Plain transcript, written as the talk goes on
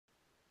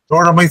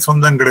தோழமை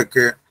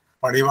சொந்தங்களுக்கு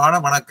பணிவான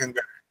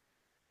வணக்கங்கள்.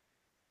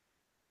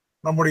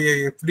 நம்முடைய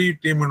எஃப்டி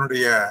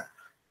டீமினுடைய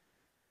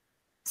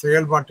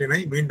செயல்பாட்டினை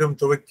மீண்டும்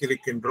துவக்கி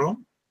இருக்கின்றோம்.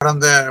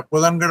 கடந்த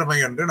புதன்கிழமை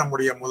அன்று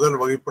நம்முடைய முதல்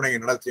வகுப்பினை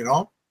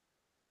நடத்தினோம்.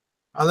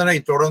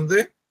 அதனைத் தொடர்ந்து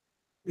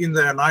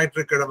இந்த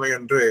ஞாயிற்றுக்கிழமை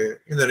அன்று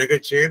இந்த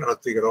நிகழ்ச்சியை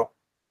நடத்துகிறோம்.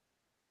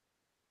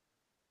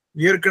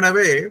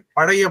 ஏற்கனவே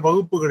பழைய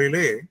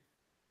வகுப்புகளிலே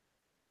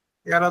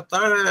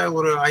ஏறத்தாழ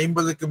ஒரு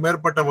 50க்கு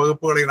மேற்பட்ட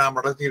வகுப்புகளை நாம்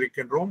நடத்தி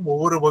இருக்கின்றோம்.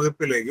 ஒவ்வொரு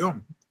வகுப்பிலேயும்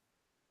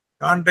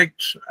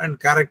contact and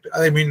character,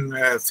 I mean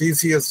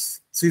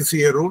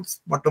CCA rules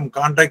மற்றும்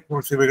கான்டாக்ட்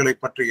ரூல்ஸ் இவைகளை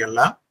பற்றி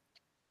எல்லாம்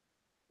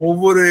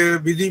ஒவ்வொரு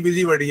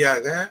விதி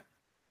வழியாக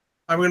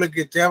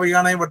அவைகளுக்கு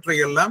தேவையானவற்றை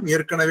எல்லாம்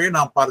ஏற்கனவே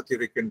நாம்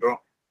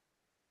பார்த்திருக்கின்றோம்.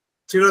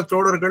 சில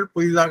தோழர்கள்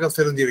புதிதாக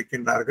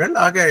சேர்ந்திருக்கின்றார்கள்.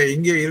 ஆக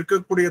இங்கே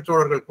இருக்கக்கூடிய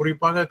தோழர்கள்,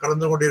 குறிப்பாக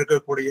கலந்து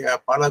கொண்டிருக்கக்கூடிய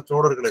பல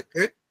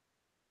தோழர்களுக்கு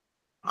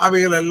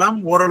அவைகள் எல்லாம்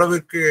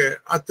ஓரளவுக்கு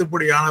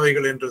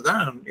அத்துப்படியானவைகள்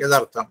என்றுதான்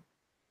யதார்த்தம்.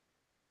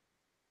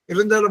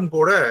 இருந்தாலும்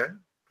கூட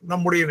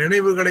நம்முடைய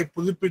நினைவுகளை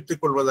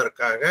புதுப்பித்துக்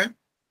கொள்வதற்காக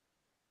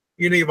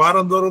இனி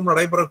வாரந்தோறும்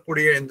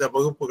நடைபெறக்கூடிய இந்த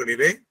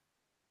வகுப்புகளிலே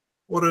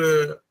ஒரு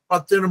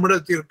 10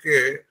 நிமிடத்திற்கு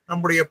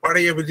நம்முடைய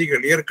பழைய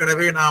விதிகள்,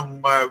 ஏற்கனவே நாம்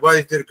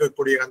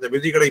விவாதித்திருக்கக்கூடிய அந்த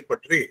விதிகளை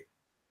பற்றி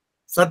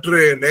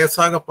சற்று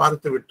லேசாக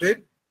பார்த்துவிட்டு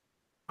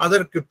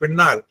அதற்கு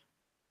பின்னால்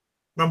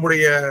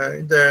நம்முடைய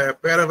இந்த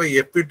பேரவை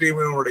எஃப்டி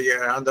டீமினுடைய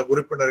அந்த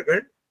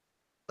உறுப்பினர்கள்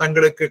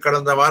தங்களுக்கு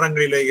கடந்த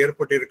வாரங்களிலே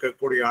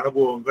ஏற்பட்டிருக்கக்கூடிய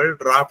அனுபவங்கள்,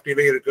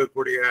 டிராப்டிலே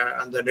இருக்கக்கூடிய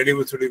அந்த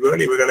நெளிவு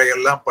சுழிவுகள், இவைகளை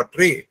எல்லாம்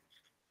பற்றி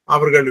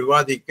அவர்கள்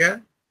விவாதிக்க,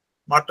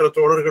 மற்ற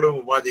தோழர்களும்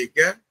விவாதிக்க,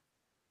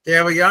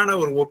 தேவையான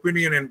ஒரு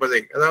ஒப்பீனியன்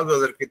என்பதை, அதாவது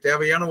அதற்கு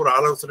தேவையான ஒரு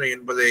ஆலோசனை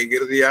என்பதை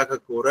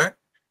இறுதியாக கூற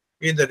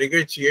இந்த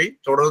நிகழ்ச்சியை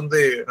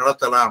தொடர்ந்து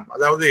நடத்தலாம்.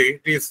 அதாவது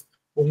இட் இஸ்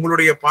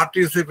உங்களுடைய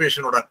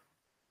பார்ட்டிசிபேஷனுடன்,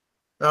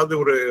 அதாவது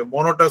ஒரு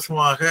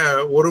மோனோட்டஸ்மாக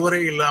ஒருவரே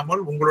இல்லாமல்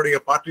உங்களுடைய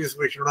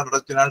பார்ட்டிசிபேஷனுடன்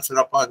நடத்தினால்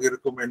சிறப்பாக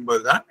இருக்கும்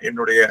என்பதுதான்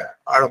என்னுடைய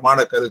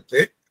ஆழமான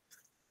கருத்து.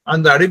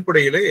 அந்த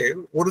அடிப்படையிலே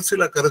ஒரு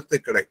சில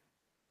கருத்துக்களை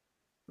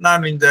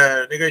நான் இந்த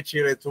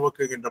நிகழ்ச்சிகளை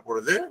துவக்குகின்ற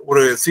பொழுது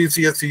ஒரு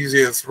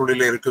சிசிஎஸ்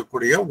ரூலில்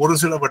இருக்கக்கூடிய ஒரு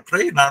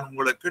சிலவற்றை நான்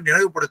உங்களுக்கு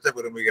நினைவுபடுத்த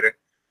விரும்புகிறேன்.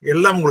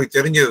 எல்லாம் உங்களுக்கு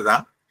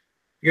தெரிஞ்சதுதான்,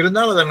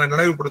 இருந்தால் அதை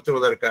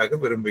நினைவுபடுத்துவதற்காக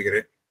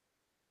விரும்புகிறேன்.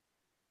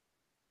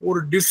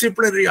 ஒரு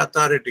டிசிப்ளினரி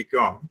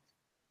அத்தாரிட்டிக்கும்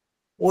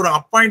ஒரு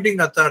அப்பாயிண்டிங்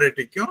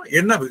அத்தாரிட்டிக்கும்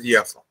என்ன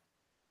வித்தியாசம்?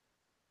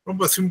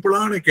 ரொம்ப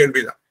சிம்பிளான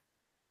கேள்விதான்.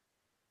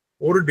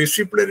 ஒரு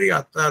டிசிப்ளினரி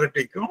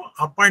அத்தாரிட்டிக்கும்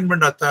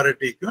அப்பாயின்மெண்ட்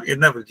அத்தாரிட்டிக்கும்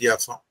என்ன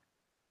வித்தியாசம்?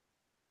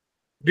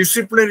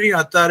 டிசிப்ளினரி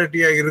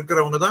அத்தாரிட்டியா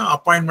இருக்கிறவங்க தான்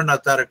அப்பாயின்மெண்ட்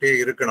அத்தாரிட்டியா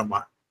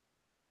இருக்கணுமா?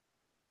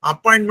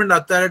 அப்பாயின்மெண்ட்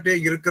அத்தாரிட்டியா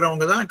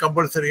இருக்கிறவங்க தான்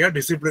கம்பல்சரியா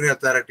டிசிப்ளினரி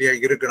அத்தாரிட்டியா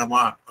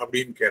இருக்கணுமா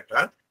அப்படின்னு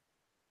கேட்டால்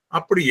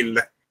அப்படி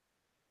இல்லை.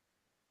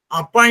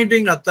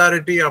 அப்பாயிண்டிங்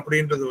அத்தாரிட்டி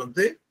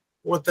அப்படின்றது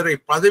ஒருத்தரை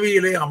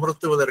பதவியிலே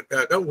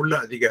அமர்த்துவதற்காக உள்ள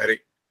அதிகாரி.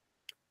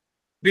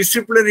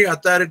 டிசிப்ளினரி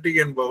அத்தாரிட்டி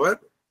என்பவர்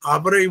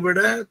அவரை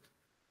விட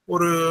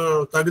ஒரு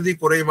தகுதி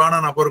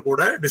குறைவான நபர்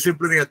கூட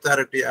டிசிப்ளினரி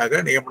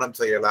அத்தாரிட்டியாக நியமனம்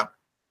செய்யலாம்.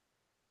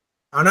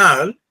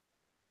 ஆனால்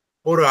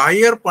ஒரு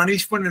ஹையர்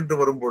பனிஷ்மெண்ட் என்று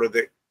வரும்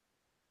பொழுது,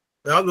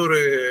 அதாவது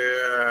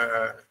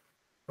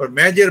ஒரு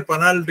மேஜர்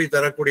பெனால்டி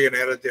தரக்கூடிய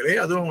நேரத்திலே,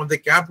 அதுவும்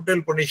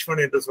கேபிட்டல்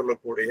பனிஷ்மெண்ட் என்று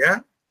சொல்லக்கூடிய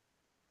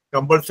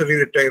கம்பல்சரி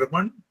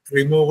ரிட்டையர்மெண்ட்,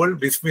 ரிமூவல்,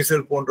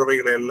 டிஸ்மிசல்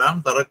போன்றவைகள் எல்லாம்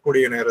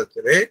தரக்கூடிய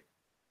நேரத்திலே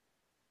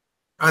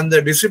அந்த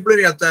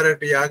டிசிப்ளினரி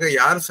அத்தாரிட்டியாக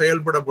யார்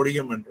செயல்பட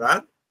முடியும்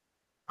என்றால்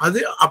அது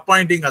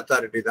அப்பாயிண்டிங்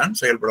அத்தாரிட்டி தான்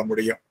செயல்பட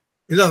முடியும்.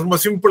 இதுதான் ரொம்ப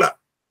சிம்பிளா,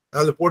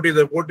 அதாவது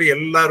போட்டு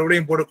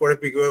எல்லாரோடையும் போட்டு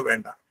குழப்பிக்கவே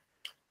வேண்டாம்.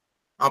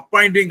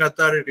 அப்பாயிண்டிங்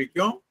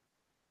அத்தாரிட்டிக்கும்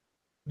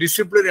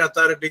டிசிப்ளினரி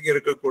அத்தாரிட்டிக்கும்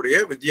இருக்கக்கூடிய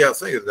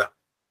வித்தியாசம் இதுதான்.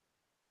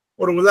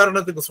 ஒரு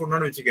உதாரணத்துக்கு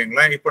சொன்னோன்னு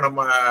வச்சுக்கோங்களேன். இப்ப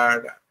நம்ம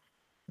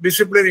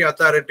டிசிப்ளினரி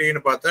அத்தாரிட்டின்னு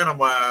பார்த்தா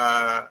நம்ம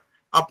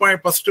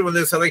ஃபர்ஸ்ட்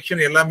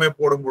செலெக்ஷன் எல்லாமே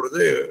போடும்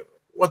பொழுது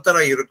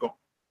ஒத்தரா இருக்கும்.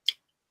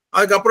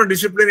 அதுக்கப்புறம்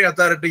டிசிப்ளினரி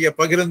அத்தாரிட்டியை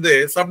பகிர்ந்து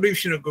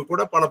சப்டிவிஷனுக்கு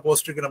கூட பல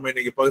போஸ்ட்டுக்கு நம்ம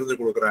இன்னைக்கு பகிர்ந்து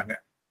கொடுக்குறாங்க.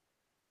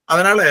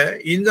 அதனால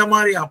இந்த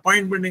மாதிரி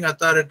அப்பாயின்மெண்டிங்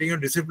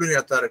அத்தாரிட்டியும் டிசிப்ளினரி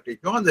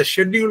அத்தாரிட்டிக்கும் அந்த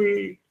ஷெட்யூல்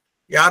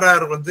யார்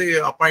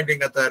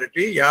அப்பாயிண்டிங்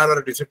அத்தாரிட்டி,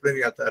 யார்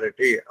டிசிப்ளினரி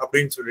அத்தாரிட்டி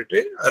அப்படின்னு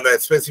சொல்லிட்டு அதுல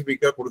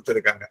ஸ்பெசிபிக்கா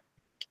கொடுத்துருக்காங்க.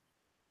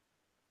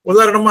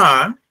 உதாரணமா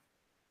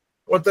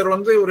ஒருத்தர்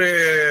ஒரு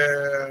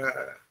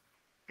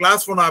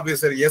கிளாஸ் 1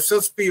 ஆபீசர்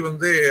எஸ்எஸ்பி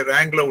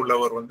ரேங்க்ல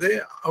உள்ளவர்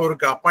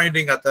அவருக்கு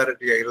அப்பாயிண்டிங்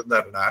அத்தாரிட்டியா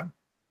இருந்தாருன்னா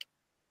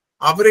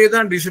அவரே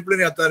தான்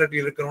டிசிப்ளினரி அத்தாரிட்டி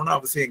இருக்கணும்னு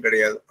அவசியம்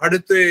கிடையாது.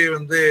 அடுத்து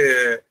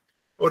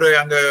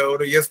அங்க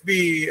ஒரு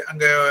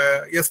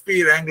எஸ்பி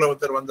ரேங்க்ல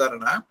ஒருத்தர்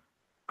வந்தாருன்னா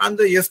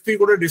அந்த எஸ்பி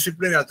கூட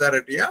டிசிப்ளினரி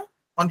அத்தாரிட்டியா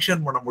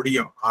ஃபங்க்ஷன் பண்ண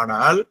முடியும்.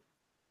 ஆனால்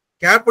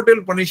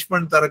கேபிட்டல்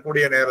பனிஷ்மெண்ட்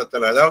தரக்கூடிய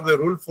நேரத்துல, அதாவது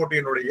ரூல்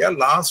 14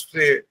 லாஸ்ட்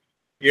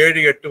 7,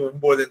 8,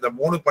 9 இந்த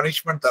 3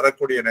 பனிஷ்மெண்ட்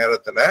தரக்கூடிய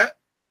நேரத்துல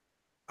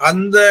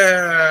அந்த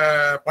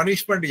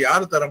பனிஷ்மெண்ட்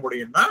யார் தர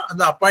முடியும்னா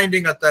அந்த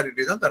அப்பாயிண்டிங்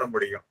அத்தாரிட்டி தான் தர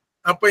முடியும்.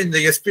 அப்ப இந்த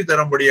எஸ்பி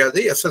தர முடியாது,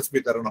 எஸ்எஸ்பி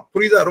தரணும்.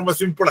 புரியுதா? ரொம்ப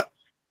சிம்பிளா,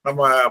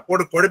 நம்ம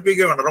போட்டு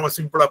குழப்பிக்க வேண்டாம், ரொம்ப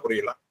சிம்பிளா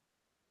புரியலாம்.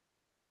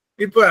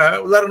 இப்ப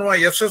உதாரணமா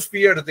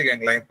எஸ்எஸ்பியே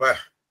எடுத்துக்கங்களேன். இப்ப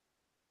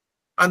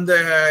அந்த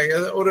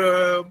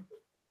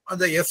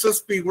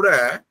எஸ்எஸ்பி கூட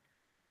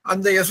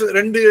அந்த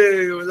ரெண்டு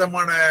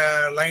விதமான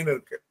லைன்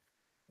இருக்கு.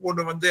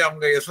 ஒன்று வந்து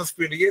அவங்க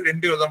எஸ்எஸ்பிலேயே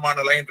ரெண்டு விதமான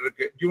லைன்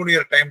இருக்கு.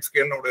 ஜூனியர் டைம்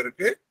ஸ்கேல்னு ஒன்று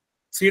இருக்கு,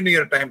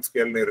 சீனியர் டைம்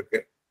ஸ்கேல்னு இருக்கு.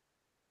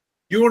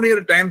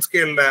 ஜூனியர் டைம்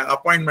ஸ்கேல்ல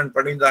அப்பாயின்மெண்ட்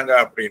பண்ணியிருந்தாங்க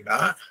அப்படின்னா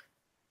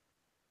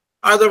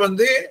அதை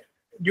வந்து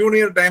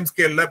ஜூனியர் டைம்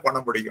ஸ்கேல்ல பண்ண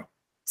முடியும்.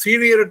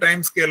 சீனியர்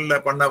டைம் ஸ்கேல்ல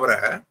பண்ணவரை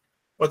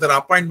ஒருத்தர்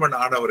அப்பாயின்மெண்ட்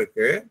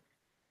ஆனவருக்கு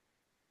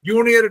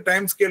ஜூனியர்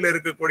டைம் ஸ்கேல்ல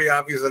இருக்கக்கூடிய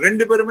ஆபீசர்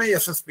ரெண்டு பேருமே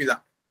எஸ்எஸ்பி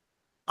தான்.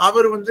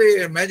 அவர் வந்து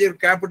மேஜர்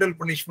கேபிட்டல்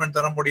பனிஷ்மெண்ட்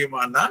தர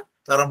முடியுமான்னா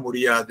தர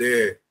முடியாது.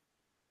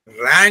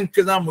 ரேங்க்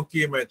தான்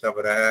முக்கியமே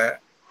தவிர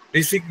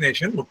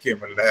டிசிக்னேஷன்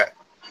முக்கியம் இல்லை.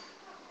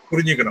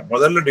 புரிஞ்சுக்கணும்.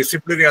 முதல்ல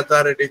டிசிப்ளினரி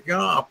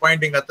அத்தாரிட்டிக்கும்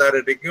அப்பாயிண்டிங்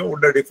அத்தாரிட்டிக்கும்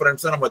உள்ள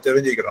டிஃபரன்ஸை நம்ம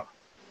தெரிஞ்சுக்கிறோம்.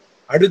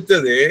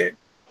 அடுத்தது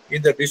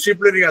இந்த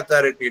டிசிப்ளினரி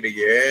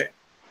அத்தாரிட்டியிலேயே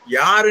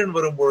யாருன்னு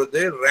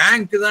வரும்பொழுது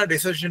ரேங்க் தான்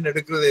டிசிஷன்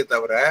எடுக்கிறதே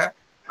தவிர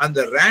அந்த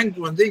ரேங்க்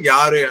வந்து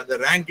யாரு, அந்த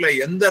ரேங்க்ல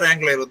எந்த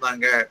ரேங்க்ல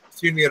இருந்தாங்க,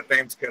 சீனியர்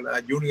டைம் ஸ்கேலா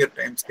ஜூனியர்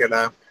டைம்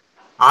ஸ்கேலா,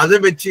 அதை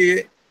வச்சு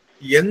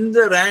எந்த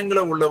ரேங்க்ல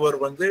உள்ளவர்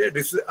வந்து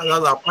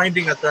அதாவது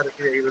அப்பாயிண்டிங்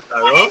அத்தாரிட்டியா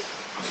இருந்தாரோ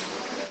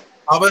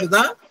அவர்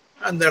தான்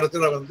அந்த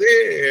இடத்துல வந்து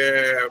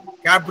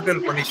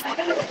கேபிட்டல்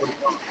பனிஷ்மெண்ட்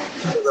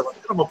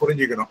வந்து நம்ம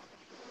புரிஞ்சுக்கணும்.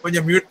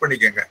 கொஞ்சம் மியூட்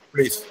பண்ணிக்கங்க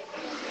பிளீஸ்.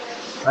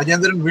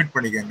 ராஜேந்திரன் மியூட்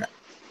பண்ணிக்கங்க.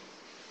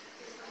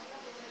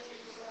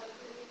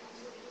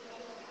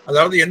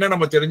 அதாவது என்ன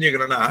நம்ம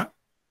தெரிஞ்சுக்கணும்னா,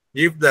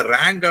 if the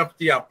rank of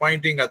the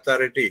appointing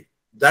authority,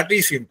 that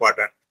is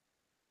important,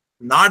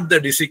 not the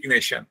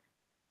designation.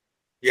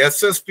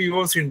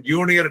 SSPOs in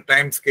junior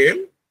time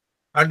scale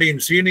and in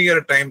senior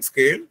time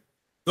scale,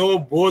 though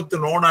both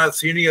known as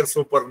senior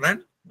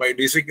superintendent, by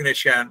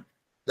designation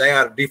they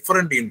are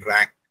different in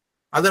rank.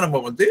 அதை நம்ம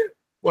வந்து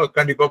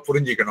கண்டிப்பா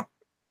புரிஞ்சுக்கணும்.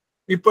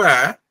 இப்ப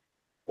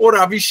ஒரு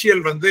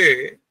official வந்து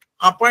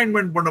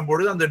appointment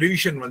பண்ணும்போது அந்த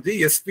டிவிஷன் வந்து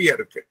எஸ்பியா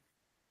இருக்கு,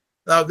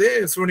 அதாவது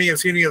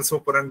சீனியர்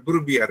சூப்பரண்ட்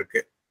குரூபியா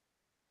இருக்கு.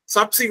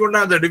 சப்சிக்வெண்டா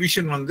அந்த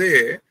டிவிஷன் வந்து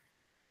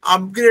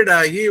அப்கிரேட்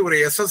ஆகி ஒரு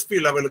எஸ்எஸ்பி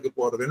லெவலுக்கு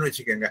போறதுன்னு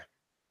வச்சுக்கோங்க.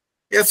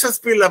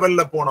 எஸ்எஸ்பி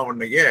லெவல்ல போன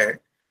உடனேயே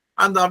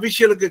அந்த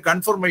அபிஷியலுக்கு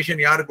கன்ஃபர்மேஷன்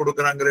யாரு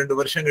கொடுக்குறாங்க, 2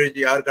 வருஷம்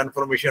கழிச்சு யார்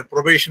கன்ஃபர்மேஷன்,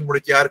 ப்ரொபேஷன்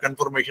முடிச்சு யார்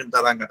கன்ஃபர்மேஷன்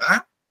தராங்கன்னா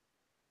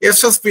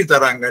எஸ்எஸ்பி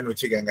தராங்கன்னு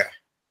வச்சுக்கோங்க.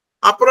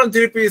 அப்புறம்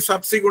திருப்பி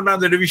சப்சிக்வெண்டா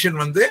அந்த டிவிஷன்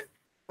வந்து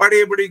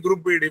பழையபடி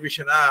குரூப் பி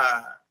டிவிஷனா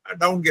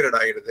டவுன்கிரேட்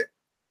ஆயிடுது.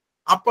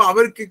 அப்ப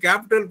அவருக்கு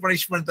கேபிட்டல்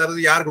பனிஷ்மெண்ட்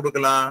தரது யார்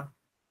கொடுக்கலாம்?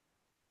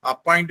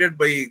 Appointed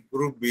by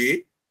group be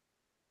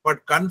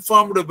but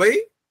confirmed by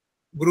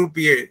group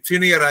A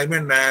senior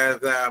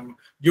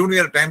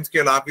junior time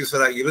scale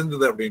ஆபீசரா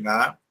இருந்தது அப்படின்னா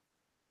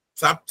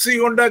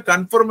சப்சிக்வெண்டா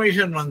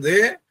கன்ஃபர்மேஷன் வந்து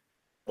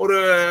ஒரு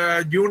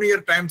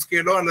ஜூனியர் டைம்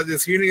ஸ்கேலோ அல்லது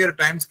சீனியர்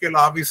டைம் ஸ்கேல்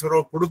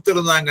ஆபீசரோ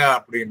கொடுத்திருந்தாங்க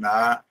அப்படின்னா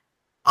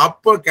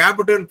அப்போ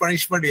கேபிட்டல்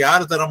பனிஷ்மெண்ட்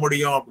யார் தர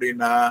முடியும்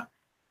அப்படின்னா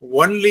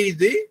only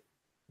the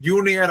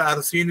junior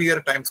R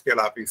senior time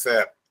scale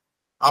officer.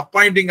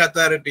 Appointing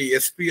authority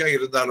எஸ்பியா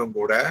இருந்தாலும்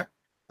கூட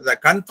the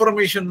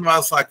confirmation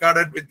was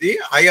accorded with the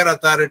higher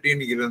authority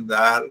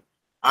இருந்தால்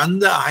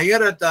அந்த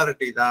ஹையர்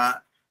அத்தாரிட்டி தான்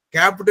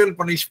கேபிட்டல்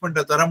பனிஷ்மெண்ட்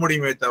தர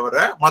முடியுமே தவிர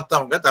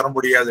மற்றவங்க தர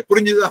முடியாது.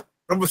 புரிஞ்சுதா?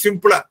 ரொம்ப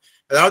சிம்பிளா.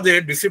 அதாவது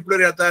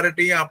டிசிப்ளினரி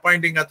அத்தாரிட்டியும்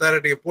அப்பாயிண்டிங்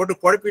அத்தாரிட்டியை போட்டு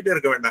குழப்பிட்டே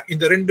இருக்க வேண்டாம்.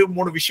 இந்த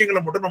 2-3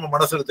 விஷயங்களை மட்டும் நம்ம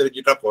மனசுல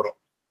தெரிஞ்சுட்டா போறோம்.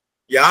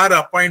 யார்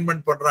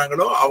அப்பாயின்மெண்ட்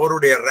பண்றாங்களோ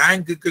அவருடைய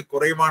ரேங்குக்கு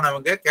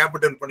குறைவானவங்க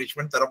கேபிட்டல்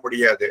பனிஷ்மெண்ட் தர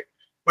முடியாது.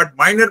 பட்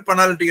மைனர்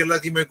பெனால்டி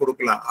எல்லாத்தையுமே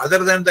கொடுக்கலாம்.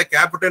 Other than the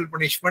capital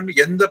punishment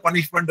எந்த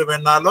பனிஷ்மெண்ட்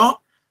வேணாலும்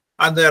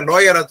அந்த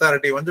லோயர்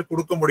அத்தாரிட்டி வந்து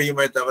கொடுக்க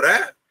முடியுமே தவிர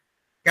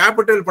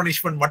கேபிட்டல்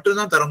பனிஷ்மெண்ட்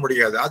மட்டும்தான் தர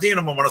முடியாது. அதையும்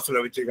நம்ம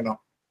மனசுல வச்சுக்கணும்.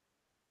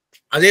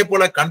 அதே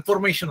போல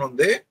கன்ஃபர்மேஷன்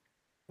வந்து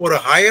ஒரு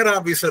ஹையர்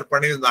ஆபீசர்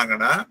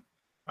பண்ணியிருந்தாங்கன்னா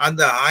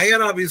அந்த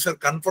ஹையர் ஆபீசர்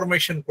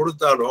கன்ஃபர்மேஷன்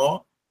கொடுத்தாலும்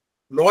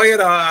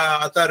லோயர்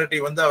அத்தாரிட்டி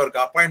வந்து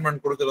அவருக்கு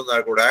அப்பாயின்மெண்ட் கொடுத்திருந்தா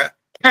கூட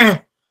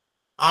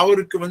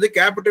அவருக்கு வந்து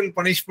கேபிட்டல்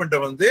பனிஷ்மெண்ட்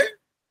வந்து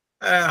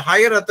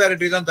ஹையர்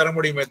அத்தாரிட்டி தான் தர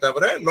முடியுமே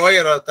தவிர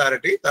லோயர்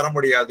அத்தாரிட்டி தர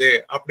முடியாது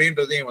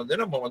அப்படின்றதையும்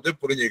வந்து நம்ம வந்து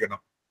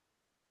புரிஞ்சுக்கணும்.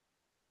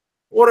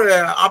 ஒரு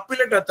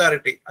அப்பீலேட்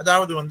அத்தாரிட்டி,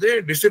 அதாவது வந்து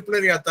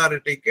டிசிப்ளினரி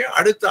அத்தாரிட்டிக்கு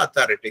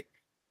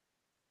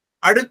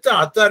அடுத்த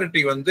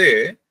அத்தாரிட்டி வந்து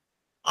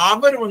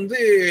அவர் வந்து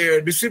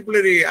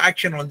டிசிப்ளினரி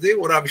ஆக்ஷன் வந்து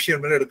ஒரு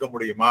அபிஷியல் மேல எடுக்க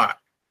முடியுமா?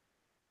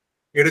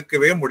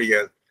 எடுக்கவே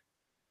முடியாது.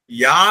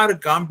 யார்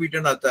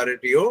காம்பிட்டன்ட்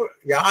அத்தாரிட்டியோ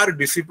யார்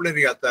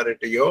டிசிப்ளினரி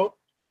அத்தாரிட்டியோ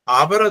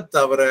அவரை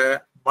தவிர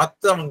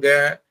மற்றவங்க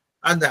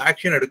அந்த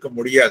ஆக்ஷன் எடுக்க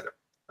முடியாது.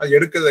 அது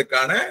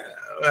எடுக்கிறதுக்கான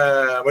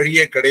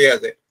வழியே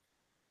கிடையாது.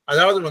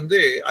 அதாவது வந்து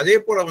அதே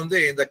போல வந்து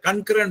இந்த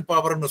கன்கரண்ட்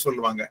பவர்னு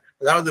சொல்லுவாங்க.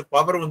 அதாவது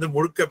பவர் வந்து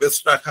முழுக்க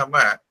பெஸ்ட் ஆகாம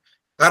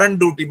கரண்ட்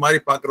டியூட்டி மாதிரி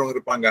பாக்குறவங்க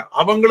இருப்பாங்க.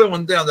 அவங்களும்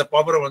வந்து அந்த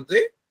பவரை வந்து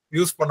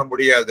யூஸ் பண்ண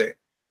முடியாது.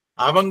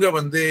 அவங்க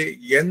வந்து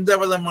எந்த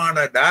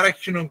விதமான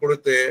டைரக்ஷனும்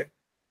கொடுத்து,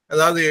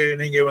 அதாவது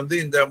நீங்க வந்து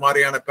இந்த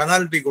மாதிரியான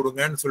பெனால்டி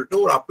கொடுங்கன்னு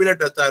சொல்லிட்டு ஒரு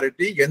அப்பீலேட்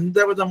அத்தாரிட்டி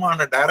எந்த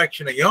விதமான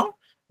டைரக்ஷனையும்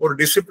ஒரு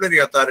டிசிப்ளினரி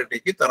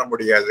அத்தாரிட்டிக்கு தர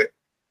முடியாது.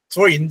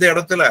 ஸோ இந்த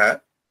இடத்துல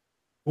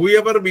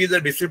whoever be the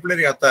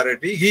disciplinary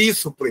authority, he is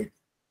supreme.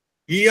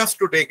 He has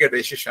to take a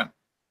decision.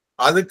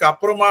 அதுக்கு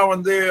அப்புறமா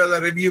வந்து அதை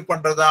ரிவ்யூ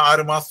பண்றதா,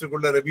 6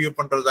 மாசத்துக்குள்ள ரிவ்யூ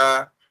பண்றதா,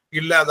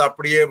 இல்ல அதை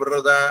அப்படியே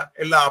விடுறதா,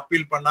 இல்ல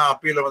அப்பீல் பண்ணா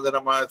அப்பீல வந்து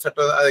நம்ம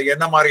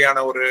என்ன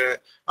மாதிரியான ஒரு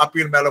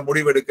அப்பீல் மேல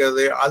முடிவு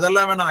எடுக்கிறது,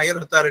 அதெல்லாம் வேணா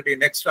higher authority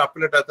next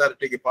appellate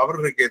அத்தாரிட்டிக்கு power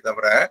இருக்கே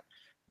தவிர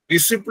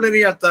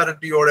டிசிப்ளினரி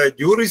அத்தாரிட்டியோட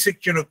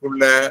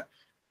ஜூரிசிக்ஷனுக்குள்ள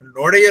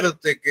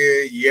நுழையறதுக்கு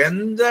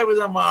எந்த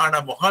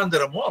விதமான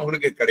முகாந்திரமும்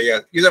அவங்களுக்கு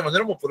கிடையாது. இதை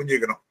வந்து நம்ம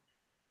புரிஞ்சுக்கணும்.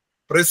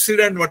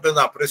 பிரசிடென்ட்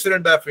மட்டும்தான்,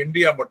 பிரசிடென்ட் ஆஃப்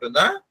இந்தியா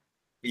மட்டும்தான்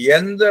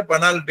எந்த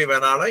பெனால்டி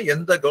வேணாலும்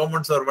எந்த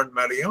கவர்மெண்ட் சர்வெண்ட்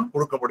மேலையும்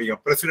கொடுக்க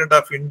முடியும். பிரசிடென்ட்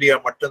ஆஃப் இந்தியா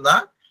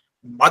மட்டும்தான்.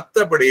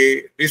 மற்றபடி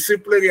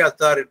டிசிப்ளினரி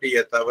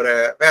அத்தாரிட்டியை தவிர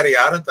வேற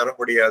யாரும் தர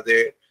முடியாது.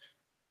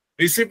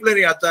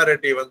 டிசிப்ளினரி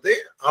அத்தாரிட்டி வந்து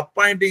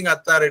அப்பாயிண்டிங்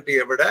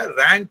அத்தாரிட்டியை விட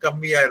ரேங்க்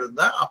கம்மியா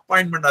இருந்தா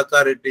அப்பாயின்மெண்ட்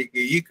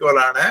அத்தாரிட்டிக்கு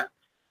ஈக்குவலான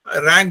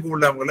ரேங்க்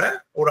உள்ளவங்களை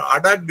ஒரு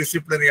அடாக்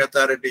டிசிப்ளினரி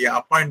அத்தாரிட்டியை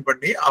அப்பாயிண்ட்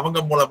பண்ணி அவங்க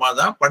மூலமா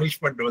தான்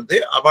பனிஷ்மெண்ட் வந்து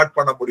அவார்ட்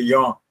பண்ண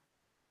முடியும்.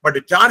 பட்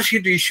சார்ஜ்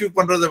ஷீட் இஷ்யூ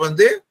பண்றது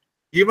வந்து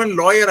ஈவன்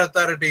லோயர்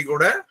அத்தாரிட்டி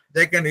கூட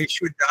they can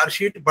issue charge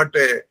sheet. But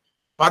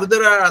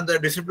ஃபர்தரா அந்த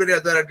டிசிப்ளினரி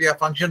அத்தாரிட்டியை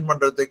ஃபங்க்ஷன்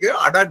பண்றதுக்கு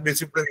அடாக்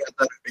டிசிப்ளினரி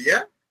அத்தாரிட்டியை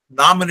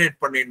நாமினேட்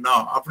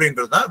பண்ணிடணும்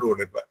அப்படின்றது தான்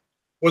ரூல். இப்ப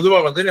பொதுவா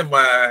வந்து நம்ம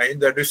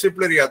இந்த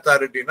டிசிப்ளினரி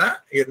அத்தாரிட்டினா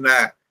என்ன,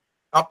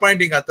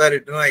 அப்பாயிண்டிங்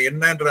அத்தாரிட்டினா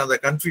என்னன்ற அந்த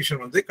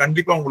கன்ஃபியூஷன் வந்து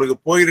கண்டிப்பா உங்களுக்கு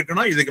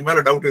போயிருக்கணும். இதுக்கு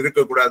மேல டவுட்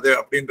இருக்கக்கூடாது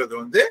அப்படின்றது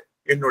வந்து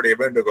என்னுடைய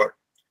வேண்டுகோள்.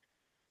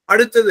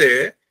 அடுத்தது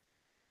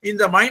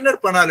இந்த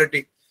மைனர்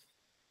பெனாலிட்டி.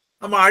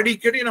 நம்ம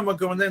அடிக்கடி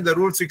நமக்கு வந்து இந்த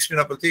ரூல்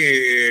 16 பத்தி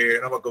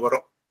நமக்கு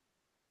வரும்.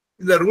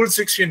 இந்த ரூல்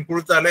 16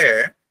 கொடுத்தாலே,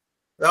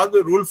 அதாவது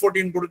ரூல்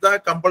 14 கொடுத்தா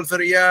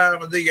கம்பல்சரியா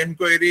வந்து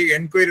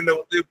என்கொயரியில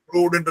வந்து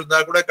ப்ரூவ்டுன்னு இருந்தா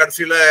கூட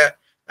கடைசியில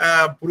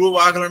ப்ரூவ்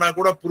ஆகலைன்னா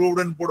கூட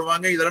ப்ரூவ்டுன்னு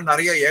போடுவாங்க. இதெல்லாம்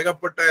நிறைய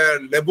ஏகப்பட்ட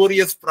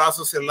லெபோரியஸ்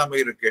ப்ராசஸ் எல்லாமே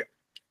இருக்கு.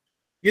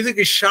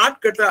 இதுக்கு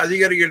ஷார்ட்கட்டை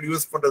அதிகாரிகள்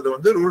யூஸ் பண்றது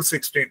வந்து ரூல்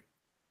 16.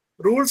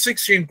 ரூல்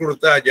 16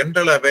 கொடுத்தா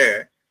ஜென்ரலாவே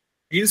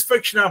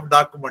இன்ஸ்பெக்ஷன் ஆஃப்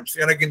டாக்குமெண்ட்ஸ்,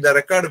 எனக்கு இந்த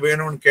ரெக்கார்டு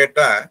வேணும்னு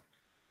கேட்டா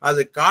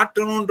அது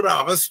காட்டணும்ன்ற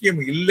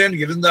அவசியம்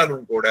இல்லைன்னு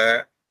இருந்தாலும் கூட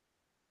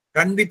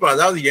கண்டிப்பா,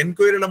 அதாவது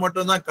என்கொயரியில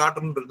மட்டும்தான்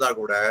காட்டணும் இருந்தா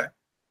கூட,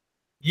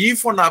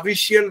 if one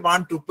official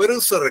want to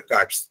பெருச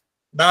records,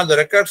 நான் அந்த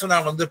ரெக்கார்ட்ஸ்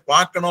நான் வந்து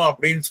பார்க்கணும்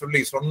அப்படின்னு சொல்லி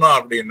சொன்னோம்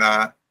அப்படின்னா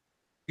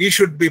he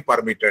should be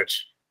permitted.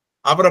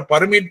 அப்புறம்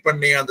பர்மிட்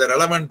பண்ணி அந்த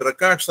ரெலவெண்ட்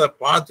ரெக்கார்ட்ஸை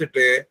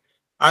பார்த்துட்டு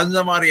அந்த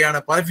மாதிரியான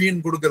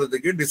பர்மிஷன்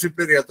கொடுக்கறதுக்கு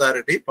டிசிப்ளினரி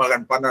அத்தாரிட்டி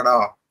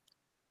பண்ணணும்.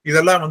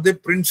 இதெல்லாம் வந்து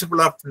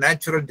பிரின்சிபல் ஆஃப்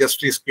நேச்சுரல்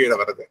ஜஸ்டிஸ் கீழே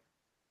வருது.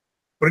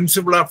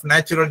 பிரின்சிபல் ஆஃப்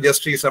நேச்சுரல்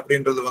ஜஸ்டிஸ்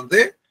அப்படின்றது வந்து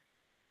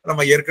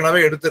நம்ம ஏற்கனவே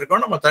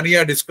எடுத்திருக்கோம், நம்ம தனியா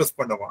டிஸ்கஸ்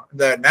பண்ணுவோம்.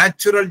 இந்த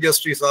நேச்சுரல்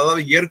ஜஸ்டிஸ்,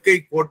 அதாவது இயற்கை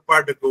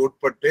கோட்பாட்டுக்கு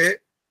உட்பட்டு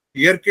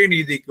இயற்கை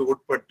நீதிக்கு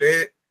உட்பட்டு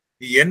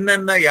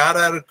என்னென்ன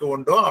யாருக்கு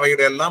உண்டோ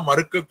அவைகளெல்லாம்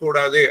மறுக்க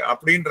கூடாது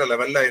அப்படின்ற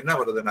லெவல்ல என்ன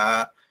வருதுன்னா,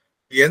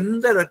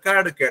 எந்த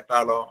ரெக்கார்டு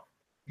கேட்டாலும்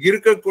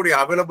இருக்கக்கூடிய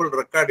அவைலபிள்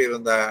ரெக்கார்டு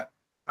இருந்தா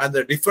அந்த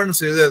டிஃபென்ஸ்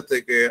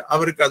எழுதுறதுக்கு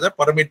அவருக்கு அதை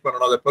பர்மிட்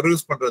பண்ணணும், அதை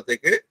பெர்யூஸ்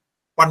பண்றதுக்கு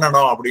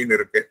பண்ணணும் அப்படின்னு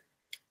இருக்கு.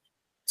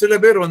 சில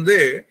பேர் வந்து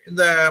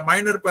இந்த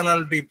மைனர்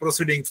பெனால்டி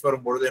ப்ரொசீடிங்ஸ்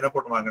வரும்பொழுது என்ன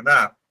பண்ணுவாங்கன்னா,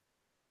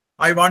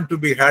 I want to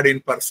be had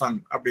in person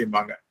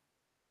அப்படிம்பாங்க.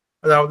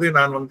 அதாவது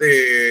நான் வந்து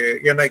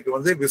எனக்கு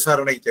வந்து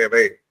விசாரணை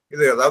தேவை.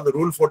 இது அதாவது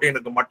ரூல்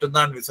 14க்கு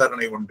மட்டும்தான்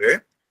விசாரணை உண்டு,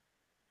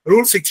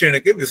 ரூல்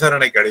 16க்கு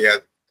விசாரணை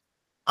கிடையாது.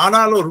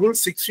 ஆனாலும் ரூல்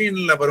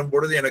 16ல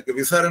வரும்பொழுது எனக்கு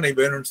விசாரணை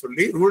வேணும்னு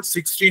சொல்லி ரூல்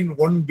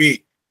 16(1)B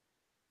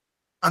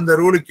அந்த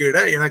ரூலுக்கு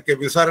கீழே எனக்கு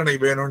விசாரணை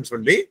வேணும்னு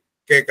சொல்லி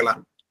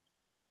கேட்கலாம்.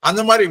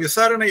 அந்த மாதிரி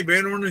விசாரணை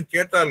வேணும்னு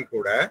கேட்டால்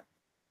கூட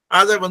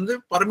அதை வந்து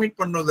பர்மிட்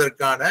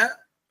பண்ணுவதற்கான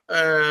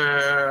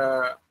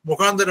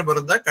முகாந்திரம்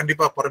இருந்தா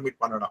கண்டிப்பா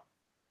பர்மிட் பண்ணணும்.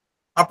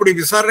 அப்படி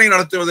விசாரணை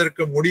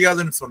நடத்துவதற்கு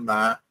முடியாதுன்னு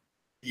சொன்னா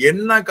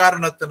என்ன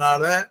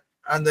காரணத்தினால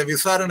அந்த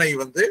விசாரணை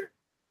வந்து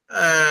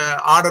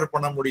ஆர்டர்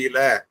பண்ண முடியல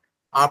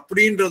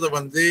அப்படின்றத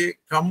வந்து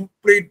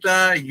கம்ப்ளீட்டா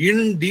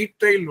இன்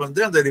டீடைல்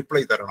வந்து அந்த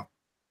ரிப்ளை தரணும்.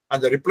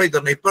 அந்த ரிப்ளை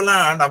தரணும்.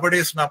 இப்பெல்லாம்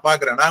நவடேஸ் நான்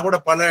பாக்குறேன், நான் கூட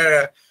பல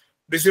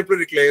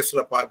டிசிப்ளினரி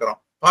கேஸ்ல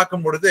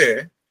பார்க்கும் பொழுது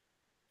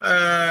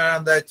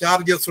அந்த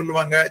சார்ஜஸ்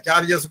சொல்லுவாங்க,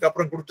 சார்ஜஸ்க்கு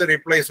அப்புறம் கொடுத்த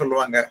ரிப்ளை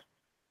சொல்லுவாங்க,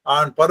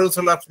 on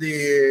perusal of the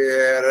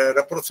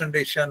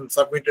representation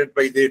submitted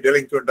by the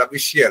delinquent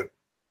official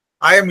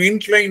I am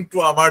inclined to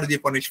award the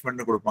punishment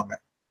கொடுப்பாங்க.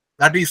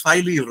 That is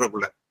highly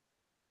irregular.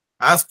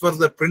 As per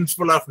the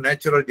principle of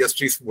natural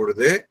justice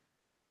பொழுது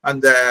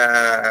அந்த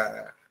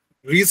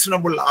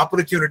ரீசனபிள்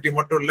ஆப்பர்ச்சுனிட்டி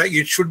மட்டும் இல்ல,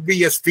 it should be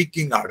a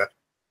speaking order.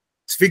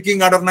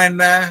 Speaking ஆர்டர்னா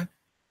என்ன,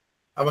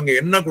 அவங்க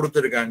என்ன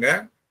கொடுத்துருக்காங்க,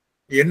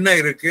 என்ன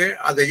இருக்கு,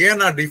 அதை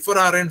ஏன் நான் டிஃபர்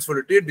ஆறேன்னு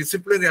சொல்லிட்டு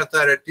டிசிப்ளினரி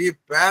அத்தாரிட்டி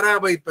பேரா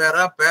பை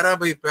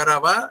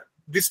பேராவா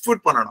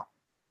டிஸ்பியூட் பண்ணணும்.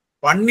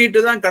 பண்ணிட்டு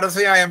தான்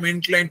கடைசியா I am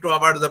incline to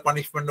award the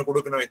punishment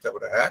கொடுக்கணுமே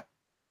தவிர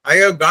I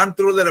have gone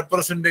through the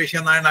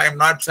representation and I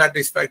am not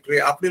satisfactory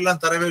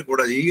அப்படிலாம் தரவே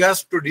கூடாது. He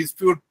has to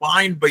dispute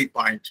point by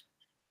point.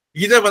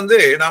 இதை வந்து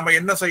நாம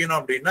என்ன செய்யணும்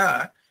அப்படின்னா,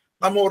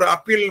 நம்ம ஒரு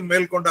அப்பீல்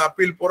மேற்கொண்டு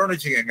அப்பீல் போறோம்னு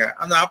வச்சுக்கோங்க,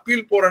 அந்த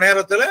அப்பீல் போற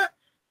நேரத்துல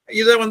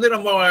இதை வந்து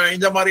நம்ம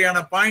இந்த மாதிரியான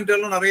பாயிண்ட்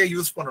எல்லாம் நிறைய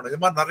யூஸ் பண்ணணும். இது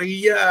மாதிரி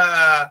நிறைய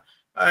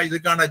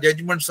இதுக்கான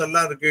ஜட்ஜ்மெண்ட்ஸ்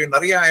எல்லாம் இருக்கு.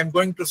 நிறைய I am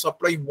going to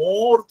supply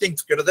more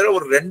things. கிட்டத்தட்ட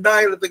ஒரு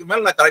 2000க்கு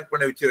மேல நான் கலெக்ட்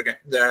பண்ணி வச்சிருக்கேன்.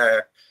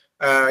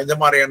 இந்த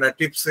மாதிரியான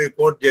டிப்ஸ்,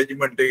 கோர்ட்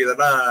ஜட்ஜ்மெண்ட்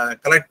இதெல்லாம்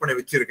கலெக்ட் பண்ணி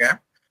வச்சிருக்கேன்.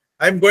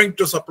 I am going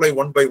to supply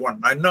 1 by 1.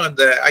 நான் இன்னும்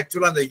அந்த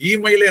ஆக்சுவலா அந்த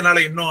இமெயில என்னால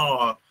இன்னும்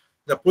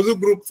இந்த புது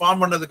குரூப்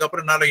ஃபார்ம் பண்ணதுக்கு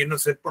அப்புறம் என்னால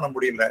இன்னும் செட் பண்ண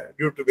முடியல.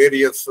 Due to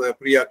various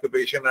pre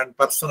occupation and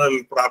personal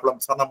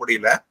problems பண்ண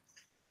முடியல.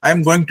 I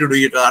am going to do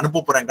it.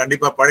 அனுப்ப போறேன்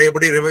கண்டிப்பா.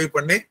 பழையபடி ரிவைவ்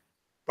பண்ணி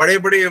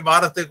பழையபடி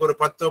வாரத்துக்கு ஒரு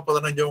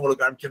 10-15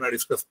 உங்களுக்கு அனுப்பிச்சு நான்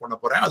டிஸ்கஸ் பண்ண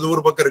போறேன். அது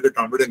ஒரு பக்கம்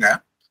இருக்கட்டும், விடுங்க.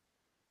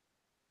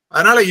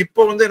 அதனால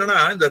இப்போ வந்து என்னன்னா,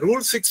 இந்த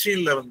ரூல்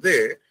 16ல வந்து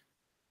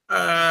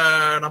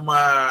நம்ம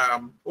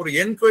ஒரு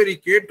என்கொயரி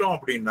கேட்டோம்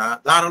அப்படின்னா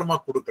தாராளமா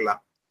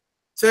கொடுக்கலாம்.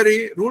 சரி,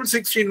 ரூல்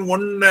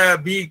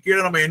 16(1)B கீழே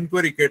நம்ம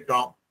என்கொயரி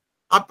கேட்டோம்.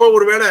 அப்போ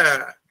ஒருவேளை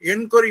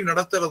என்கொயரி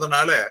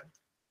நடத்துறதுனால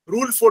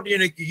ரூல்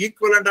 14க்கு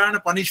ஈக்குவலண்டான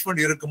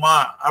பனிஷ்மெண்ட் இருக்குமா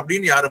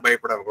அப்படின்னு யாரும்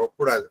பயப்பட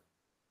கூடாது.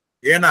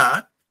 ஏன்னா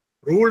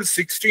ரூல்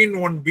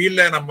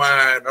 16(1)Bல நம்ம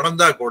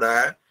நடந்தா கூட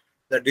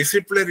the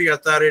disciplinary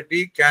authority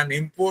can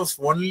impose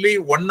only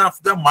one of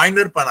the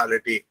minor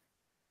penalty.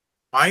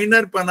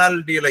 Minor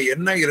பெனால்ட்டியில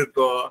என்ன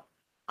இருக்கோ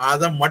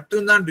அதை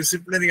மட்டும்தான்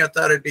டிசிப்ளினரி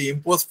அத்தாரிட்டி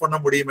இம்போஸ் பண்ண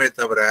முடியுமே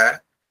தவிர,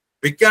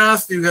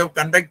 because you have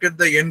conducted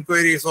the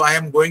enquiry so I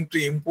am going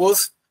to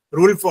impose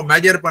rule for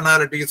major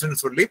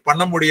பெனாலிட்டிஸ்ன்னு சொல்லி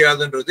பண்ண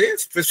முடியாதுன்றது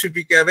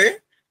ஸ்பெசிபிக்காவே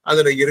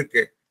அதுல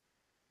இருக்கு.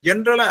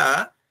 ஜென்ரலா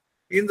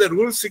இந்த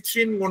ரூல்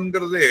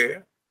 16(1)ங்கிறது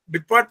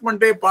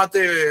டிபார்ட்மெண்ட்டே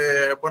பார்த்து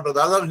பண்றது.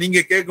 அதாவது நீங்க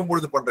கேட்கும்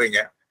பொழுது பண்றீங்க.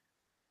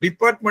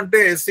 டிபார்ட்மெண்ட்டே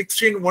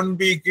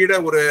 16(1)B கீழே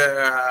ஒரு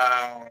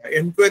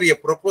என்கொயரியை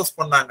ப்ரொபோஸ்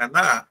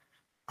பண்ணாங்கன்னா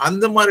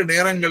அந்த மாதிரி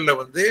நேரங்கள்ல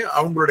வந்து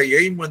அவங்களோட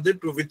எய்ம் வந்து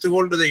to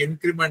withhold the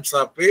increments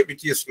of pay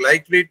which is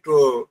likely to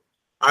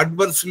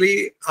adversely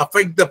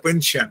affect the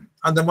pension,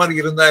 அந்த மாதிரி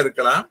இருந்தா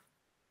இருக்கலாம்.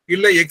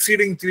 இல்ல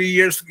எக்ஸீடிங் 3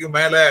 இயர்ஸ்க்கு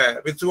மேல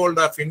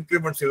வித்ஹோல்ட் ஆஃப்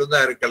இன்கிரிமெண்ட்ஸ்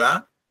இருந்தா இருக்கலாம்.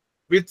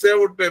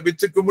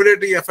 வித்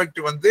குமுலேட்டிவ்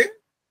எஃபெக்ட் வந்து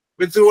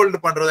வித்ஹோல்டு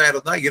பண்றதா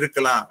இருந்தா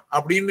இருக்கலாம்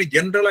அப்படின்னு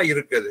ஜென்ரலா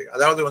இருக்குது.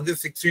 அதாவது வந்து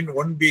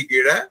 16(1)B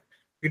கீழே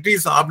இட்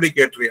இஸ்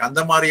ஆப்ளிகேட்டரி, அந்த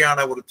மாதிரியான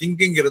ஒரு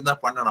திங்கிங் இருந்தா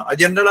பண்ணணும்.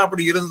 ஜென்ரலா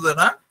அப்படி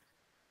இருந்ததுன்னா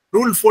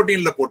ரூல்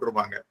 14ல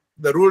போட்டிருப்பாங்க.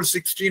 இந்த ரூல்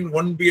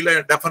 16(1)Bல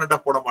டெஃபினட்டா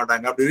போட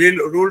மாட்டாங்க. அப்படி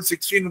ரூல்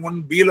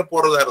 16(1)Bல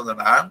போறதா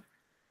இருந்ததுன்னா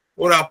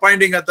ஒரு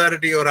அப்பாயிண்டிங்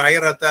அத்தாரிட்டி ஒரு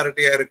ஹையர்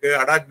அத்தாரிட்டியா இருக்கு,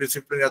 அடாப்ட்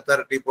டிசிப்ளினரி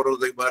அத்தாரிட்டி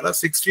போறதுக்கு பதிலாக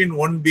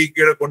 16(1)B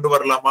கீழே கொண்டு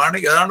வரலாமான்னு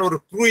ஏதாவது ஒரு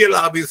cruel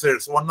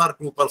officers 1 or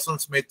 2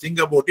 persons may think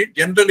about it.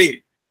 Generally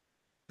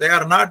they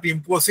are not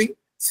imposing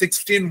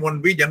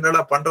 16(1)B.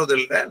 ஜென்ரலா பண்றது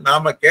இல்லை.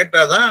 நாம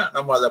கேட்டாதான்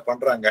நம்ம அதை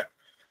பண்றாங்க.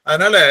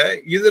 அதனால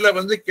இதுல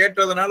வந்து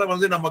கேட்டதுனால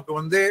வந்து நமக்கு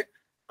வந்து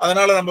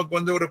அதனால நமக்கு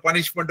வந்து ஒரு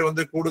பனிஷ்மெண்ட்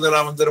வந்து கூடுதலா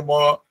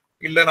வந்துருமோ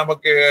இல்ல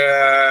நமக்கு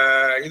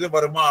இது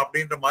வருமா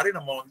அப்படின்ற மாதிரி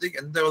நம்ம வந்து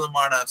எந்த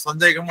விதமான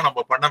சந்தேகமும்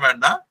நம்ம பண்ண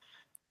வேண்டாம்.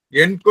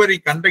 என்கொயரி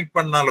கண்டக்ட்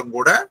பண்ணாலும்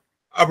கூட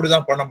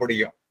அப்படிதான் பண்ண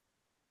முடியும்.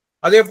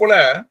 அதே போல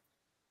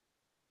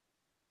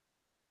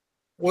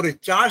ஒரு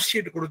சார்ஜ்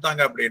ஷீட்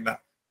கொடுத்தாங்க அப்படின்னா,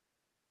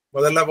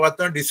 முதல்ல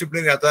பார்த்தோம்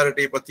டிசிப்ளினரி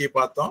அத்தாரிட்டி பத்தி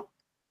பார்த்தோம்,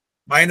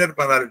 மைனர்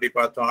பெனாலிட்டி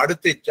பார்த்தோம்.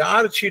 அடுத்து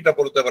சார்ஜ் ஷீட்டை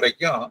பொறுத்த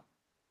வரைக்கும்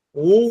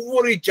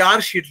ஒவ்வொரு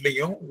சார்ஜ்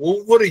ஷீட்லயும்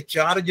ஒவ்வொரு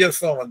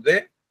சார்ஜஸும் வந்து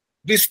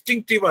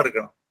டிஸ்டிங்டிவா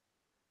இருக்கணும்.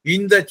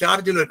 இந்த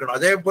சார்ஜில் இருக்கணும்.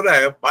 அதே போல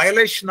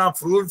வயலேஷன்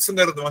ஆஃப்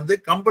ரூல்ஸ்ங்கிறது வந்து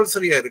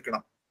கம்பல்சரியா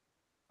இருக்கணும்.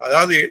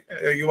 அதாவது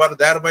you are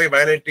there by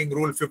violating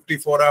rule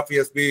 54 of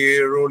SP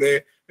rule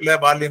இல்ல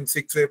வால்யூம்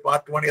 6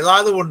 பார்ட் 1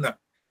 ஏதாவது ஒண்ணு,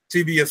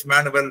 சிபிஎஸ்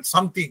மேனுவல்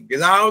சம்திங்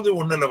ஏதாவது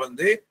ஒண்ணுல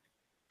வந்து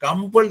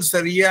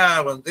கம்பல்சரியா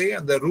வந்து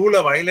அந்த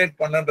ரூலை வயலேட்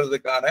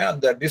பண்ணன்றதுக்கான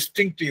அந்த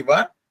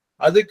டிஸ்டிங்டிவா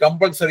அது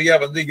கம்பல்சரியா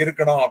வந்து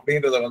இருக்கணும்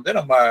அப்படின்றத வந்து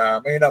நம்ம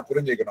மெயினா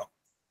புரிஞ்சுக்கணும்.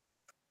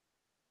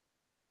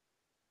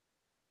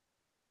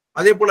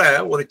 அதே போல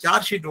ஒரு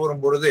சார்ஜ் ஷீட்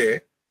வரும் பொழுது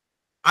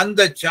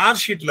அந்த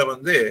சார்ஜ் ஷீட்ல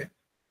வந்து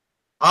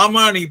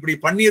ஆமா நீ இப்படி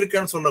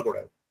பண்ணியிருக்கேன்னு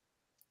சொல்லக்கூடாது.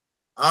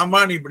 ஆமா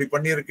நீ இப்படி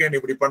பண்ணியிருக்கேன்,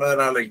 இப்படி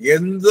பண்ணதுனால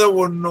எந்த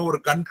ஒண்ணு ஒரு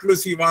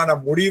கன்க்ளூசிவான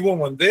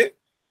முடிவும் வந்து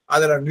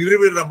அதுல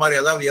நிறுவிடுற மாதிரி,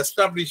 அதாவது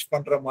எஸ்டாப்ளிஷ்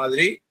பண்ற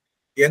மாதிரி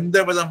எந்த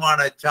விதமான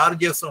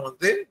சார்ஜஸும்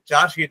வந்து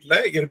சார்ஜ் ஷீட்ல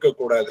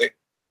இருக்கக்கூடாது.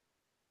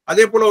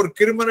 அதே போல ஒரு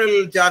கிரிமினல்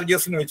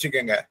சார்ஜஸ்ன்னு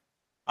வச்சுக்கோங்க,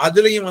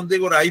 அதுலயும் வந்து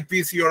ஒரு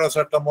ஐபிசியோட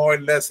சட்டமோ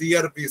இல்ல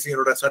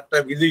சிஆர்பிசியோட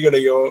சட்ட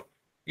விதிகளையோ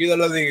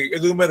இதெல்லாம்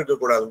எதுவுமே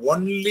இருக்கக்கூடாது.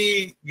 ஒன்லி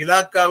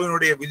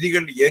இலாக்காவினுடைய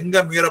விதிகள்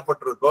எங்க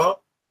மீறப்பட்டிருக்கோ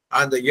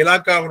அந்த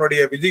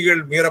இலாக்காவினுடைய விதிகள்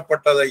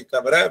மீறப்பட்டதை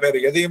தவிர வேற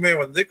எதையுமே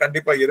வந்து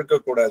கண்டிப்பா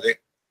இருக்கக்கூடாது.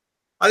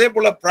 அதே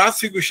போல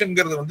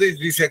ப்ராசிக்யூஷன்ங்கிறது வந்து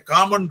it is a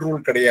common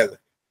rule கிடையாது.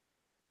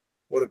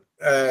 ஒரு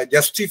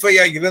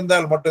ஜஸ்டிஃபையா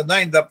இருந்தால்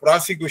மட்டும்தான் இந்த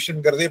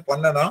ப்ராசிக்யூஷன்ங்கிறதே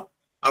பண்ணணும்.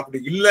 அப்படி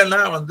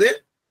இல்லைன்னா வந்து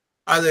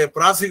அது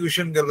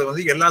ப்ராசிக்யூஷன்ங்கிறது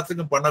வந்து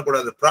எல்லாத்துக்கும்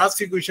பண்ணக்கூடாது.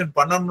 ப்ராசிக்யூஷன்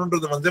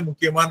பண்ணணுன்றது வந்து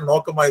முக்கியமான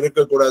நோக்கமா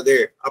இருக்கக்கூடாது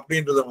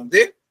அப்படின்றத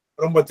வந்து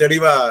ரொம்ப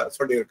தெளிவா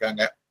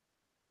சொல்லியிருக்காங்க.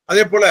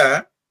 அதே போல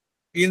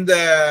இந்த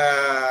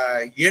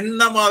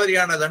என்ன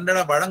மாதிரியான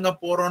தண்டனை வழங்க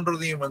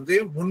போறோன்றதையும் வந்து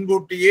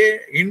முன்கூட்டியே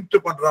இன்ட்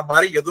பண்ற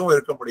மாதிரி எதுவும்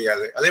இருக்க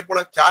முடியாது. அதே போல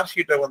சார்ஜ்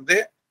ஷீட்டை வந்து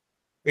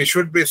it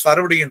should be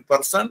served in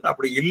person.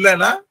 அப்படி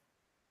இல்லைன்னா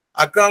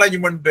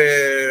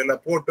அக்னாலஜ்மெண்ட்ல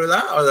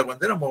போட்டுதான் அதை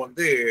வந்து நம்ம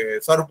வந்து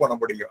சர்வ் பண்ண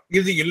முடியும்.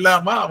 இது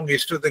இல்லாம அவங்க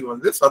இஷ்டத்துக்கு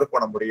வந்து சர்வ்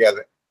பண்ண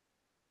முடியாது.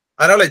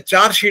 அதனால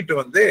சார்ஜ் ஷீட்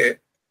வந்து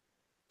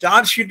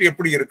சார்ஜ் ஷீட்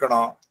எப்படி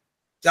இருக்கணும்,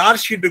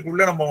 சார்ஜ்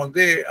ஷீட்டுக்குள்ள நம்ம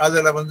வந்து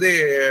அதுல வந்து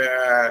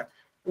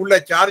உள்ள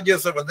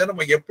சார்ஜஸை வந்து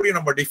நம்ம எப்படி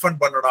நம்ம டிஃபெண்ட்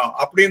பண்ணணும்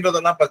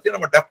அப்படின்றதெல்லாம் பத்தி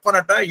நம்ம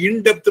டெஃபினட்டா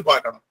இன்டெப்த்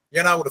பார்க்கணும்.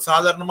 ஏன்னா ஒரு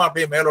சாதாரணமா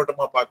அப்படியே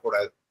மேலோட்டமா பார்க்க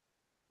கூடாது.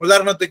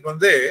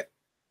 உதாரணத்துக்கு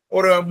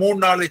ஒரு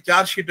 3-4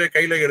 சார்ஜ் ஷீட்டை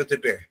கையில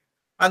எடுத்துட்டு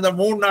அந்த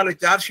 3-4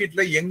 சார்ஜ்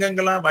ஷீட்ல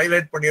எங்கெங்கெல்லாம்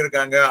வயலேட்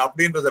பண்ணியிருக்காங்க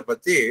அப்படின்றத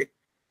பத்தி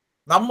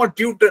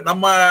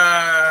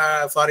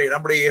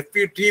நம்முடைய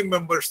எஃப்பி டீம்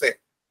மெம்பர்ஸே,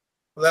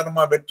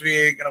 உதாரணமா வெற்றி,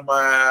 நம்ம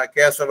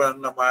கேசவன்,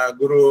 நம்ம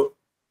குரு,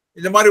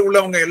 இந்த மாதிரி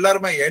உள்ளவங்க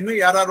எல்லாருமே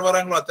இன்னும் யார்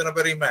வராங்களோ அத்தனை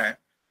பேரையுமே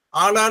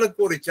ஆளாளுக்கு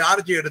ஒரு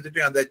சார்ஜ்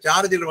எடுத்துட்டு அந்த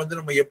சார்ஜில்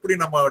நம்ம எப்படி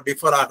நம்ம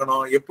டிஃபர்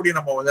ஆகணும், எப்படி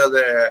நம்ம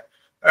அதை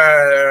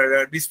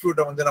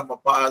டிஸ்பியூட்டை நம்ம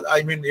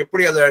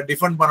எப்படி அதை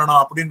டிஃபெண்ட்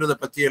பண்ணணும் அப்படின்றத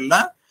பத்தி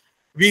எல்லாம்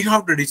we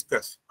have to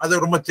discuss. அதை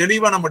ரொம்ப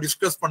தெளிவா நம்ம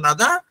டிஸ்கஸ்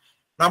பண்ணாதான்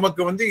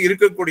நமக்கு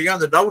இருக்கக்கூடிய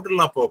அந்த டவுட்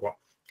எல்லாம் போகும்.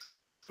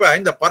 இப்ப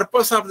இந்த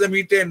பர்பஸ் ஆஃப் த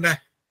மீட்டே என்ன?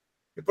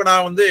 இப்ப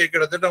நான்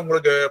கிட்டத்தட்ட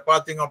உங்களுக்கு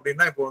பாத்தீங்க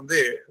அப்படின்னா இப்போ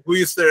who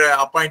is the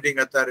appointing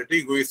authority,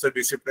 who is the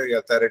disciplinary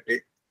authority,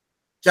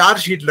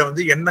 charge ஷீட்ல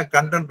என்ன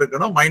கண்டென்ட்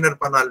இருக்கணும்,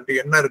 மைனர் பெனால்டி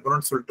என்ன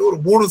இருக்கணும்னு சொல்லிட்டு ஒரு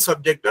 3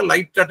 சப்ஜெக்ட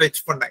லைட்டா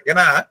டச் பண்ணேன்.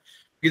 ஏன்னா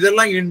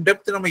இதெல்லாம் இன்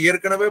டெப்த் நம்ம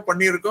ஏற்கனவே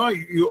பண்ணியிருக்கோம்.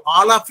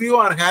 All of you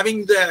are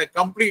having the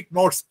complete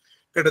notes.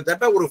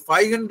 கிட்டத்தட்ட ஒரு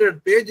 500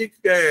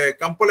 பேஜுக்கு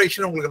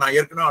கம்பலேஷன் உங்களுக்கு நான்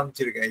ஏற்கனவே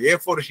அனுப்பிச்சிருக்கேன்.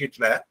 A4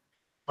 ஷீட்ல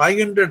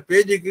 500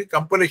 பேஜுக்கு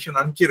கம்பலேஷன்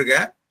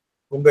அனுப்பிச்சிருக்கேன்.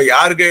 உங்க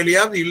யார்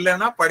கையிலையாவது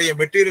இல்லைன்னா பழைய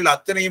மெட்டீரியல்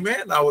அத்தனையுமே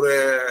நான்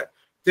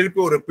திருப்பி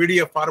ஒரு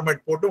PDF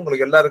ஃபார்மேட் போட்டு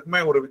உங்களுக்கு எல்லாருக்குமே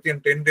ஒரு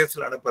வித்தின் 10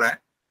 டேஸ்ல அனுப்புறேன்.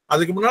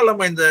 அதுக்கு முன்னால்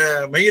நம்ம இந்த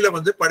மெயிலை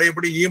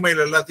பழையபடி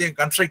இமெயில் எல்லாத்தையும்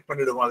கன்ஸ்ட்ரக்ட்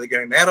பண்ணிடுவோம். அதுக்கு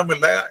எனக்கு நேரம்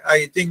இல்லை. ஐ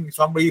திங்க்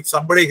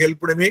சம்படி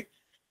ஹெல்ப் பண்ணி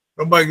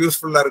ரொம்ப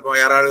யூஸ்ஃபுல்லா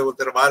இருக்கும். யாராவது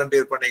ஒருத்தர்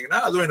வாலண்டியர் பண்ணீங்கன்னா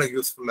அதுவும் எனக்கு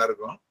யூஸ்ஃபுல்லா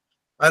இருக்கும்.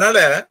 அதனால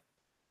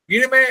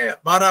இனிமே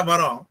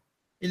வாரம்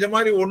இந்த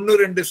மாதிரி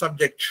 1-2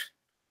 சப்ஜெக்ட்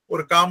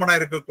ஒரு காமனா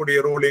இருக்கக்கூடிய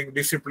ரூலிங்,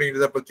 டிசிப்ளின்,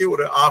 இதை பத்தி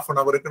ஒரு 1/2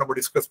 hour நம்ம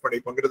டிஸ்கஸ்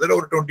பண்ணிப்போம். கிட்டத்தட்ட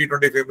ஒரு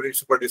 20-25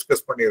 மினிட்ஸ்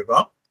டிஸ்கஸ்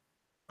பண்ணியிருக்கோம்.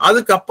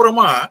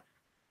 அதுக்கப்புறமா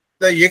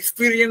the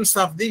experience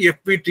of the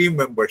FP team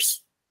members,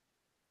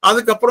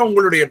 அதுக்கப்புறம்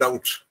உங்களுடைய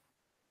டவுட்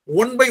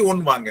 1 by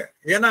 1 வாங்க.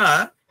 ஏன்னா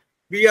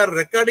we are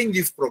recording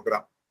this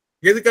program.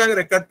 எதுக்காக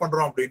ரெக்கார்ட்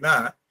பண்றோம் அப்படின்னா,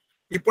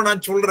 இப்ப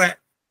நான் சொல்றேன்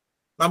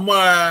நம்ம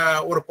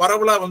ஒரு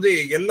பரவலா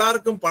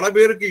எல்லாருக்கும் பல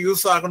பேருக்கு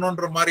யூஸ்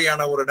ஆகணும்ன்ற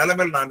மாதிரியான ஒரு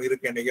நிலைமையில் நான்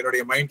இருக்கேன். இன்னைக்கு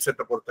என்னுடைய மைண்ட்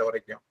செட்டை பொறுத்த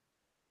வரைக்கும்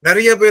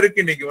நிறைய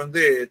பேருக்கு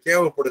இன்னைக்கு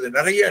தேவைப்படுது.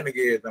 நிறைய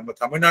இன்னைக்கு நம்ம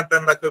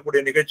தமிழ்நாட்டில்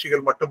நடக்கக்கூடிய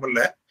நிகழ்ச்சிகள் மட்டும் இல்ல,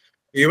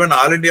 ஈவன்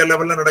ஆல் இண்டியா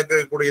லெவல்ல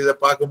நடக்கக்கூடியதை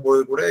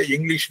பார்க்கும்போது கூட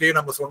இங்கிலீஷ்லயே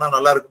நம்ம சொன்னா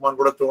நல்லா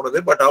இருக்குமான்னு கூட தோணுது.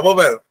 But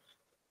however,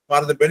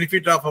 for the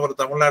benefit of our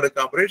Tamil Nadu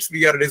காம்பரேட்ஸ்,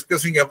 we are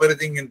discussing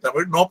everything in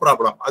Tamil, no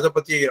problem. அதை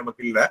பத்தி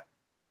நமக்கு இல்லை.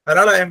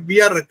 அதனால we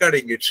are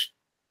recording it.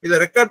 இதை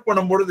ரெக்கார்ட்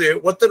பண்ணும்பொழுது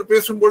ஒருத்தர்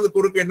பேசும்பொழுது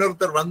குறுக்க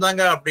இன்னொருத்தர்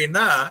வந்தாங்க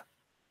அப்படின்னா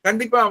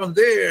கண்டிப்பா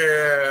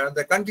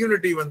அந்த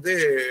கண்டினியூட்டி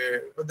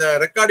இந்த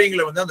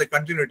ரெக்கார்டிங்ல அந்த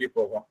கண்டினியூட்டி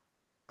போகும்.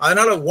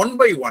 அதனால 1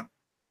 by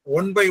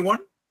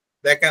 1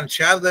 they can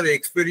share their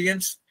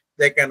experience,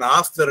 they can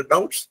ask their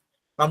doubts.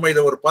 நம்ம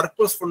இதை ஒரு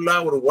பர்பஸ்ஃபுல்லா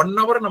ஒரு 1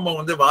 hour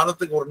நம்ம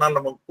வாரத்துக்கு ஒரு நாள்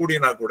நம்ம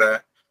கூடினா கூட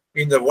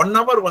இந்த 1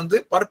 hour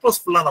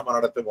பர்பஸ்ஃபுல்லா நம்ம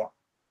நடத்துவோம்.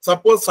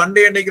 சப்போஸ்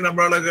சண்டே அன்னைக்கு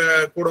நம்மளால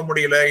கூட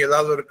முடியல,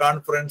 ஏதாவது ஒரு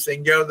கான்ஃபரன்ஸ்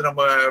எங்கேயாவது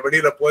நம்ம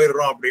வெளியில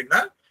போயிடுறோம் அப்படின்னா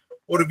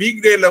ஒரு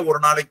வீக் டேல ஒரு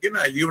நாளைக்கு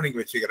நான் ஈவினிங்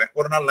வச்சுக்கிறேன்,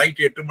 ஒரு நாள்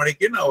நைட் 8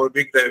 மணிக்கு நான் ஒரு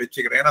வீக் டே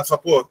வச்சுக்கிறேன். ஏன்னா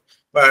சப்போஸ்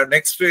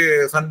நெக்ஸ்ட்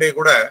சண்டே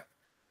கூட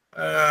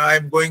I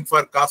am going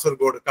for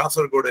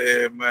Kasaragod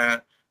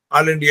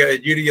all India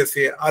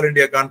GDSA all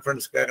India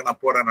கான்ஃபரன்ஸ்க்காக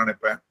நான் போறேன்னு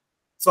நினைப்பேன்.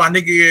 ஸோ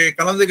அன்னைக்கு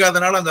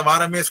கலந்துக்காதனால அந்த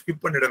வாரமே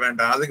ஸ்கிப் பண்ணிட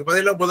வேண்டாம். அதுக்கு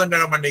பதிலாக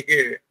புதன்கிழமை அன்னைக்கு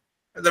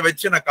இதை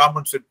வச்சு நான்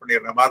காமெண்ட் செட்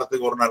பண்ணிடுறேன்.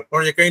 வாரத்துக்கு ஒரு நாள்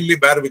கொஞ்சம் kindly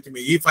bear with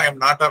me if I am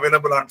not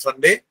available on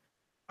Sunday.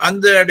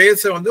 அந்த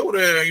டேஸை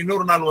ஒரு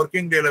இன்னொரு நாள்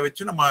ஒர்க்கிங் டேல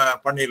வச்சு நம்ம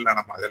பண்ணிடலாம்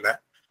நம்ம அதில்.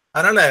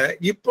 அதனால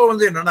இப்போ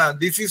என்னன்னா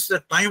this is the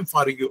time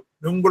for you.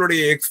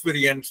 உங்களுடைய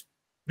எக்ஸ்பீரியன்ஸ்,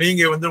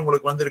 நீங்க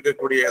உங்களுக்கு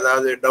வந்திருக்கக்கூடிய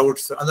ஏதாவது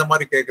டவுட்ஸ் அந்த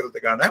மாதிரி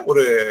கேட்கறதுக்கான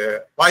ஒரு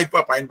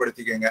வாய்ப்பா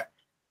பயன்படுத்திக்கங்க.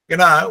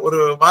 ஏன்னா ஒரு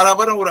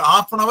வாரம் ஒரு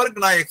 1/2 hour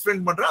நான்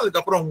எக்ஸ்பிளைன் பண்றேன்.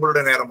 அதுக்கப்புறம்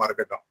உங்களுடைய நேரமா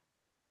இருக்கட்டும்.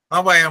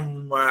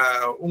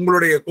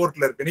 உங்களுடைய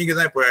கோர்ட்ல இருக்கு, நீங்க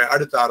தான் இப்ப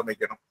அடுத்து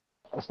ஆரம்பிக்கணும்.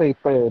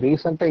 இப்ப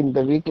ரீசெண்டா இந்த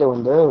வீக்ல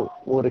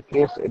ஒரு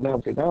கேஸ் என்ன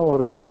அப்படின்னா,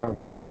 ஒரு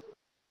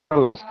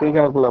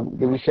ஸ்ரீகாகுளம்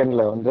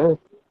டிவிஷன்ல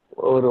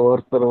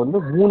ஒருத்தர்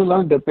 3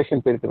 நாள்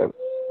டெப்ரேஷன் போயிருக்கிறாரு.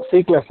 C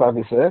class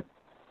officer.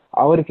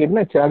 அவருக்கு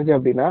என்ன சார்ஜ்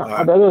அப்படின்னா,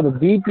 அதாவது ஒரு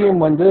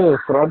பிபிஎம்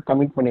ஃப்ராட்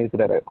கமிட்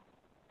பண்ணியிருக்கிறாரு.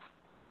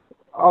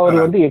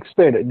 அவர்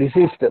எக்ஸ்பயர்டு,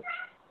 டிசீஸ்டு.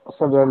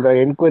 அந்த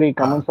என்கொயரி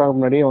கமெண்ட்ஸ் ஆக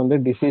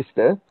முன்னாடியே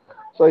டிசீஸ்டு.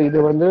 ஸோ இது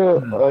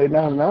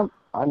என்னன்னா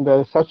அந்த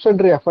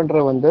சப்சென்டரி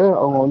அஃபெண்டரை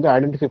அவங்க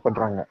ஐடென்டிஃபை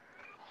பண்றாங்க.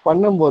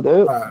 பண்ணும்போது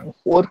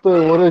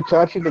ஒரு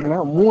சார்ஜ் ஷீட்டுக்குன்னா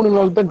 3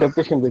 நாள் தான்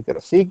டெப்யூஷன்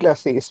போயிருக்காரு. சி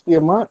கிளாஸ்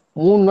எஸ்பிஎம்மா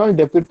 3 நாள்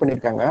டெப்யூட்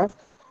பண்ணிருக்காங்க.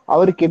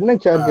 அவருக்கு என்ன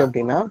சார்ஜ்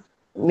அப்படின்னா,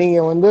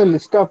 நீங்க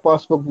list of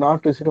passbook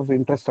not received of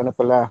interest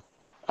அனுப்பல,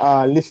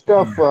 லிஸ்ட்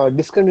ஆஃப்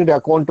டிஸ்கண்டினியூட்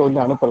அக்கௌண்ட்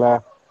அனுப்பல,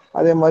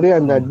 அதே மாதிரி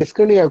அந்த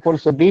டிஸ்கண்டினியூ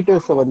அக்கௌண்ட்ஸ்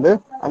டீடைல்ஸ்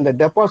அந்த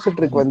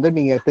டெபாசிட்டருக்கு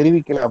நீங்க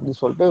தெரிவிக்கல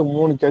அப்படின்னு சொல்லிட்டு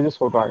 3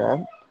 சார்ஜஸ் சொல்றாங்க.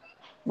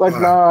 பட்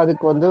நான்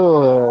அதுக்கு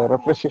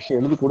ரெப்ரஸேஷன்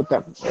எழுதி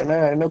கொடுத்தேன்.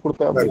 என்ன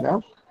கொடுத்தேன் அப்படின்னா,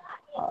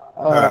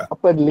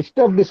 அப்ப லிஸ்ட்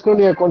ஆஃப்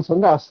டிஸ்கண்டினியூ அக்கௌண்ட்ஸ்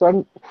அஸ்ஸான்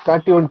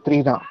 31(3)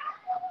 தான்.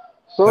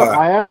 ஸோ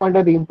ஐ ஆம்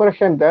அண்டர் தி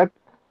இம்ப்ரெஷன் தட்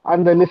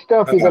அந்த லிஸ்ட்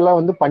ஆஃப்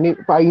இதெல்லாம் பண்ணி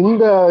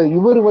இந்த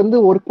இவர்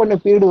ஒர்க் பண்ண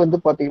பீரியட்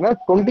பாத்தீங்கன்னா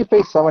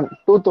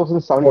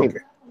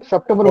 25/7/2017.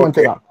 செப்டம்பர் மந்த்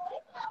ஓகே தான்.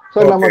 ஸோ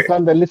ஓகே நமக்கு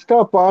அந்த லிஸ்ட்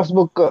ஆஃப்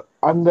பாஸ்புக்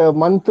அந்த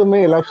மந்த்துமே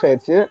எலாப்ஸ்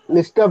ஆயிடுச்சு.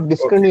 List of okay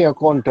discontinue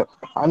account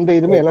அந்த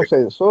இதுமே ஓகே. எலாப்ஸ்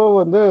ஆயிடுச்சு. ஸோ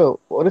வந்து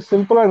ஒரு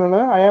சிம்பிளா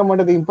என்னன்னா ஐ ஆம்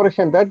அண்டர் தி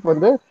இம்ப்ரெஷன் தட்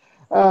வந்து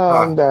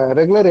அந்த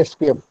ரெகுலர்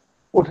எஸ்பிஎம்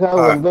would have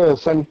வந்து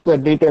sent the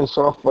details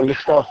of a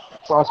list of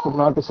passbook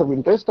notice of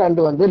interest and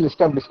வந்து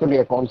list of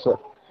discontinued accounts.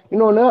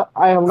 இன்னொன்னு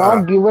I have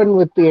not given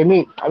with any,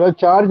 அதாவது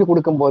சார்ஜ்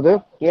கொடுக்கும்போது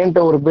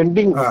என்கிட்ட ஒரு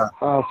bending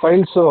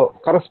ஃபைல்ஸோ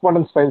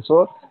correspondence ஃபைல்ஸோ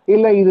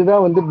இல்ல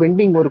இதுதான் வந்து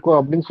பெண்டிங் இருக்கும்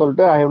அப்படின்னு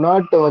சொல்லிட்டு ஐ ஹவ்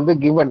நாட் வந்து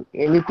given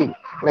any thing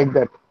like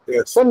that.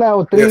 Sir நான்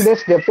 3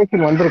 days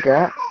டெப்டேஷன்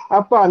வந்திருக்கேன்.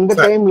 அப்ப அந்த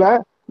டைம்ல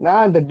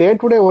நான் அந்த டே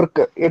டு டே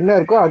ஒர்க் என்ன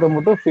இருக்கோ அதை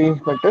மட்டும்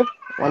ஃபினிஷ் பண்ணிட்டு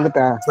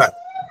வந்துட்டேன்.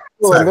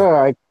 வந்து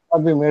I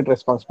can't be made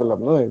responsible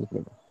அப்படின்னு இருக்கு.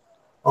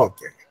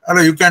 ஓகே.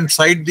 அதான் you can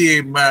side the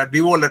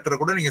DO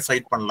letter கூட நீங்க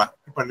சைட் பண்ணலாம்.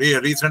 இப்ப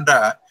ரீசெண்டா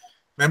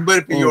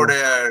மெம்பர் பியோட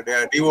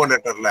டிஓ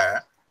லெட்டர்ல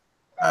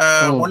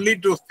ஒன்லி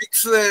டு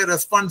ஃபிக்ஸ்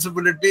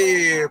ரெஸ்பான்சிபிலிட்டி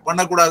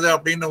பண்ணக்கூடாது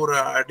அப்படின்னு ஒரு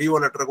டிஓ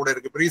லெட்டர் கூட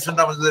இருக்கு.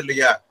 ரீசெண்டா வந்தது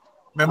இல்லையா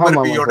மெம்பர்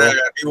பியோட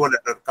டிஓ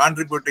லெட்டர்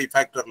கான்ட்ரிபியூட்டரி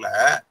ஃபேக்டர்ல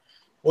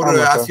ஒரு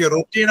ஆசிய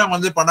ரொட்டீனா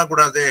வந்து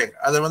பண்ணக்கூடாது,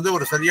 அதை வந்து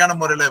ஒரு சரியான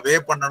முறையில வே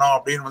பண்ணணும்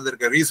அப்படின்னு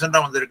வந்திருக்கு. ரீசெண்டா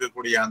வந்து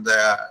இருக்கக்கூடிய அந்த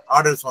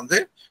ஆர்டர்ஸ் வந்து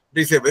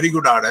it is a very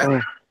good order.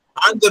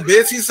 On the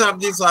basis of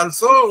this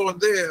also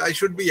வந்து I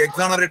should be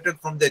exonerated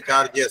from the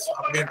charges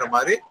அப்படின்ற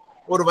மாதிரி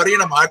ஒரு வரியை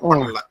நம்ம ஆட்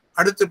பண்ணலாம்.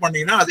 அடுத்து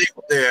பண்ணீங்கன்னா அதே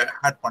வந்து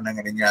ஆட்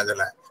பண்ணுங்க நீங்க.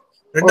 அதுல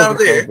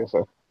ரெண்டாவது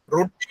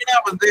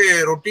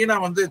ரொட்டீனா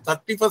வந்து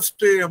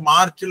 31st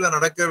மார்ச்ல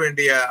நடக்க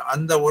வேண்டிய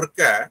அந்த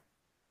ஒர்க்கை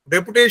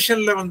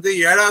டெபுடேஷன்ல வந்து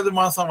 7வது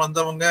மாசம்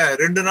வந்தவங்க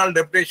 2 நாள்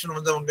டெபுடேஷன்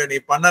வந்தவங்க நீ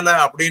பண்ணல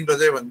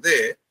அப்படின்றதே வந்து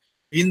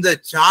இந்த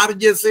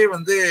சார்ஜஸே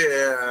வந்து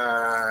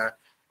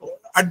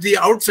அட் தி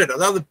அவுட் சைட்,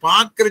 அதாவது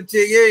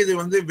பாக்குறச்சேயே இது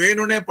வந்து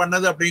வேணும்னே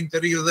பண்ணது அப்படின்னு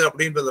தெரியுது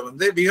அப்படின்றத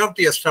வந்து வி ஹாவ்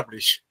டு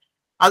எஸ்டாப்ளிஷ்.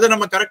 அதை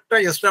நம்ம கரெக்டா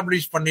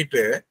எஸ்டாப்ளிஷ்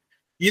பண்ணிட்டு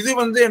இது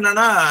வந்து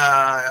என்னன்னா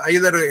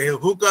ஐதர்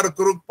ஹூக் ஆர்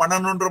குரூக்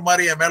பண்ணணுன்ற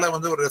மாதிரி என் மேல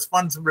வந்து ஒரு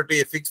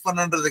ரெஸ்பான்சிபிலிட்டியை fix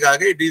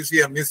பண்ணுன்றதுக்காக it is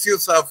a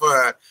misuse of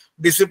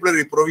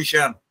disciplinary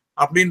provision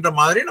அப்படின்ற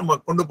மாதிரி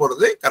நம்ம கொண்டு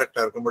போறது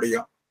கரெக்டா இருக்க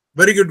முடியும்.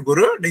 வெரி குட்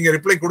குரு, நீங்க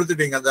ரிப்ளை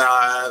கொடுத்துட்டீங்க. அந்த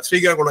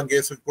ஸ்ரீகாகுளம்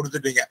கேஸுக்கு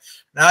கொடுத்துட்டீங்க.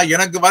 நான்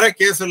எனக்கு வர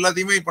கேஸ்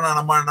எல்லாத்தையுமே இப்ப நான்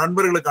நம்ம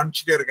நண்பர்களுக்கு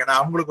அனுப்பிச்சிட்டே இருக்கேன்.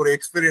 நான் அவங்களுக்கு ஒரு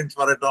எக்ஸ்பீரியன்ஸ்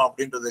வரட்டும்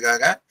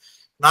அப்படின்றதுக்காக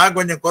நான்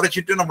கொஞ்சம்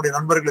குறைச்சிட்டு நம்முடைய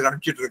நண்பர்களுக்கு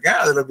அனுப்பிச்சிட்டு இருக்கேன்.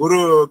 அதுல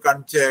குருவுக்கு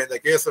அனுப்பிச்ச இந்த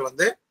கேஸை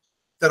வந்து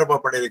சிறப்பா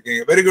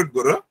பண்ணிருக்கீங்க. வெரி குட்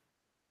குரு.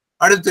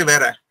 அடுத்து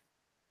வேற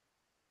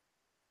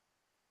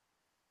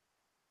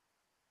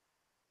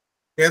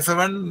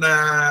கேசவன்,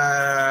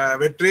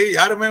 வெற்றி,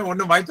 யாருமே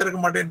ஒண்ணும் வாய் திறக்க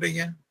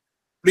மாட்டேன்றீங்க.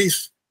 Please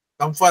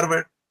come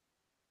forward.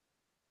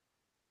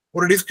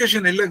 ஒரு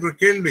டிஸ்கஷன் இல்ல, ஒரு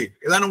கேள்வி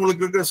ஏதாவது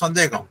உங்களுக்கு இருக்கிற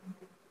சந்தேகம்?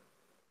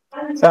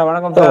 சார்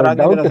வணக்கம் சார்,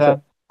 ராஜேந்திரன் சார்.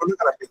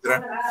 சொல்லுங்க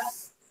ராஜேந்திரன்.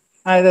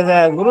 இது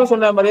சார் குரு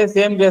சொன்ன மாதிரியே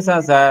சேம் கேஸ்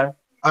தான் சார்.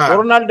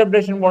 ஒரு நாள்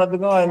டெப்டேஷன்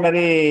போனதுக்கும் அது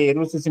மாதிரி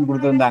ரூல்ஸ்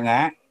கொடுத்துருந்தாங்க.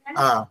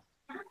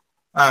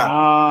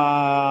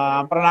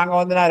 அப்புறம் நாங்க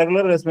வந்து நான்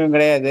ரெகுலர் ரெஸ்பிஎம்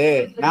கிடையாது,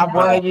 நான்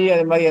போனதுக்கு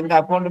அது மாதிரி எந்த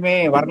அக்கௌண்ட்டுமே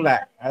வரல,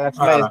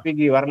 ஆக்சுவலா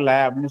எஸ்பிக்கு வரல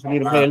அப்படின்னு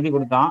சொல்லி ரிப்ளை எழுதி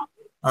கொடுத்தோம்.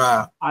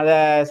 அத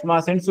சும்மா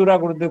சென்சூரா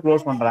கொடுத்து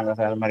க்ளோஸ் பண்றாங்க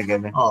சார். அது மாதிரி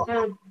கேது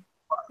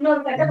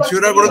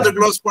சென்சூரா கொடுத்து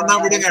க்ளோஸ் பண்ணா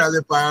விடுங்க,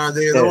 அது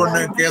ஏதோ ஒண்ணு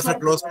கேஸ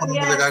க்ளோஸ்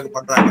பண்ணுறதுக்காக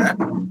பண்றாங்க.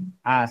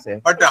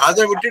 பட்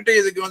அதை விட்டுட்டு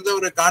இதுக்கு வந்து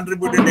ஒரு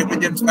கான்ட்ரிபியூட்டட்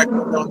நெக்லிஜென்ஸ்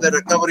ஃபேக்டர்ல வந்து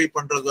ரெக்கவரி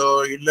பண்றதோ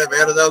இல்ல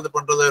வேற ஏதாவது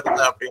பண்றதோ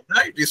இருந்தா அப்படின்னா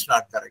it is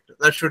not correct.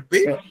 That should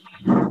be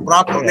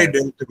properly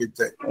dealt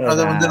with.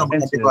 அதை வந்து நம்ம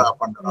கண்டிப்பா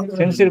பண்ணலாம்.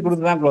 சென்சூர்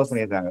கொடுத்து தான் க்ளோஸ்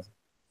பண்ணிருக்காங்க.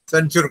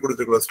 சென்சூர்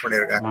கொடுத்து க்ளோஸ்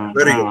பண்ணிருக்காங்க.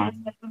 Very good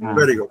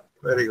very good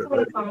very good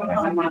very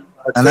good.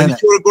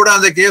 சென்சூர் கூட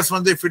அந்த கேஸ்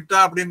வந்து ஃபிட்டா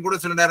அப்படின்னு கூட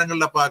சில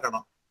நேரங்கள்ல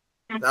பார்க்கணும்.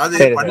 அதாவது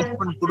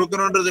பனிஷ்மெண்ட்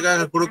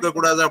கொடுக்கணுன்றதுக்காக கொடுக்க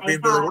கூடாது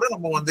அப்படின்றத கூட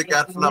நம்ம வந்து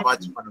கேர்ஃபுல்லா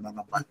வாட்ச் பண்ணணும்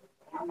நம்ம.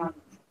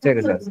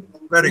 சரி சார்,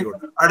 வெரி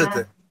குட்.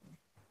 அடுத்து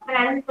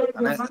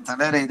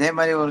தலைவர் இதே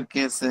மாதிரி ஒரு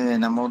கேஸ்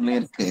நம்ம ஊர்லயே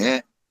இருக்கு.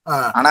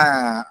 ஆனா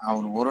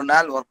அவர் ஒரு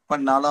நாள் ஒர்க்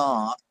பண்ணாலும்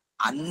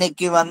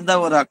அன்னைக்கு வந்த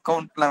ஒரு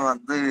அக்கவுண்ட்ல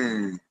வந்து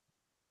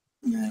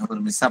ஒரு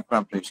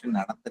மிஸ்அப்ராப்ரேஷன்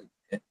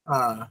நடந்திருக்கு.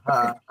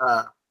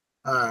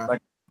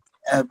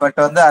 பட்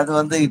வந்து அது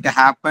வந்து இட்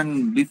ஹேப்பன்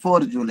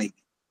பிஃபோர் ஜூலை.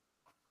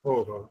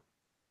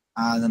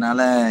 அதனால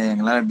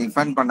எங்களால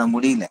டிஃபெண்ட் பண்ண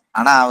முடியல.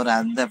 ஆனா அவர்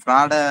அந்த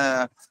ஃப்ராட,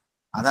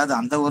 அதாவது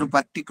அந்த ஒரு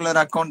பர்டிகுலர்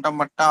அக்கௌண்ட்டை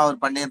மட்டும்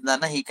அவர்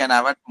பண்ணியிருந்தாருன்னா he can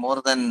avert more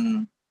than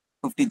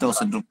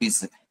 50,000 rupees.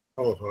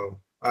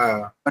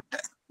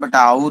 But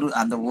அவரு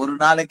அந்த ஒரு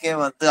நாளைக்கே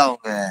வந்து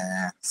அவங்க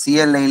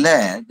சிஎல்ஐல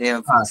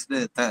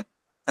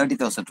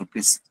 30,000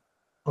 rupees.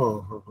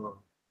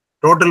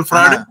 டோட்டல்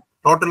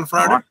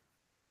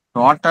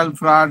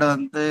ஃப்ராட்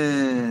வந்து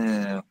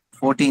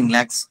 14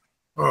 lakhs.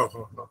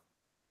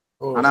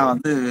 ஆனா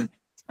வந்து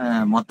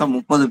மொத்தம்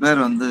 30 பேர்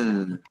வந்து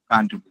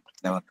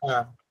கான்ட்ரிபியூட்.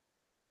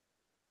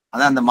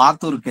 அதான் அந்த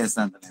மாத்தூர் கேஸ்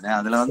தான்.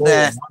 அதுல வந்து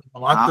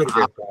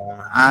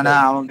ஆனா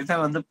அவங்க கிட்ட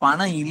வந்து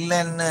பணம்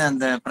இல்லைன்னு,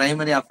 அந்த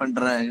பிரைமரி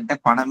அஃபெண்டர் கிட்ட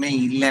பணமே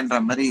இல்லைன்ற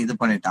மாதிரி இது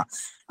பண்ணிட்டான்.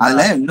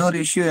 அதுல இன்னொரு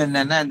இஷ்யூ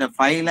என்னன்னா, இந்த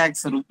 5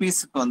 lakhs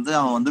rupeesக்கு வந்து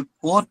அவன் வந்து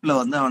கோர்ட்ல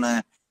வந்து அவனை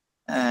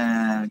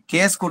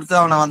கேஸ் கொடுத்து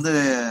அவனை வந்து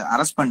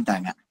அரெஸ்ட்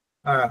பண்ணிட்டாங்க.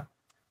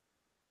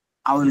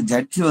 அவரு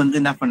ஜட்ஜி வந்து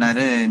என்ன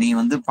பண்ணாரு, நீ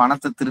வந்து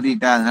பணத்தை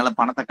திருடிட்ட, அதனால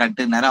பணத்தை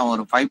கட்டுனாரு. அவன்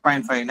ஒரு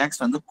 5.5 lakhs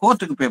வந்து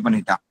கோர்ட்டுக்கு பே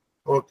பண்ணிட்டான்.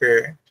 ஓகே.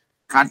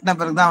 கட்டின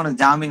பிறகுதான்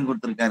அவனுக்கு ஜாமீன்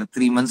கொடுத்திருக்காரு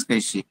 3 months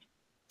கழிச்சு.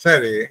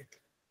 சரி.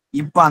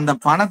 இப்ப அந்த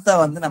பணத்தை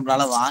வந்து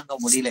நம்மளால வாங்க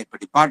முடியல. இப்ப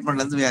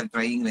டிபார்ட்மெண்ட்ல இருந்து we are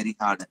trying very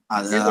hard.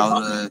 அது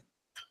அவரு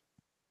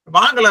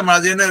வாங்கலாம்.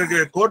 அது என்ன இருக்கு,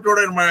 கோர்ட்டோட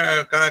நம்ம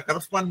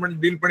கரஸ்பாண்ட் பண்ணி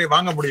டீல் பண்ணி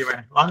வாங்க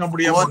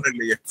முடியாம ஒண்ணு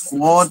இல்லையே.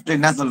 கோர்ட்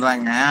என்ன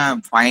சொல்றாங்க,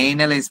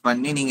 ஃபைனலைஸ்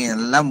பண்ணி நீங்க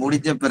எல்லாம்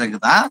முடிஞ்ச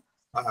பிறகுதான்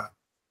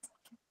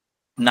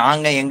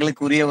நாங்க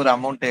எங்களுக்குரிய ஒரு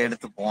அமௌண்ட்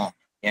எடுத்துப்போம்,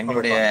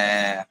 எங்களுடைய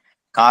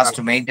காஸ்ட்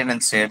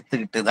மெயின்டெனன்ஸ்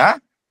எடுத்துக்கிட்டு தான்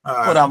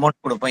ஒரு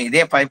அமௌண்ட் கொடுப்போம்.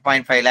 இதே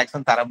 5.5 lakhs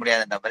தர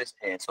முடியாதுன்ற மாதிரி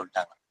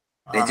சொல்லிட்டாங்க.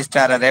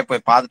 ரெஜிஸ்ட்ராரரே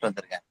போய் பார்த்துட்டு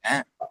வந்திருக்காங்க.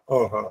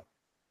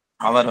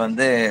 அவர்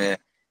வந்து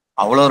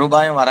அவ்வளவு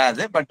ரூபாயும்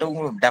வராது, பட்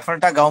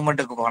டெஃபினட்டா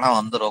கவர்மெண்ட்டுக்கு போனா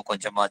வந்துரும்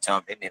கொஞ்சமாச்சும்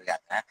அப்படின்னு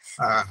இருக்காங்க.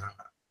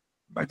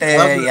 பட்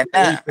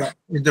என்ன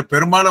இந்த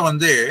பெரும்பாலும்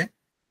வந்து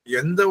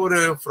எந்த ஒரு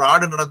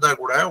ஃப்ராடு நடந்தா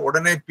கூட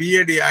உடனே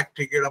பிஏடி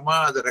ஆக்ட் கீழமா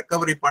அதை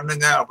ரெக்கவரி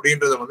பண்ணுங்க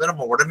அப்படின்றத வந்து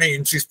நம்ம உடனே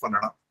இன்சிஸ்ட்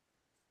பண்ணணும்.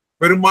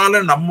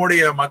 பெரும்பாலும்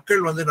நம்முடைய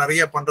மக்கள் வந்து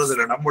நிறைய பண்றது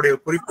இல்லை. நம்முடைய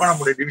குறிப்பா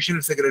நம்முடைய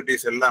டிவிஷனல்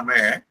செக்ரட்டரிஸ்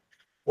எல்லாமே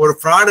ஒரு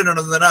ஃப்ராடு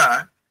நடந்ததுன்னா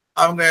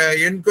அவங்க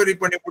என்கொயரி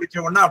பண்ணி பிடிச்ச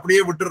உடனே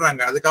அப்படியே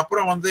விட்டுறாங்க.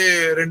 அதுக்கப்புறம் வந்து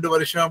 2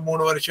 வருஷம்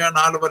 3 வருஷம்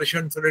 4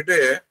 வருஷம்னு சொல்லிட்டு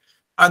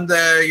அந்த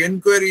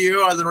என்கொயரியோ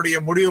அதனுடைய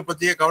முடிவை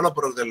பத்தியே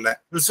கவலைப்படுறது இல்லை.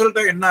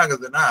 ரிசல்ட்டா என்ன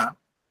ஆகுதுன்னா,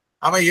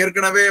 அவன்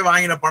ஏற்கனவே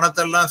வாங்கின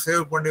பணத்தை எல்லாம்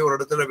சேவ் பண்ணி ஒரு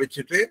இடத்துல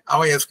வச்சுட்டு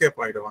அவன்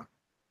எஸ்கேப் ஆயிடுவான்.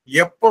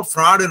 எப்போ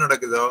ஃப்ராடு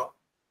நடக்குதோ,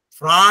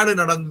 ஃப்ராடு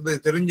நடந்தது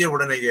தெரிஞ்ச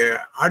உடனேயே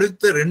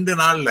அடுத்த 2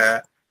 நாள்ல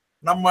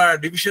நம்ம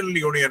டிவிஷனல்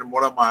யூனியன்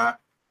மூலமா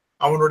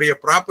அவனுடைய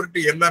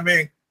ப்ராப்பர்ட்டி எல்லாமே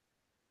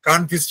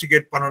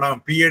கான்பிஸ்டிகேட் பண்ணணும்,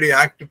 பிஏடி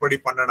ஆக்ட் படி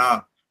பண்ணணும்.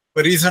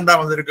 இப்போ ரீசெண்டா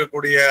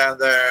வந்திருக்கக்கூடிய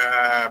அந்த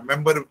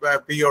மெம்பர்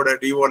பியோட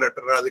டிஓ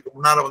லெட்டர், அதுக்கு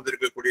முன்னால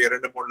வந்திருக்கக்கூடிய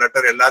 2-3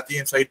 லெட்டர்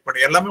எல்லாத்தையும் சைட்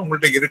பண்ணி எல்லாமே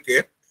உங்கள்கிட்ட இருக்கு.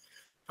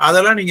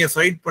 அதெல்லாம் நீங்க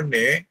சைட்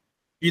பண்ணி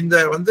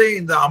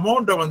இந்த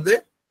அமௌண்ட்டை வந்து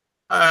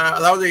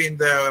அதாவது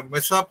இந்த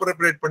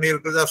மிஸ்அப்ரோப்ரியேட் பண்ணி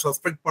இருக்கிறதா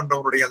சஸ்பெக்ட்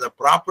பண்றவங்களுடைய அந்த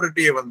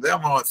ப்ராப்பர்ட்டியை வந்து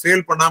அவன்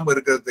சேல் பண்ணாம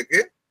இருக்கிறதுக்கு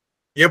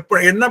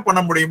என்ன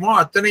பண்ண முடியுமோ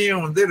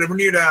அத்தனையும் வந்து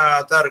ரெவென்யூ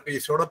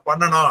அத்தாரிட்டிஸோட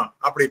பண்ணணும்.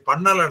 அப்படி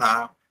பண்ணலைன்னா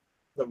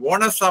the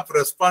onus of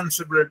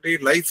responsibility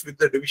lies with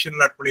the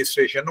divisional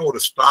administration ஒரு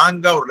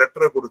ஸ்ட்ராங்கா ஒரு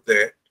லெட்டரை கொடுத்து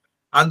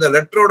அந்த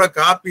லெட்டரோட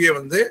காப்பியை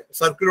வந்து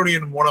சர்க்கிள்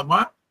யூனியன் மூலமா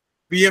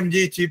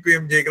பிஎம்ஜி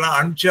சிபிஎம்ஜிக்கெல்லாம்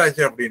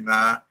அனுப்பிச்சாச்சு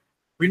அப்படின்னா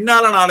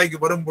பின்னால நாளைக்கு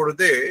வரும்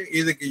பொழுது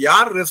இதுக்கு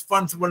யார்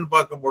ரெஸ்பான்சிபிள்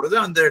பார்க்கும் பொழுது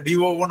அந்த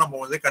டிஓவும் நம்ம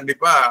வந்து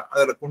கண்டிப்பா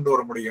அதுல கொண்டு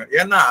வர முடியும்.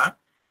 ஏன்னா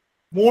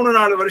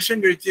 3-4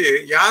 வருஷம் கழிச்சு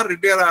யார்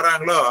ரிட்டையர்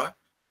ஆறாங்களோ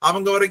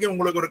அவங்க வரைக்கும்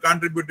உங்களுக்கு ஒரு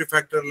கான்ட்ரிபியூட்டிவ்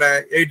ஃபேக்டர்ல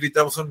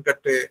 80,000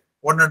 கட்டு,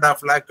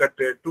 1.5 lakh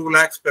கட்டு, 2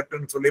 lakhs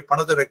கட்டுன்னு சொல்லி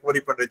பணத்தை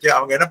ரெக்கவரி பண்றச்சு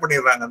அவங்க என்ன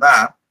பண்ணிடுறாங்கன்னா,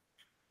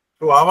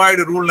 டு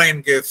அவாய்டு ரூல்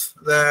 9 கேஸ்,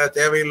 இந்த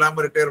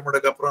தேவையில்லாம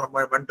ரிட்டையர்மெண்ட்டுக்கு அப்புறம்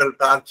நம்ம மென்டல்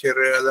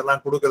டார்ச்சர்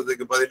அதெல்லாம்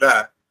கொடுக்கறதுக்கு பதிலா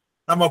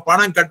நம்ம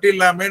பணம்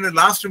கட்டிடலாமேன்னு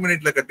லாஸ்ட்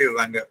மினிட்ல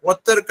கட்டிடுறாங்க.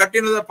 ஒருத்தர்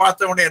கட்டினதை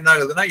பார்த்த உடனே என்ன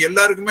ஆகுதுன்னா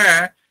எல்லாருக்குமே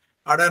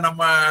அட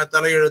நம்ம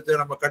தலையெழுத்து,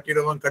 நம்ம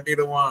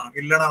கட்டிடுவோம்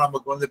இல்லைன்னா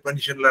நமக்கு வந்து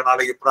பென்ஷன்ல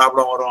நாளைக்கு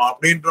ப்ராப்ளம் வரும்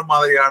அப்படின்ற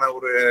மாதிரியான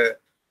ஒரு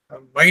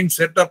மைண்ட்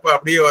செட்டப்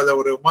அப்படியே அதை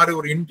ஒரு மாதிரி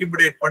ஒரு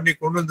இன்டிமிடேட் பண்ணி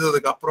கொண்டு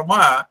வந்ததுக்கு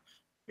அப்புறமா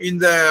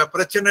இந்த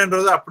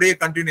பிரச்சனைன்றது அப்படியே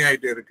கண்டினியூ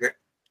ஆயிட்டு இருக்கு.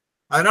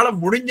 அதனால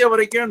முடிஞ்ச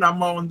வரைக்கும்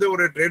நம்ம வந்து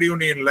ஒரு ட்ரேட்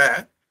யூனியன்ல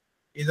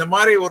இந்த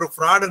மாதிரி ஒரு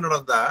ஃப்ராடு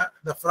நடந்தா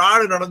இந்த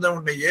ஃப்ராடு நடந்த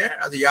உடனேயே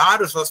அது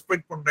யாரு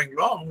சஸ்பெக்ட்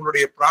பண்றீங்களோ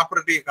அவங்களுடைய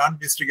ப்ராப்பர்ட்டியை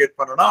கான்பிஸ்டிகேட்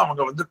பண்ணணும்.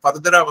 அவங்க வந்து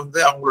ஃபர்தரா வந்து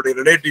அவங்களுடைய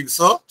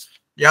ரிலேட்டிவ்ஸோ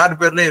யார்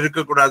பேர்லயும்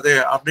இருக்கக்கூடாது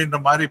அப்படின்ற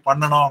மாதிரி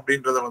பண்ணணும்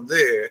அப்படின்றத வந்து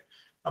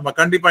நம்ம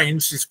கண்டிப்பா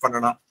இன்சிஸ்ட்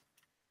பண்ணணும்.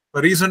 இப்போ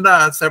ரீசெண்டா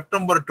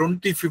செப்டம்பர்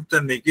 25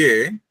 அன்னைக்கு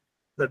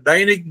இந்த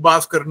டைனிக்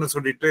பாஸ்கர்னு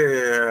சொல்லிட்டு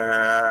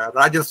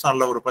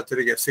ராஜஸ்தான்ல ஒரு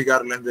பத்திரிகை,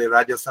 சிகார்ல இருந்து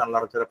ராஜஸ்தான்ல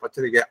நடக்கிற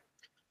பத்திரிகை,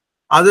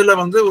 அதுல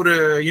வந்து ஒரு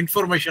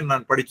இன்ஃபர்மேஷன்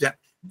நான் படித்தேன்.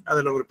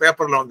 அதுல ஒரு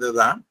பேப்பர்ல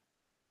வந்ததுதான்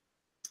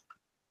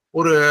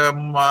ஒரு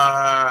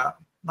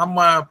நம்ம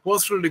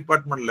போஸ்டல்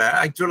டிபார்ட்மெண்ட்ல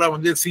ஆக்சுவலா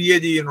வந்து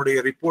சிஏஜியினுடைய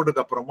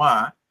ரிப்போர்ட்டுக்கு அப்புறமா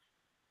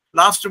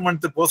லாஸ்ட்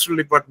மந்த் போஸ்டல்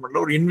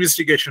டிபார்ட்மெண்ட்ல ஒரு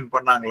இன்வெஸ்டிகேஷன்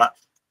பண்ணாங்களாம்.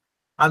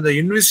 அந்த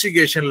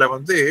இன்வெஸ்டிகேஷன்ல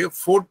வந்து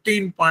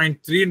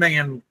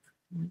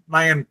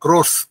 14.39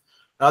 crores,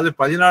 அதாவது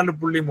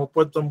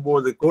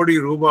 14.39 கோடி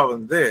ரூபாய்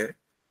வந்து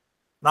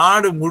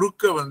நாடு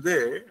முழுக்க வந்து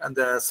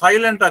அந்த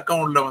சைலண்ட்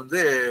அக்கௌண்ட்ல வந்து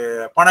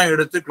பணம்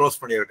எடுத்து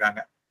க்ளோஸ்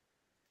பண்ணியிருக்காங்க.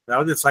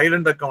 அதாவது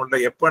சைலண்ட் அக்கௌண்ட்ல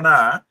எப்பனா,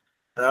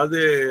 அதாவது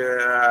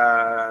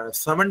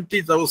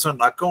 70,000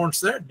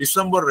 அக்கௌண்ட்ஸ்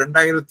டிசம்பர்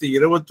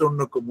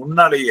 2021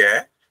 முன்னாலேயே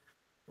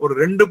ஒரு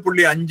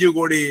 2.5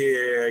 கோடி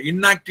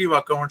இன்ஆக்டிவ்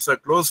அக்கௌண்ட்ஸை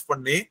க்ளோஸ்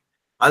பண்ணி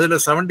அதுல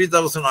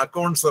 70,000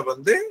 அக்கௌண்ட்ஸை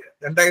வந்து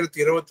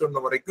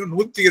 2021 வரைக்கும்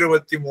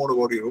 123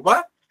 கோடி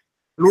ரூபாய்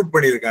லூட்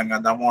பண்ணியிருக்காங்க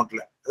அந்த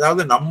அமௌண்ட்ல.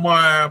 அதாவது நம்ம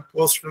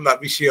போஸ்டல்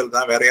அபிஷியல்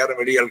தான், வேற யாரும்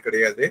வெளியால்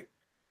கிடையாது,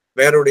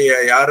 வேறுடைய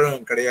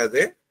யாரும்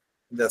கிடையாது.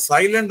 இந்த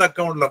சைலண்ட்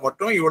அக்கௌண்ட்ல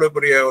மட்டும் இவ்வளவு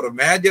பெரிய ஒரு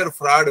மேஜர்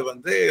ஃப்ராடு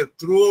வந்து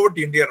த்ரூ அவுட்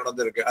இந்தியா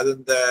நடந்திருக்கு. அது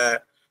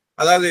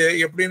அதாவது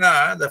எப்படின்னா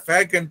இந்த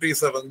ஃபேக்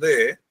என்ட்ரிஸை வந்து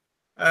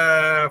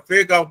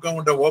ஃபேக்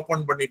அக்கௌண்ட்டை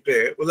ஓபன் பண்ணிட்டு,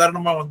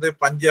 உதாரணமா வந்து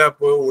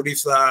பஞ்சாப்,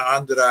 ஒடிசா,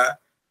 ஆந்திரா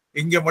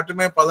இங்க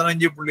மட்டுமே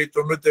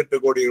 15.98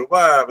 கோடி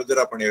ரூபாய்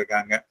வித்ட்ரா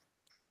பண்ணியிருக்காங்க.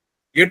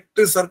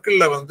 8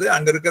 சர்க்கிள்ல வந்து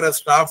அங்க இருக்கிற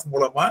ஸ்டாஃப்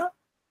மூலமா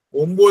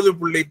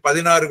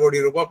 9.16 கோடி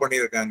ரூபாய்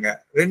பண்ணியிருக்காங்க.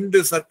 2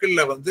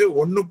 சர்க்கிள்ல வந்து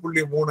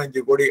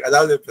 1.35 கோடி.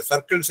 அதாவது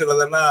சர்க்கிள்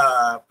சிலதெல்லாம்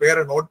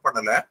பேரை நோட்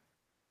பண்ணல.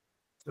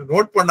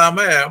 நோட் பண்ணாம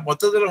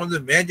மொத்தத்துல வந்து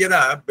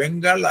மேஜரா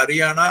பெங்கால்,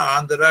 ஹரியானா,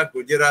 ஆந்திரா,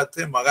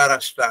 குஜராத்,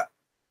 மகாராஷ்டிரா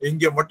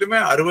இங்க மட்டுமே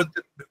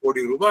 62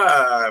 கோடி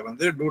ரூபாய்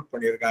வந்து லூட்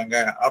பண்ணியிருக்காங்க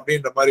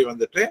அப்படின்ற மாதிரி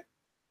வந்துட்டு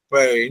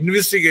இப்ப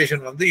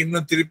இன்வெஸ்டிகேஷன் வந்து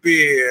இன்னும் திருப்பி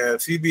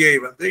சிபிஐ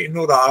வந்து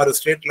இன்னொரு 6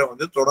 ஸ்டேட்ல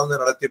வந்து தொடர்ந்து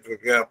நடத்திட்டு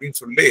இருக்கு அப்படின்னு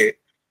சொல்லி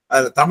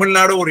அது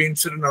தமிழ்நாடு ஒரு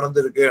இன்சிடென்ட்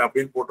நடந்திருக்கு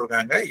அப்படின்னு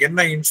போட்டிருக்காங்க.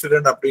 என்ன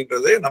இன்சிடென்ட்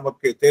அப்படின்றது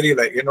நமக்கு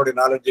தெரியல, என்னுடைய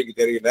நாலேஜுக்கு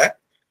தெரியல.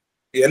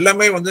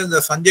 எல்லாமே வந்து இந்த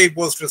சஞ்சய்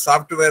போஸ்ட்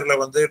சாப்ட்வேர்ல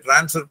வந்து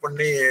டிரான்ஸ்ஃபர்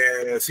பண்ணி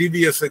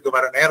சிபிஎஸ்க்கு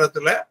வர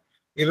நேரத்துல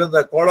இருந்த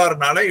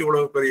கோளாறுனால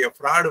இவ்வளவு பெரிய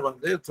ஃப்ராடு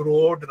வந்து த்ரூ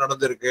அவுட்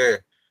நடந்திருக்கு.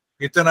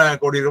 இத்தனை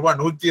கோடி ரூபாய்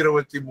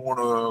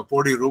 123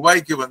 கோடி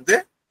ரூபாய்க்கு வந்து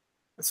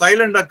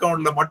சைலண்ட்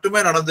அக்கவுண்ட்ல மட்டுமே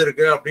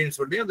நடந்திருக்கு அப்படின்னு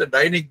சொல்லி அந்த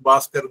டைனிக்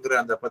பாஸ்கர்ங்கிற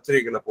அந்த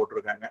பத்திரிகையில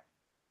போட்டிருக்காங்க.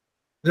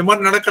 இந்த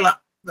மாதிரி நடக்கலாம்,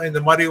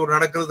 இந்த மாதிரி ஒரு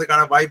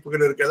நடக்கிறதுக்கான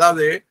வாய்ப்புகள் இருக்கு.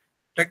 அதாவது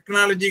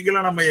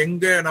டெக்னாலஜிக்கெல்லாம் நம்ம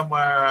எங்க நம்ம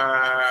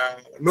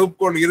லூப்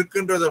கோல்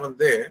இருக்குன்றத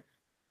வந்து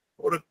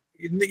ஒரு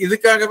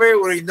இதுக்காகவே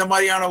ஒரு இந்த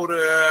மாதிரியான ஒரு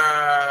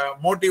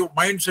மோட்டிவ்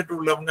மைண்ட் செட்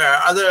உள்ளவங்க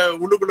அதை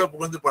உள்ளுக்குள்ள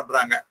புகுந்து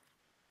பண்றாங்க.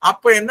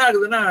 அப்ப என்ன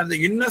ஆகுதுன்னா அந்த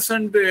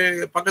இன்னசென்ட்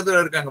பக்கத்துல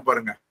இருக்காங்க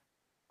பாருங்க,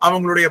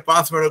 அவங்களுடைய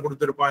பாஸ்வேர்டை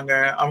கொடுத்துருப்பாங்க.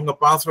 அவங்க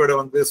பாஸ்வேர்டை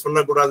வந்து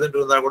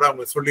சொல்லக்கூடாதுன்றதா கூட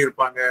அவங்க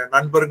சொல்லியிருப்பாங்க.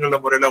 நண்பர்கள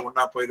முறையில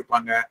ஒன்னா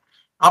போயிருப்பாங்க.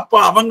 அப்ப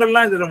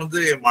அவங்கெல்லாம் இதுல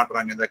வந்து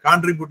மாட்டுறாங்க. இந்த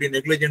கான்ட்ரிபியூட்டிவ்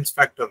நெக்லிஜென்ஸ்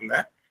ஃபேக்டர்ல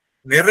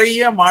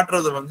நிறைய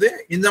மாற்றுறது வந்து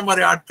இந்த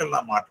மாதிரி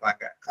ஆட்கள்லாம்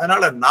மாட்டுறாங்க.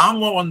 அதனால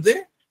நாம வந்து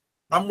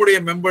நம்முடைய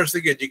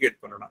மெம்பர்ஸுக்கு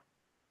எஜுகேட் பண்ணணும்.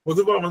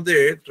 பொதுவா வந்து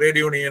ட்ரேட்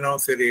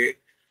யூனியனும் சரி,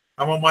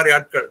 நம்ம மாதிரி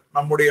ஆட்கள்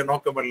நம்முடைய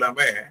நோக்கம்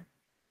எல்லாமே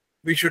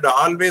we should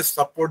always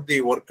support the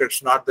workers,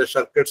 not the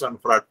shirkers and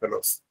fraud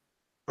fellows.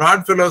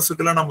 Fraud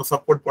ஃபெலோஸுக்கெல்லாம் நம்ம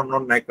சப்போர்ட்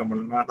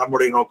பண்ணணும்னு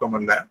நம்முடைய நோக்கம்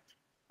இல்லை.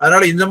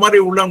 அதனால இந்த மாதிரி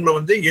உள்ளவங்களை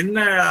வந்து என்ன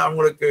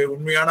அவங்களுக்கு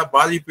உண்மையான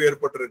பாதிப்பு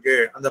ஏற்பட்டிருக்கு,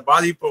 அந்த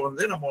பாதிப்பை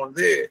வந்து நம்ம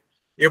வந்து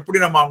எப்படி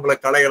நம்ம அவங்களை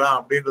களையலாம்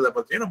அப்படின்றத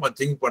பத்தி நம்ம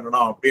திங்க்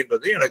பண்ணணும்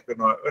அப்படின்றது எனக்கு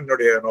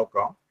என்னுடைய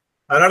நோக்கம்.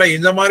 அதனால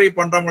இந்த மாதிரி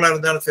பண்றவங்களா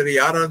இருந்தாலும் சரி,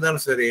 யாரா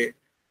இருந்தாலும் சரி,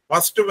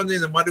 ஃபர்ஸ்ட் வந்து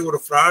இந்த மாதிரி ஒரு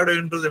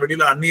ஃப்ராடுன்றது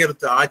வெளியில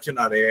அந்நியர்த்து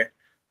ஆச்சுனாலே,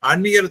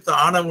 அந்நியர்த்து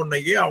ஆன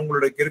உன்னையே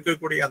அவங்களுக்கு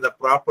இருக்கக்கூடிய அந்த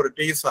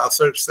ப்ராப்பர்ட்டிஸ்,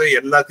 அசட்ஸ்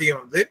எல்லாத்தையும்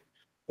வந்து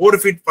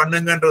ஃபோர்ஃபிட்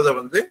பண்ணுங்கன்றத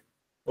வந்து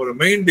ஒரு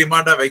மெயின்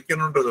டிமாண்டா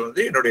வைக்கணும்ன்றது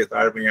வந்து என்னுடைய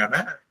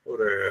தாழ்மையான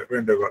ஒரு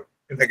வேண்டுகோள்.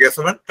 இந்த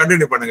கேசவன்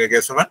கண்டினியூ பண்ணுங்க.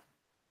 கேசவன்,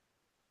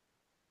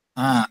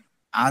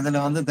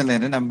 அதுல வந்து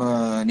தலைவர் நம்ம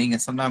நீங்க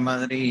சொன்ன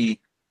மாதிரி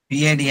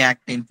பிஏடி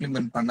ஆக்ட்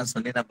இம்ப்ளிமெண்ட் பண்ண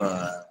சொல்லி நம்ம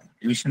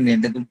டிவிஷன்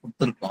எண்டுக்கு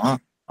கொடுத்துருக்கோம்.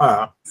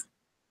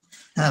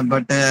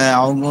 பட்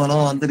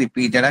அவங்களும் வந்து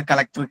ரிப்பீட்டடா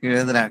கலெக்டருக்கு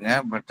எழுதுறாங்க.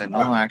 But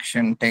no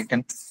action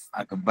taken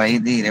by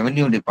the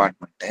revenue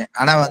department.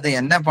 ஆனா வந்து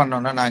என்ன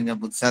பண்ணோம்னா, நாங்க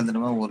புதுசா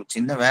திரும்ப ஒரு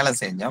சின்ன வேலை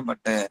செஞ்சோம்.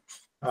 பட்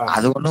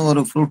அது ஒன்றும்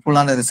ஒரு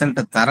ஃப்ரூட்ஃபுல்லான ரிசல்ட்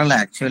தரல.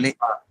 ஆக்சுவலி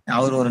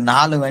அவர் ஒரு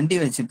 4 வண்டி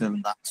வச்சுட்டு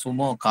இருந்தான்,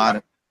 சுமோ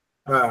காரு.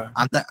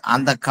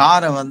 அந்த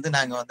காரை வந்து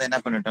நாங்க வந்து என்ன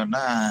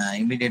பண்ணிட்டோம்னா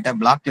இமிடியேட்டா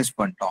பிளாக் லிஸ்ட்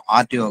பண்ணிட்டோம்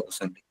ஆர்டிஓக்கு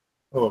சொல்லி.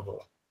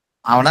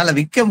 அவனால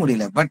விற்க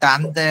முடியல. பட்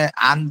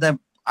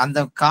அந்த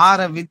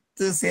காரை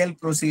வித்து சேல்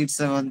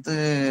ப்ரொசீட்ஸை வந்து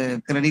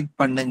கிரெடிட்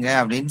பண்ணுங்க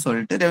அப்படின்னு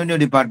சொல்லிட்டு ரெவென்யூ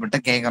டிபார்ட்மெண்ட்ட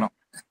கேட்கறோம்.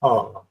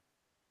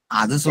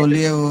 அது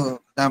சொல்லி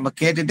நம்ம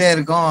கேட்டுட்டே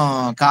இருக்கோம்.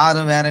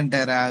 காரும்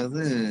வேரண்டர்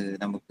ஆகுது.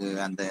 நமக்கு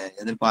அந்த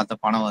எதிர்பார்த்த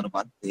பணம்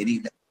வருமான்னு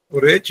தெரியல.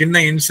 ஒரு சின்ன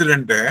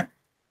இன்சிடென்ட்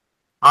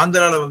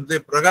ஆந்திரால வந்து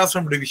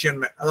பிரகாசம்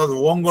டிவிஷன், அதாவது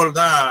ஓங்கோல்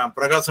தான்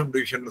பிரகாசம்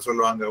டிவிஷன்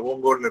சொல்லுவாங்க.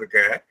 ஓங்கோல்னு இருக்க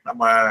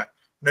நம்ம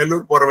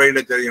நெல்லூர் போற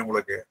வழியில தெரியும்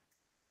உங்களுக்கு.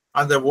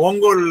 அந்த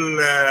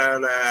ஓங்கோல்ல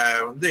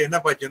வந்து என்ன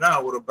பாச்சுன்னா,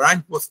 ஒரு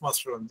பிரான்ச் போஸ்ட்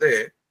மாஸ்டர் வந்து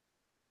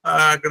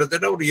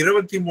கிட்டத்தட்ட ஒரு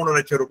 23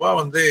 லட்சம் ரூபாய்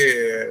வந்து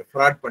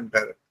ஃப்ராட்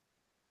பண்ணிட்டாரு.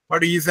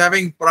 பட் இஸ்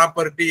ஹேவிங்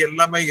ப்ராப்பர்ட்டி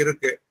எல்லாமே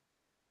இருக்கு.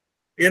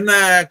 என்ன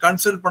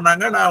கன்சல்ட்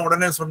பண்ணாங்க, நான்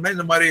உடனே சொன்னேன்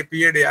இந்த மாதிரி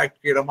பிஏடி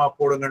ஆக்ட் இடமா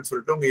போடுங்கன்னு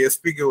சொல்லிட்டு உங்க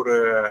எஸ்பிக்கு ஒரு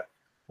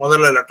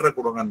முதல்ல லெட்டர்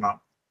கொடுங்கன்னா.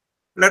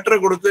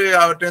 லெட்டர் கொடுத்து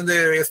அவர்கிட்ட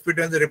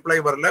எஸ்பிட்டேருந்து ரிப்ளை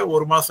வரல.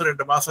 1 மாசம்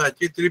 2 மாசம்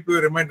ஆச்சு.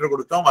 திருப்பி ரிமைண்டர்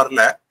கொடுத்தோம்,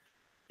 வரல.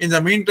 இந்த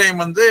மீன் டைம்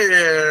வந்து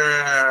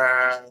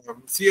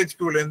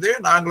சிஹெச்கியூல இருந்து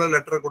நாங்களும்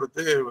லெட்டர்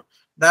கொடுத்து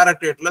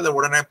டைரக்டரேட்ல அதை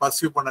உடனே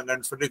பர்சியூ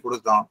பண்ணுங்கன்னு சொல்லி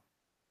கொடுத்தோம்.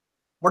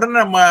 உடனே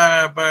நம்ம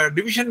இப்ப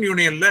டிவிஷன்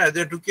யூனியன்ல அது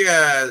டுக்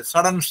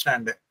சடன்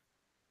ஸ்டாண்டு.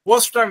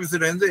 போஸ்ட்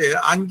ஆஃபீஸ்ல இருந்து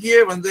அங்கேயே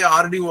வந்து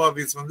ஆர்டிஓ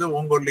ஆபீஸ் வந்து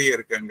ஓங்கோல்லையே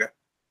இருக்காங்க.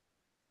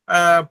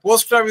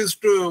 Post office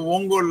to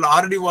Ongole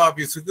RTO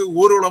ஆபீஸுக்கு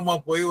ஊர்வலமா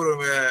போய் ஒரு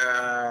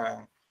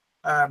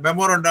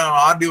மெமோரண்டம்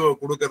ஆர்டிஓ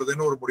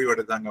கொடுக்கறதுன்னு ஒரு முடிவு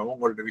எடுத்தாங்க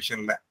ஓங்கோல்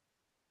டிவிஷன்ல.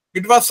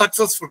 It was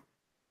successful.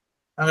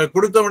 நாங்க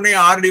கொடுத்த உடனே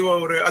ஆர்டிஓ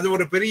அது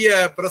ஒரு பெரிய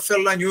பிரஸ்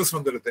எல்லாம் நியூஸ்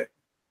வந்துருது.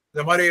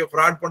 இந்த மாதிரி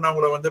ஃப்ராட்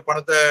பண்ணவங்கள வந்து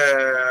பணத்தை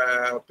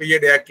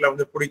பிஏடி ஆக்ட்ல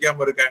வந்து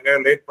பிடிக்காம இருக்காங்க,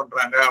 லேட்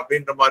பண்றாங்க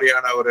அப்படின்ற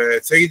மாதிரியான ஒரு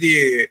செய்தி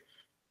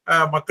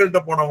மக்கள்கிட்ட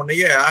போன உடனே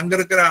அங்க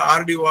இருக்கிற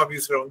ஆர்டிஓ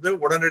ஆபீஸ்ல வந்து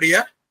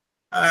உடனடியா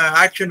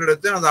ஆக்ஷன்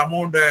எடுத்து அந்த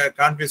அமௌண்ட்டை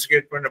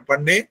கான்பிஸ்கேட்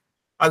பண்ணி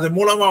அது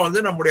மூலமா வந்து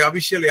நம்முடைய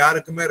அபிஷியல்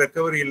யாருக்குமே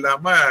ரெக்கவரி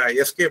இல்லாம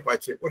எஸ்கேப்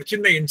ஆச்சு. ஒரு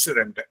சின்ன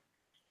இன்சிடென்ட்.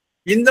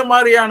 இந்த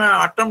மாதிரியான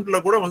அட்டம்ப்ட்ல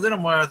கூட வந்து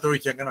நம்ம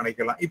தொழிற்சங்கம்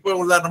நினைக்கலாம். இப்போ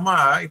உதாரணமா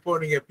இப்போ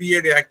நீங்க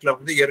பிஏடி ஆக்ட்ல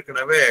வந்து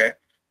ஏற்கனவே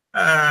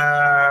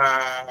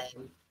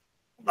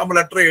நம்ம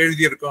லெட்டரை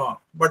எழுதியிருக்கோம்,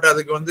 பட்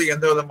அதுக்கு வந்து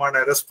எந்த விதமான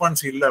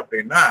ரெஸ்பான்ஸ் இல்லை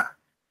அப்படின்னா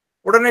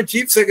உடனே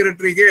சீஃப்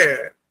செக்ரட்டரிக்கு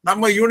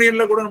நம்ம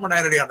யூனியன்ல கூட நம்ம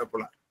நேரடியாக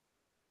அனுப்பலாம்.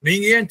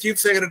 நீங்க ஏன்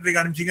சீஃப்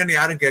செக்ரட்டரிக்கு அனுப்பிச்சிங்கன்னு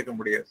யாரும் கேட்க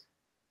முடியாது.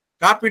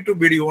 காப்பி டு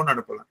பிடிஓன்னு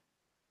அனுப்பலாம்,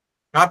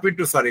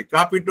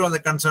 காப்பி டு அந்த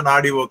கன்சர்ன்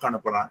ஆடிஓக்கு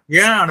அனுப்பலாம்.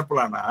 ஏன்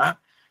அனுப்பலாம்னா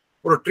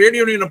ஒரு ட்ரேட்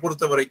யூனியனை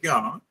பொறுத்த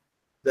வரைக்கும்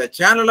இந்த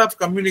சேனல் ஆஃப்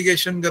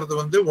கம்யூனிகேஷன்ங்கிறது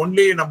வந்து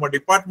ஒன்லி நம்ம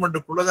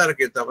டிபார்ட்மெண்ட்டுக்குள்ளதான்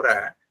இருக்கே தவிர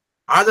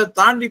அதை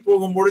தாண்டி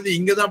போகும்பொழுது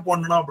இங்கதான்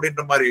போடணும்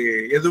அப்படின்ற மாதிரி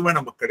எதுவுமே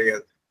நமக்கு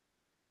கிடையாது.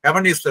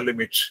 Heaven is the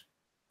limit.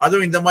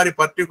 அதுவும் இந்த மாதிரி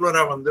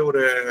பர்டிகுலரா வந்து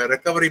ஒரு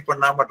ரெக்கவரி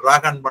பண்ணாம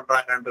டிராக் ஆன்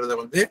பண்றாங்கன்றத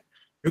வந்து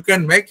you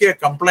can make a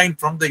complaint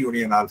from the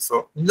union also.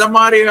 இந்த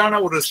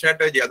மாதிரியான ஒரு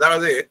ஸ்ட்ராட்டஜி,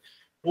 அதாவது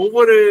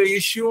ஒவ்வொரு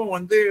இஷ்யூவும்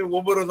வந்து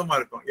ஒவ்வொரு விதமா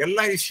இருக்கும்.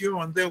 எல்லா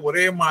இஷ்யூவும் வந்து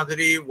ஒரே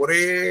மாதிரி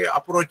ஒரே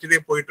அப்ரோச்சிலே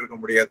போயிட்டு இருக்க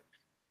முடியாது.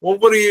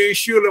 ஒவ்வொரு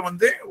இஷ்யூல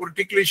வந்து ஒரு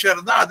டிக்கிள் இஷ்யூ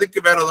இருந்தா அதுக்கு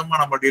வேற விதமா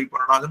நம்ம டீல்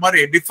பண்ணணும். அது மாதிரி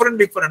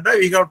டிஃப்ரெண்டா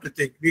we have to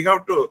think, we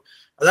have to,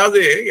 அதாவது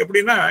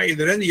எப்படின்னா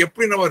இதுல இருந்து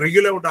எப்படி நம்ம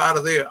ரெகுலேட்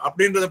ஆறுது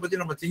அப்படின்றத பத்தி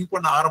நம்ம திங்க்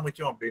பண்ண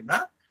ஆரம்பிச்சோம் அப்படின்னா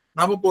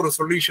நமக்கு ஒரு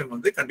சொல்யூஷன்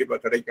வந்து கண்டிப்பா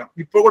கிடைக்கும்.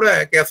 இப்போ கூட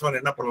கேசவன்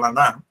என்ன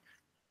பண்ணலாம்னா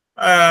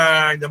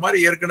இந்த மாதிரி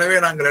ஏற்கனவே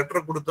நாங்க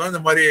லெட்டர் கொடுத்தோம்,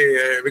 இந்த மாதிரி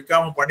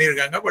விற்காம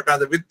பண்ணியிருக்காங்க, பட்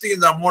அதை வித்து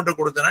இந்த அமௌண்ட்டை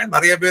கொடுத்தனா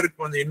நிறைய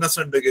பேருக்கு வந்து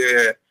இன்னசென்ட்டுக்கு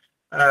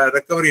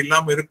ரெக்கவரி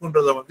இல்லாம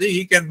இருக்குன்றத வந்து he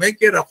can make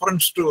a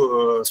reference to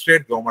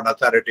state government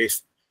authorities.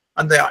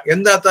 அந்த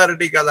எந்த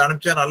அத்தாரிட்டிக்கு அதை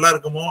அனுப்பிச்சா நல்லா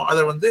இருக்குமோ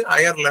அதை வந்து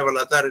higher level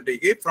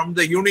அத்தாரிட்டிக்கு from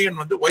the union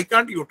வந்து why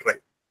can't you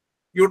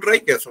try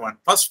Kesavan,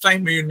 first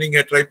time நீங்க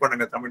ட்ரை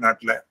பண்ணுங்க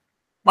தமிழ்நாட்டுல,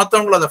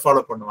 மற்றவங்களும் அதை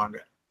ஃபாலோ பண்ணுவாங்க.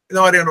 இந்த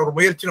மாதிரியான ஒரு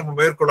முயற்சி நம்ம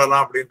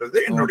மேற்கொள்ளலாம் அப்படின்றது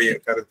என்னுடைய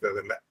கருத்து.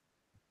 அதுல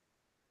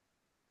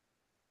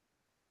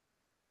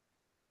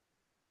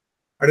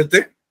அடுத்து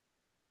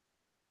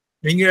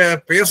நீங்க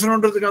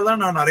பேசணுன்றதுக்காக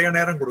தான் நான் நிறைய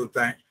நேரம்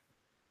கொடுத்தேன்.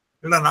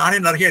 இல்ல நானே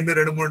நிறைய இன்னும்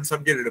 2-3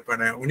 சப்ஜெக்ட்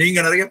எடுப்பேன். நீங்க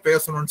நிறைய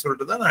பேசணும்னு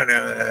சொல்லிட்டு தான் நான்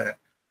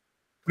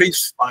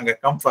ப்ளீஸ் வாங்க,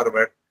 come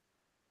forward,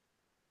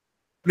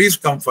 please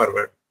come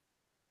forward.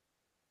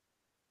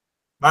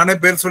 நானே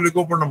பேர் சொல்லி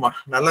கூப்பிடணுமா?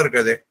 நல்லா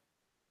இருக்காது.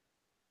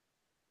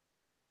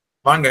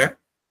 வாங்க,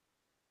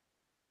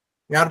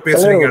 யார்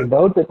பேசுறீங்க?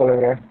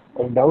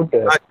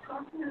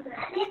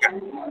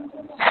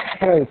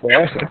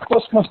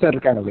 போஸ்ட் மாஸ்டர்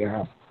இருக்காங்க இல்லையா,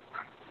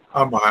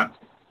 ஆமா,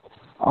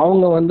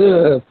 அவங்க வந்து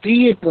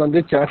பிஏக்கு வந்து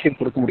சார்ஜ் ஷீட்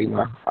கொடுக்க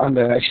முடியுமா? அந்த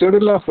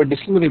ஷெட்யூல் ஆஃப்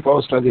டிசிப்ளினரி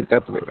பவர்ஸ் அது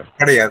தேவைப்படுது?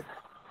 கிடையாது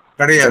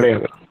கிடையாது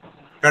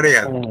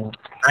கிடையாது.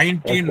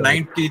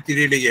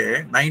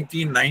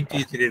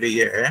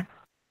 1993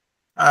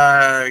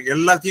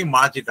 எல்லாத்தையும்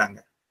மாத்திட்டாங்க.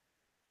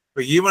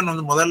 இப்போ ஈவன்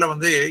வந்து முதல்ல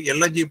வந்து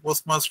LIG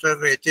post master,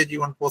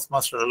 HAG1 post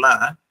master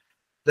எல்லாம்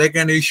they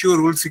can issue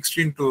Rule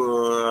 16 to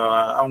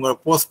அவங்க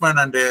போஸ்ட்மேன்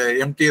அண்ட்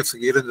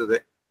எம்டிஎஃப்க்கு இருந்தது.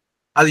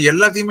 அது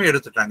எல்லாத்தையுமே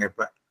எடுத்துட்டாங்க.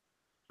 இப்போ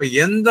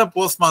எந்த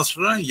போஸ்ட்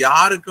மாஸ்டரும்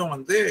யாருக்கும்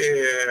வந்து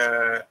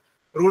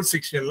Rule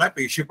 16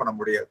 இப்போ இஷ்யூ பண்ண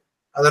முடியாது.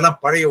 அதெல்லாம்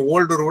பழைய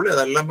ஓல்டு ரூல்,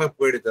 அதெல்லாமே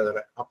போயிடுது.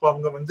 அதில் அப்போ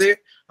அவங்க வந்து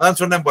அதான்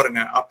சொன்னேன்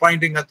பாருங்க,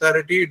 அப்பாயிண்டிங்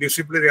அத்தாரிட்டி,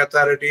 டிசிப்ளினரி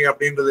அத்தாரிட்டி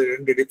அப்படின்றது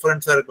 2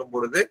 டிஃபரன்ஸா இருக்கும்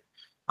பொழுது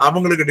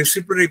அவங்களுக்கு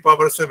டிசிப்ளினரி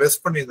பவர்ஸை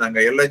வெஸ்ட் பண்ணியிருந்தாங்க.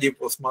 LIG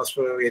post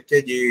master,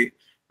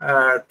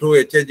 HAG2,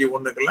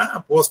 HAG1க்கெல்லாம்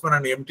postman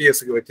and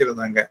எம்டிஎஸ்க்கு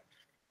வச்சிருந்தாங்க.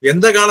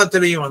 எந்த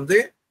காலத்திலையும் வந்து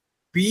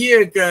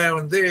பிஏக்கு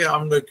வந்து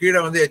அவங்க கீழே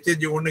வந்து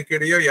HAG1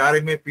 கீழேயோ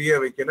யாரையுமே பிஏ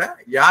வைக்கல.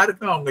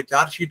 யாருக்கும் அவங்க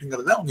சார்ஜ்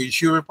ஷீட்டுங்கிறத அவங்க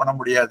இஷ்யூவே பண்ண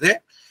முடியாது.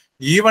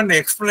 ஈவன்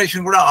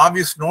எக்ஸ்பிளனேஷன் கூட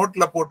ஆபீஸ்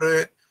நோட்ல போட்டு,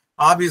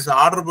 ஆபீஸ்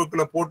ஆர்டர்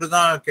புக்ல போட்டு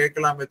தான்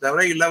கேட்கலாமே தவிர,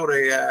 இல்ல ஒரு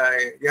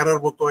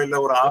எரர் புக்கோ இல்ல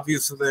ஒரு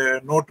ஆபீஸ்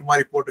நோட்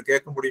மாதிரி போட்டு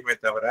கேட்க முடியுமே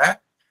தவிர,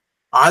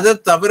 அதை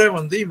தவிர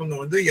வந்து இவங்க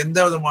வந்து எந்த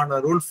விதமான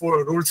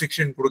ரூல்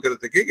செக்ஷன்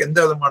கொடுக்கறதுக்கு எந்த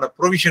விதமான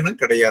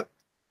ப்ரொவிஷனும் கிடையாது.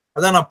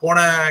 அதான் நான் போன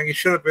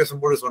இஷ்யூல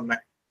பேசும்போது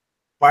சொன்னேன்.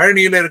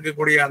 பழனியில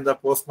இருக்கக்கூடிய அந்த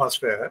போஸ்ட்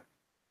மாஸ்டர்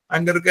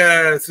அங்க இருக்க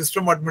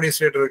சிஸ்டம்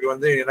அட்மினிஸ்ட்ரேட்டருக்கு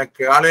வந்து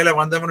எனக்கு காலையில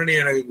வந்தவன நீ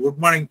எனக்கு குட்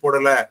மார்னிங்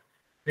போடல,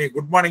 நீ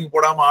குட் மார்னிங்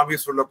போடாம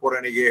ஆபீஸ் உள்ள போற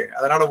இன்னைக்கு,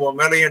 அதனால உன்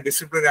மேலேயும்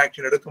டிசிப்ளினரி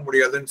ஆக்ஷன் எடுக்க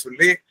முடியாதுன்னு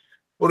சொல்லி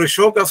ஒரு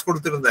ஷோகாஸ்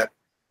கொடுத்திருந்தார்.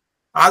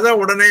 அதை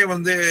உடனே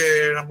வந்து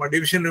நம்ம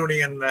டிவிஷன்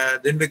யூனியன்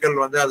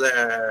திண்டுக்கல் வந்து அதை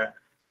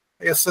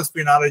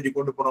எஸ்எஸ்பி நாலேஜ்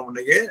கொண்டு போன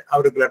உடனே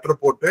அவருக்கு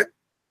லெட்டர் போட்டு,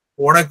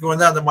 உனக்கு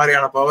வந்து அந்த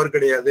மாதிரியான பவர்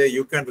கிடையாது,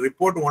 you can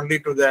report only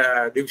to the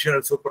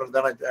divisional super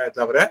தானே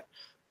தவிர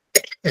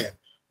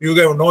யூ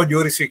ஹேவ் நோ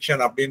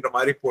ஜூரிஸ்டிக்ஷன் அப்படின்ற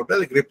மாதிரி போட்டு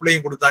அதுக்கு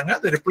ரிப்ளையும் கொடுத்தாங்க.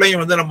 அந்த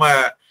ரிப்ளையும் வந்து நம்ம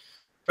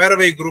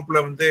பேரவை குரூப்ல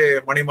வந்து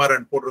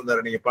மணிமாறன்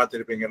போட்டிருந்தாரு, நீங்க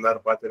பார்த்திருப்பீங்க,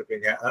 எல்லாரும்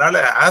பார்த்திருப்பீங்க. அதனால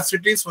ஆஸ்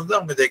இட் இஸ் வந்து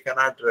அவங்க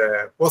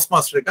போஸ்ட்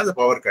மாஸ்டருக்கு அந்த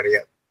பவர்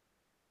கிடையாது.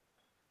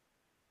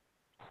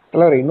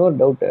 இன்னொரு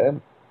டவுட்,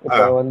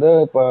 இப்போ வந்து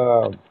இப்போ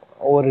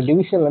ஒரு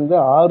டிவிஷன்ல இருந்து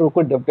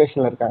 6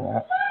 டெப்டேஷன்ல இருக்காங்க.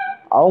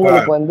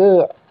 அவங்களுக்கு வந்து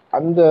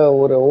அந்த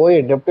ஒரு ஓஏ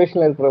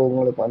டெப்டேஷன்ல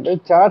இருக்கிறவங்களுக்கு வந்து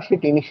சார்ஜ்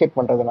ஷீட் இனிஷியேட்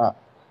பண்றதுனா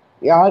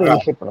யார்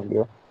இனிஷியேட் பண்ண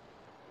முடியும்?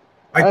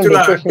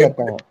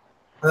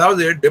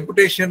 அதாவது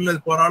டெபுடேஷன்ல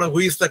போனாலும்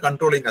who is the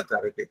controlling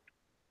authority?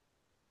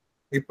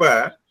 இப்ப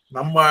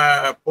நம்ம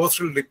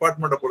போஸ்டல்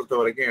டிபார்ட்மெண்ட்டை பொறுத்த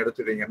வரைக்கும்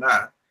எடுத்துட்டீங்கன்னா,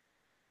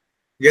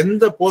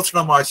 எந்த போஸ்ட்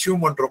நம்ம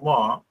அசியூம் பண்றோமோ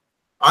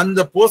அந்த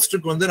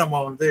போஸ்டுக்கு வந்து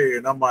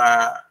நம்ம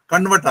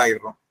கன்வெர்ட்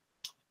ஆயிடுறோம்.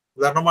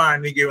 உதாரணமா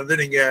இன்னைக்கு வந்து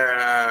நீங்க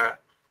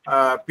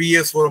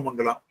பிஎஸ்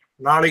சோரமங்கலம்,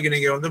 நாளைக்கு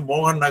நீங்க வந்து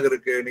மோகன்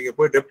நகருக்கு நீங்க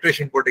போய்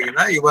டெப்டேஷன்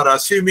போட்டீங்கன்னா யுவர்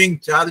அஸ்யூமிங்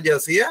சார்ஜ்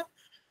அசிய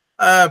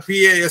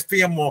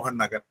எஸ்பிஎம் மோகன்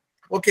நகர்.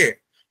 Okay,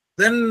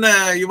 then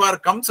your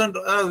comes and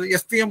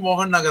SPM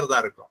மோகன் நகர்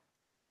தான் இருக்கும்.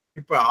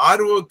 இப்ப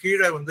ஆர்ஓ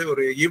கீழே வந்து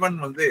ஒரு ஈவன்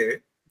வந்து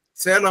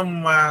சேலம்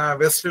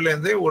வெஸ்ட்ல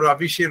இருந்து ஒரு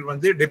அபிஷியல்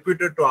வந்து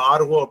டெப்யூட்டட் டு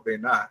ஆர்ஓ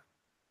அப்படின்னா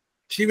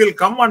she will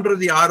come under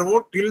the RO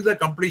till the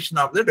completion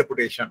of the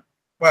deputation.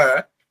 இப்ப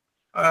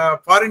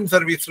ஃபாரின்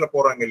சர்வீஸ்ல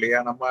போறாங்க இல்லையா,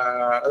 நம்ம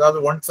அதாவது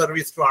one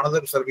service to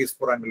another service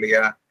போறாங்க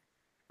இல்லையா,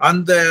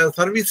 அந்த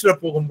சர்வீஸ்ல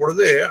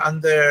போகும்பொழுது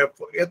அந்த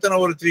எத்தனை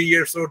ஒரு 3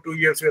 years 2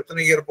 years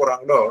எத்தனை இயர்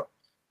போறாங்களோ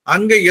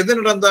அங்க எது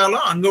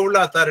நடந்தாலும் அங்க உள்ள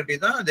அத்தாரிட்டி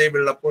தான் they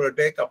will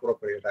take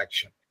appropriate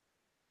action.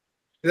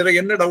 இதுல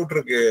என்ன டவுட்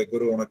இருக்கு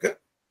குரு உனக்கு?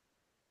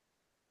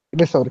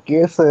 இல்ல சார், ஒரு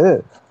கேஸ்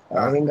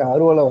எங்க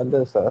ஆர்வல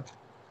வந்தது சார்.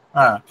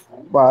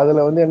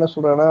 அதுல வந்து என்ன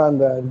சொல்றேன்னா,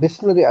 அந்த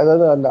டிஸ்பிளினரி,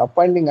 அதாவது அந்த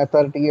அப்பாயிண்டிங்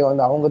அத்தாரிட்டிக்கு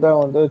வந்து அவங்க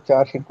தான் வந்து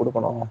சார்ஜ் ஷீட்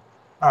கொடுக்கணும்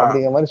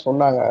அப்படிங்கிற மாதிரி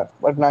சொன்னாங்க.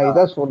 பட் நான்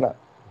இதான் சொன்னேன்,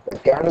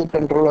 கேனல்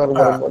கண்ட்ரோலர்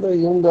வரும்போது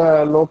இவங்க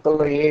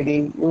லோக்கல் ஏடி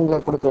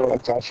இவங்க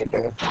கொடுக்குற சார்ஜ் ஷீட்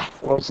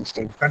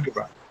 116.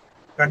 கண்டிப்பா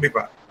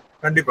கண்டிப்பா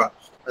கண்டிப்பா.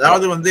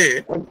 அதாவது வந்து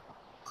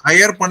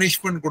ஹையர்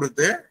பனிஷ்மெண்ட்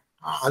கொடுத்து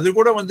அது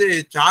கூட வந்து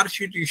charge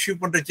sheet issue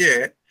பண்றச்சே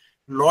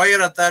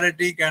lower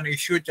authority can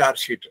issue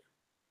charge sheet.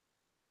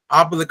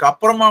 அதுக்கு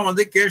அப்புறமா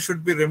வந்து case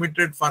should be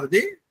remitted for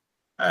the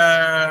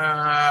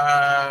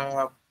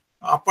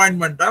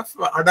appointment of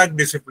attack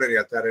disciplinary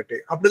authority.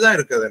 அப்படிதான்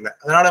இருக்குது இல்லை.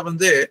 அதனால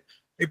வந்து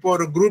இப்போ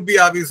ஒரு குரூப் பி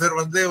ஆபீசர்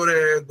வந்து ஒரு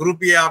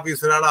குரூப் ஏ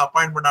ஆபீசரால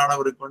அப்பாயின்மெண்ட்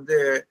ஆனவருக்கு வந்து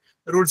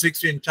ரூல்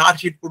 16 சார்ஜ்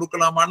ஷீட்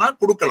கொடுக்கலாமானா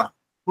கொடுக்கலாம்,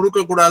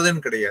 கொடுக்க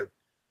கூடாதுன்னு கிடையாது.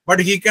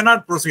 But he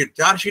cannot proceed.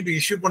 Charge sheet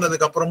issue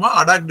பண்ணதுக்கு அப்புறமா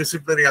அடாக்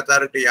டிசிப்ளினரி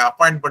அத்தாரிட்டியை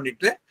அப்பாயிண்ட்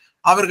பண்ணிட்டு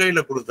அவர்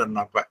கையில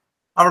கொடுத்துடணும். அப்ப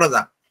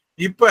அவ்வளவுதான்.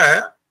 இப்ப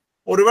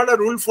ஒருவேளை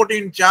ரூல்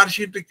 14 சார்ஜ்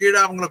ஷீட்டு கீழே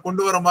அவங்களை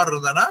கொண்டு வர மாதிரி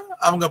இருந்தானா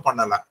அவங்க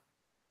பண்ணலாம்.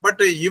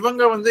 பட்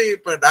இவங்க வந்து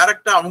இப்ப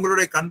டைரக்டா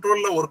அவங்களுடைய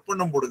கண்ட்ரோல்ல ஒர்க்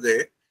பண்ணும் பொழுது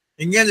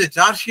இங்க இந்த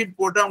சார்ஜ் ஷீட்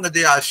போட்டு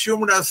அவங்க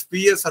அஸ்யூம்ட் அஸ்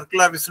பிஏ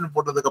சர்க்கிள் ஆபீஸ்னு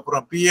போட்டதுக்கு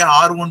அப்புறம் பிஏ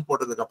R1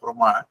 போட்டதுக்கு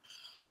அப்புறமா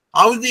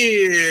how the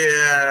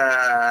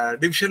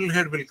divisional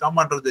head will come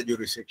under the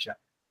jurisdiction.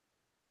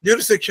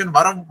 Jurisdiction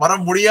வர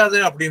முடியாது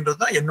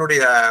அப்படின்றதுதான்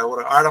என்னுடைய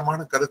ஒரு ஆழமான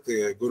கருத்து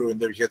குரு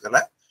இந்த விஷயத்துல.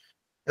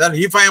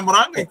 if I am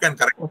wrong, you can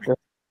correct me.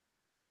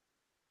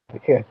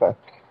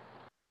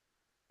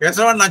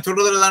 பேசவன் நான்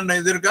சொல்றதுல தான்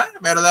இது இருக்கா,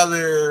 வேற ஏதாவது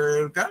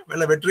இருக்கா?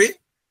 இல்ல வெற்றி,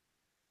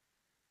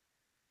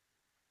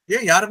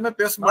 ஏன் யாருமே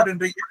பேச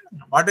மாட்டேன்றீங்க?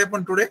 What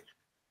happen today?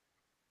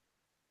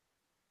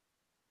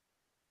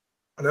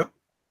 Hello,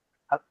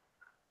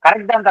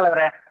 correct தான்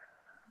தலைவரே.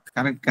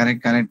 Correct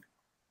correct correct.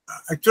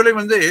 ஆக்சுவலி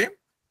வந்து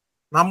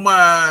நம்ம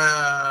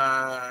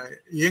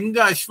எங்க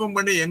அஷ்யூம்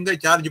பண்ணி எங்க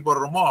சார்ஜ்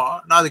போடுறோமோ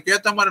நான்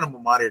அதுக்கேற்ற மாதிரி நம்ம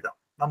மாறிடும்,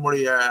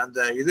 நம்முடைய அந்த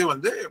இது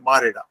வந்து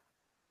மாறிடும்.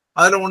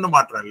 அதுல ஒன்றும்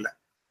மாற்றம் இல்லை.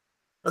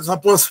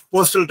 சப்போஸ்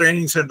போஸ்டல்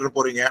ட்ரைனிங் சென்டர்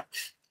போறீங்க,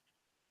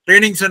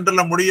 ட்ரைனிங்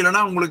சென்டர்ல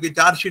முடியலன்னா உங்களுக்கு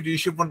சார்ஜ் ஷீட்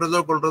இஷ்யூ பண்றதோ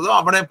கொள்றதோ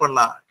அவனே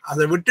பண்ணலாம்.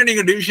 அதை விட்டு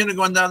நீங்க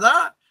டிவிஷனுக்கு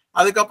வந்தாதான்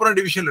அதுக்கப்புறம்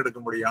டிவிஷன் எடுக்க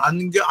முடியும்.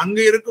 அங்க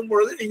இருக்கும்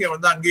பொழுது நீங்க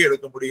வந்து அங்கேயே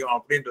எடுக்க முடியும்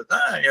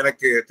அப்படின்றதுதான்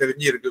எனக்கு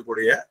தெரிஞ்சு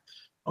இருக்கக்கூடிய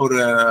ஒரு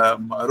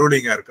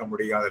ரூலிங்கா இருக்க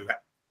முடியும். அதுல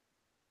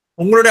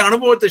உங்களுடைய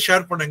அனுபவத்தை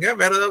ஷேர் பண்ணுங்க.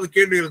 வேற ஏதாவது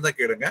கேள்வி இருந்தா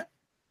கேளுங்க.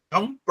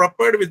 Come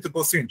prepared with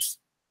questions.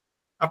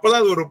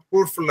 அப்பதான் அது ஒரு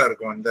ப்ரூஃப்ஃபுல்லா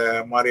இருக்கும். இந்த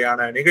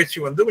மாதிரியான நிகழ்ச்சி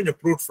வந்து கொஞ்சம்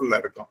ப்ரூஃப்ஃபுல்லா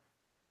இருக்கும்.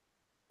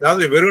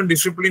 அதாவது வெறும்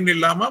டிசிப்ளின்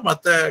இல்லாம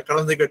மற்ற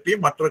கலந்து கட்டி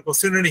மற்ற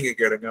கொஸ்டினை நீங்க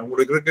கேளுங்க,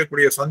 உங்களுக்கு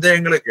இருக்கக்கூடிய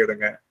சந்தேகங்களை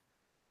கேளுங்க.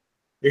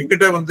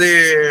 எங்கிட்ட வந்து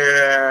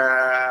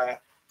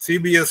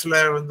சிபிஎஸ்ல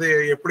வந்து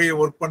எப்படி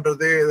ஒர்க்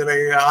பண்றது, இதுல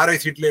ஆர்ஐ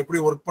சீட்ல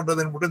எப்படி ஒர்க்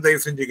பண்றதுன்னு மட்டும்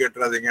தயவு செஞ்சு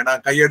கேட்டுறாதீங்க.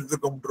 நான்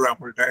கையெடுத்து கும்பிட்டுருவேன்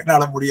உங்கள்கிட்ட,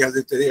 என்னால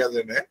முடியாது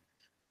தெரியாதுன்னு.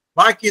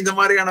 பாக்கி இந்த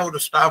மாதிரியான ஒரு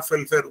ஸ்டாஃப்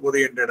வெல்ஃபேர்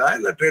ஓரியன்டா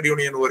இல்ல ட்ரேட்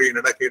யூனியன்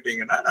ஓரியன்டா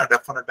கேட்டீங்கன்னா நான்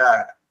டெஃபினட்டா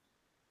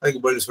அதுக்கு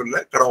பதில் சொல்ல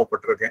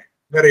கடமைப்பட்டிருக்கேன்.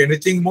 வேற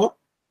எனிதிங் மோர்?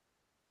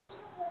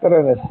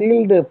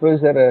 சீல்டு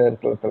ப்ரொசீஜர்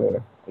இருக்குல்ல,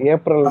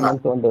 ஏப்ரல்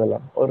மந்த் வந்ததுல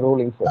ஒரு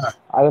ரூலிங் சார்,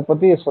 அதை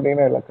பத்தி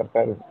சொன்னீங்கன்னா எல்லாம்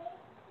கரெக்டா இருக்கும்.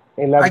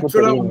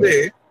 ஆக்சுவலா வந்து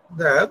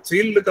இந்த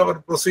சீல்டு கவர்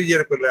ப்ரொசீஜர்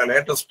இருக்குல்ல,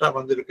 லேட்டஸ்டா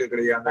வந்து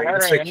இருக்கக்கூடிய அந்த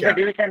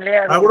இன்ஸ்ட்ரக்ஷன்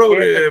நான் கூட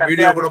ஒரு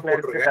வீடியோ கூட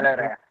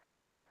போட்டிருக்கேன்.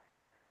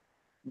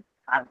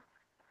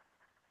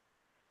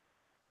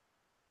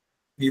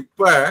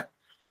 இப்ப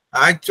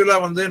ஆக்சுவலா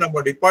வந்து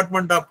நம்ம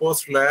டிபார்ட்மெண்ட் ஆஃப்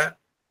போஸ்ட்ல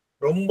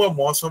ரொம்ப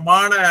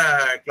மோசமான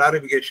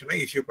கிளாரிபிகேஷனை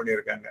இஷ்யூ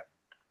பண்ணியிருக்காங்க.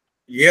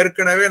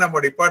 ஏற்கனவே நம்ம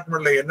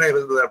டிபார்ட்மெண்ட்ல என்ன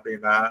இருந்தது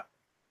அப்படின்னா,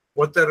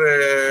 ஒருத்தர்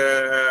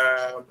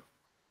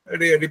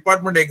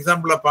டிபார்ட்மெண்ட்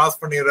எக்ஸாம்பிள பாஸ்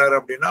பண்ணிடுறாரு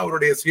அப்படின்னா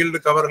அவருடைய சீல்டு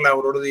கவர்ல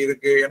அவரோடது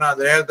இருக்கு. ஏன்னா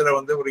அந்த நேரத்துல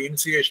வந்து ஒரு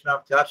இனிஷியேஷன்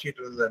ஆஃப் சார்ஜ்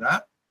ஷீட் இருந்ததுன்னா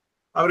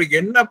அவருக்கு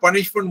என்ன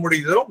பனிஷ்மெண்ட்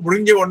முடியுதோ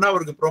முடிஞ்ச உடனே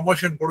அவருக்கு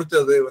ப்ரொமோஷன்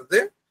கொடுத்தது வந்து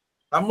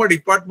நம்ம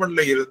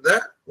டிபார்ட்மெண்ட்ல இருந்த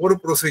ஒரு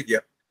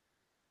ப்ரொசீஜர்.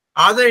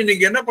 அதை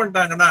இன்னைக்கு என்ன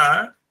பண்ணிட்டாங்கன்னா,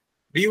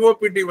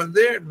 டிஓபிடி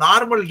வந்து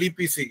நார்மல்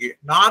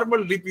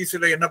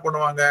டிபிசில என்ன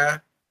பண்ணுவாங்க,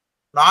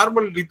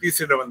 நார்மல்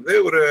டிபிசில வந்து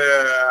ஒரு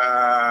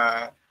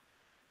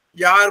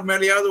யார்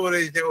மேலேயாவது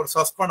ஒரு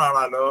சஸ்பெண்ட்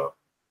ஆனாலோ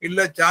இல்ல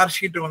சார்ஜ்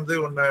ஷீட் வந்து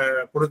ஒண்ணு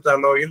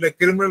கொடுத்தாலோ இல்ல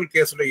கிரிமினல்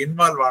கேஸ்ல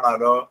இன்வால்வ்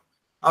ஆனாலோ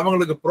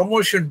அவங்களுக்கு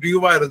ப்ரொமோஷன்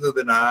டியூவா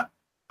இருந்ததுன்னா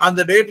அந்த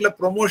டேட்ல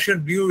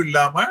ப்ரொமோஷன் டியூ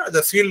இல்லாம அந்த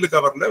சீல்டு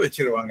கவர்ல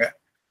வச்சிருவாங்க.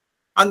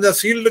 அந்த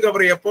சீல்டு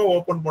கவரை எப்போ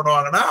ஓபன்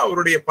பண்ணுவாங்கன்னா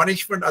அவருடைய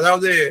பனிஷ்மெண்ட்,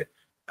 அதாவது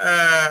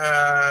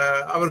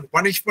அவருக்கு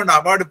பனிஷ்மெண்ட்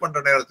அவார்டு பண்ற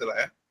நேரத்துல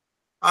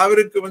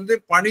அவருக்கு வந்து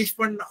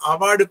பனிஷ்மெண்ட்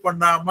அவார்டு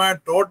பண்ணாம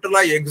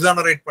டோட்டலா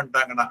எக்ஸானரேட்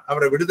பண்ணிட்டாங்கன்னா,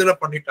 அவரை விடுதலை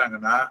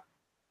பண்ணிட்டாங்கன்னா,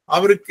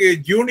 அவருக்கு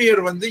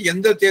ஜூனியர் வந்து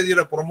எந்த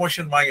தேதியில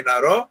ப்ரொமோஷன்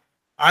வாங்கினாரோ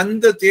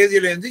அந்த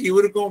தேதியில இருந்து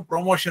இவருக்கும்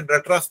ப்ரொமோஷன்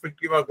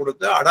ரெட்ராஸ்பெக்டிவா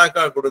கொடுத்து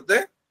அடாக்கா கொடுத்து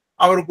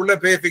அவருக்குள்ள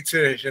பே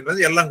பிக்சேஷன்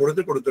எல்லாம்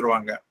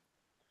கொடுத்துருவாங்க.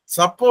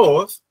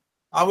 சப்போஸ்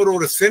அவர்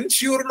ஒரு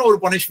சென்சியூர்னு ஒரு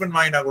பனிஷ்மெண்ட்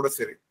வாங்கினா கூட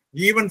சரி,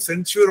 ஈவன்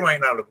சென்சியூர்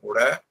வாங்கினாலும் கூட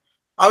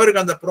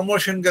அவருக்கு அந்த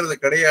ப்ரொமோஷன்ங்கிறது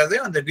கிடையாது,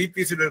 அந்த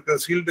டிபிசியில் இருக்கிற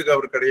சீல்டுக்கு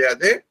அவர்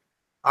கிடையாது.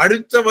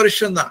 அடுத்த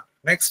வருஷம் தான்,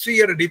 நெக்ஸ்ட்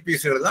இயர்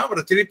டிபிசியில் தான்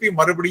அவர் திருப்பி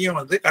மறுபடியும்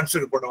வந்து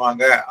கன்சிடர்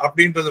பண்ணுவாங்க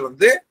அப்படின்றது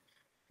வந்து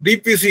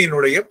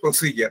டிபிசியினுடைய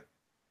ப்ரொசீஜர்.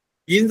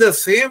 இந்த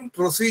சேம்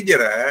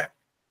ப்ரொசீஜரை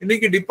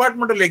இன்னைக்கு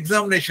டிபார்ட்மெண்டல்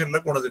எக்ஸாமினேஷன்ல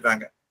கொண்டு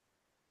வந்துட்டாங்க.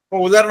 இப்போ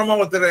உதாரணமா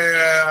ஒருத்தர்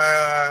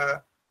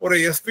ஒரு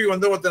எஸ்பி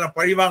வந்து ஒருத்தனை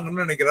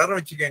பழிவாங்கன்னு நினைக்கிறாருன்னு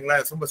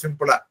வச்சுக்கோங்களேன், ரொம்ப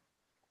சிம்பிளா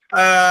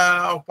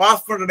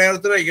பாஸ் பண்ற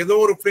நேரத்துல ஏதோ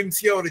ஒரு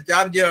ஃபிளிங்ஸியா ஒரு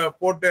சார்ஜை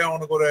போட்டு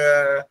அவனுக்கு ஒரு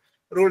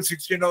ரூல்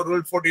 16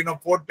 ரூல் 14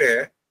 போட்டு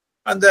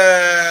அந்த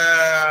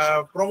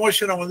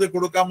ப்ரொமோஷனை வந்து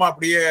கொடுக்காம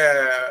அப்படியே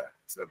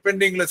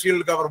பெண்டிங்ல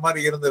சீல்டு கவர்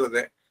மாதிரி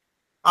இருந்துருது.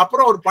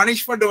 அப்புறம் ஒரு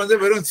பனிஷ்மெண்ட் வந்து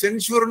வெறும்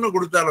சென்சூர்னு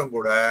கொடுத்தாலும்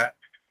கூட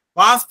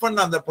பாஸ் பண்ண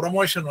அந்த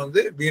ப்ரொமோஷன்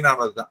வந்து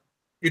வீணானது தான்.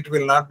 It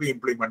will not be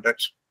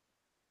implemented.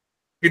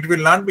 It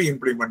will not be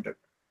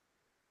implemented.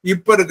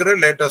 இப்ப இருக்கிற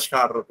லேட்டஸ்ட்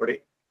ஆர்டர் படி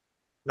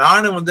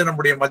நானும் வந்து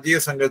நம்முடைய மத்திய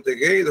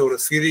சங்கத்துக்கு இது ஒரு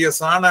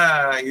சீரியஸான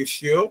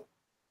இஷ்யூ.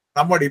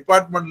 நம்ம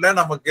டிபார்ட்மெண்ட்ல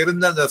நமக்கு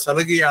இருந்த அந்த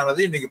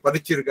சலுகையானது இன்னைக்கு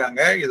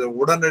பறிச்சிருக்காங்க. இதை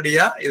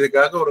உடனடியா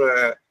இதுக்காக ஒரு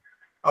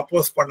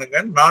அப்போஸ்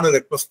பண்ணுங்கன்னு நானும்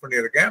ரெக்வஸ்ட்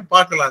பண்ணியிருக்கேன்.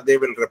 பார்க்கலாம், they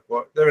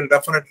will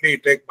definitely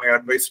take my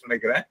advice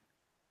நினைக்கிறேன்.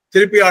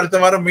 திருப்பி அடுத்த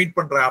வாரம் மீட்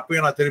பண்றேன்,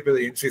 அப்பயும் நான் திருப்பி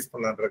இதை இன்சீஸ்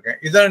பண்ணலான் இருக்கேன்.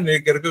 இதான்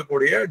இன்னைக்கு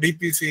இருக்கக்கூடிய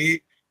டிபிசி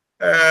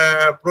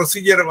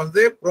ப்ரொசீஜரை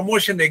வந்து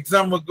ப்ரொமோஷன்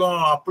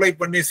எக்ஸாமுக்கும் அப்ளை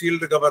பண்ணி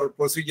சீல்டு கவர்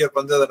ப்ரொசீஜர்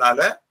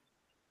வந்ததுனால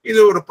இது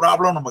ஒரு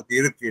ப்ராப்ளம் நமக்கு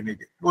இருக்கு.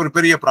 இன்னைக்கு ஒரு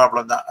பெரிய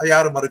ப்ராப்ளம் தான், அது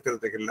யாரும்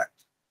மறுக்கிறதுக்கு இல்லை.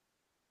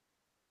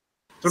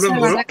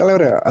 சொல்லுங்க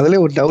தலைவர். அதுல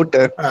ஒரு டவுட்.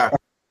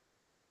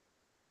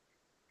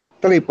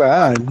 இப்ப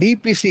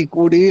டிபிசி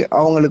கூடி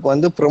அவங்களுக்கு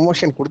வந்து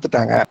ப்ரொமோஷன்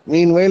கொடுத்துட்டாங்க.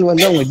 மீன்வைல்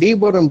வந்து அவங்க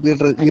டிபோரம்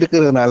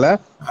இருக்கிறதுனால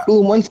 2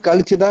 months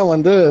கழிச்சுதான்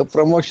வந்து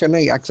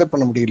ப்ரொமோஷனை அக்செப்ட்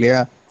பண்ண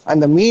முடியலையா?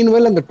 அந்த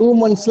மீன்வைல் அந்த 2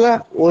 monthsல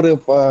ஒரு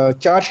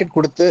சார்ஜ் ஷீட்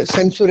கொடுத்து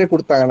சென்சூரே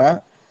கொடுத்தாங்கன்னா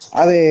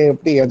அது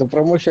எப்படி அது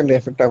ப்ரொமோஷன்ல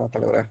எஃபெக்ட் ஆகும்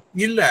தலைவர்?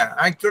 இல்ல,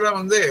 ஆக்சுவலா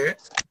வந்து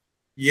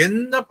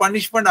எந்த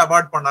பனிஷ்மெண்ட்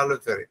அவார்ட்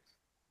பண்ணாலும் சரி,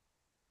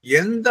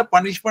 எந்த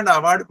பனிஷ்மெண்ட்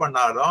அவார்டு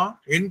பண்ணாலும்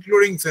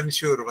இன்க்ளூடிங்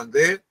சென்சூர்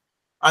வந்து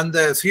அந்த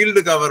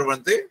சீல்டு கவர்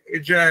வந்து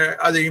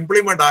அது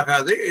இம்ப்ளிமெண்ட்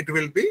ஆகாது. It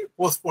will be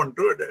postpone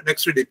to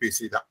next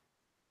DPC தான்.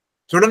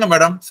 சொல்லுங்க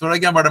மேடம்.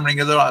 சுரேகா மேடம்,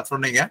 நீங்க ஏதோ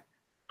சொன்னீங்க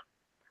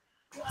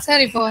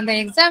சார். இப்போ அந்த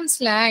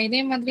எக்ஸாம்ஸ்ல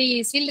இதே மாதிரி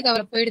சீல்டு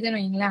கவர் போயிடுதுன்னு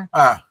வைங்களேன்.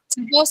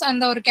 சப்போஸ்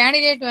அந்த ஒரு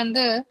கேண்டிடேட்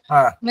வந்து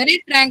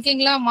merit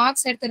ரேங்கிங்ல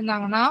marks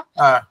எடுத்திருந்தாங்கன்னா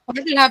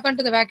what will happen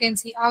to the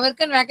vacancy?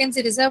 அவருக்கு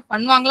வேகன்சி ரிசர்வ்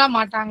பண்ணுவாங்களா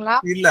மாட்டாங்களா?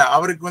 இல்ல,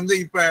 அவருக்கு வந்து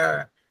இப்ப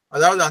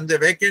அதாவது அந்த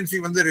வேகன்சி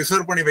வந்து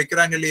ரிசர்வ் பண்ணி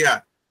வைக்கிறாங்க இல்லையா,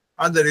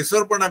 அந்த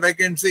ரிசர்வ் பண்ண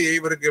வேகன்சி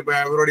இவருக்கு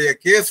இவருடைய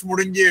கேஸ்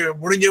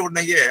முடிஞ்ச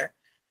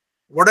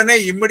உடனே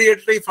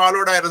இமிடியேட்லி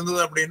ஃபாலோடா இருந்தது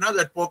அப்படின்னா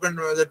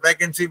that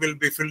vacancy will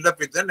be filled up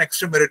with the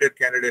next merited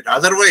candidate.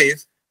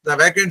 Otherwise the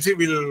vacancy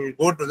will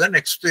go to the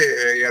next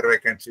year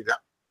vacancy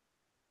தான்.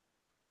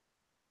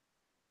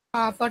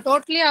 அப்ப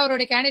டோட்டலி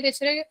அவருடைய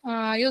கேண்டிடேட்ஸே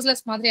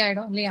யூஸ்லெஸ் மாதிரி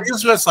ஆயிடும் இல்லையா?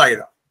 யூஸ்லெஸ்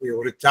ஆயிடும்.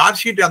 ஒரு சார்ஜ்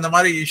ஷீட் அந்த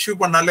மாதிரி இஷ்யூ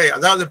பண்ணாலே,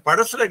 அதாவது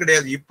பழசுல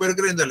கிடையாது, இப்ப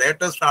இருக்கிற இந்த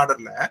லேட்டஸ்ட்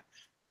ஆர்டர்ல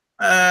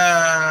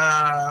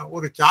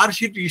ஒரு சார்ஜ்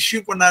ஷீட் இஷ்யூ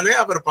பண்ணாலே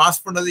அவர்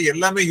பாஸ் பண்ணது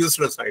எல்லாமே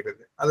யூஸ்லெஸ்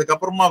ஆயிடுது.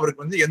 அதுக்கப்புறமா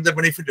அவருக்கு வந்து எந்த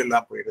பெனிஃபிட்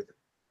எல்லாம் போயிடுது.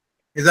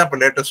 இதுதான் இப்ப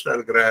லேட்டஸ்டா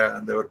இருக்கிற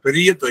அந்த ஒரு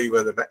பெரிய தொய்வு.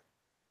 அதுல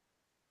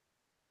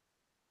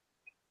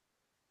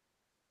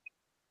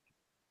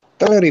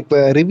இப்ப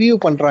ரிவ்யூ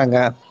பண்றாங்க.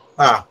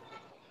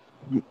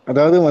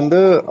 அதாவது வந்து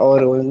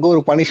அவர் எங்க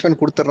ஒரு பனிஷ்மெண்ட்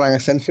கொடுத்துட்றாங்க,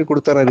 சென்சர்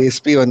கொடுத்துறாரு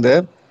எஸ்பி வந்து.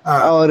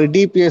 அவர்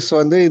டிபிஎஸ்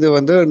வந்து இது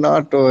வந்து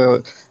நாட்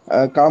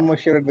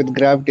காமர்ஷியல் வித்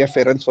கிராவிட்டி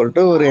அஃபேர்னு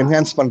சொல்லிட்டு ஒரு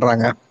என்ஹான்ஸ்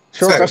பண்றாங்க.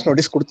 ஷோகாஸ்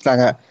நோட்டீஸ்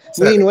கொடுத்துட்டாங்க.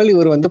 மீன்வைல்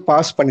இவர் வந்து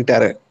பாஸ்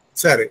பண்ணிட்டாரு.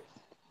 சரி,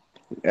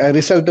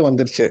 ரிசல்ட்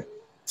வந்துருச்சு.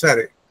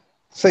 சரி.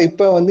 சோ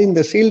இப்போ வந்து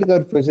இந்த சீல்டு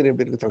கவர் ப்ரொசீஜர்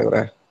எப்படி இருக்கு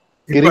தலைவரே?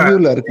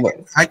 ரிவ்யூல இருக்குமா?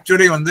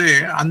 ஆக்சுவலி வந்து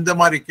அந்த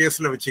மாதிரி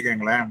கேஸ்ல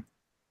வச்சுக்கோங்களேன்,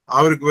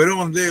 அவருக்கு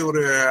வெறும் வந்து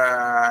ஒரு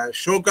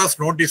ஷோகாஸ்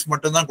நோட்டீஸ்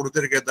மட்டும் தான்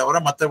கொடுத்திருக்கே தவிர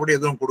மற்றபடி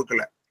எதுவும்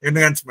கொடுக்கல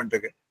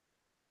என்ஹான்ஸ்மெண்ட்டுக்கு.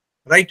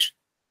 ரைட்?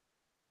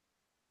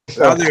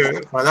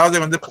 அதாவது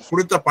வந்து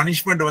கொடுத்த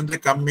பனிஷ்மெண்ட் வந்து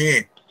கம்மி.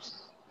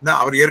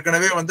 அவர்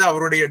ஏற்கனவே வந்து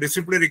அவருடைய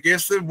டிசிப்ளினரி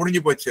கேஸ்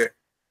முடிஞ்சு போச்சு,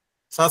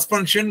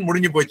 சஸ்பென்ஷன்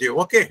முடிஞ்சு போச்சு.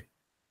 ஓகே,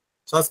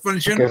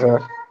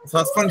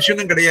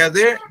 சஸ்பென்ஷனும்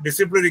கிடையாது,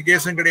 டிசிப்ளினரி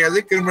கேஸும் கிடையாது,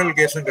 கிரிமினல்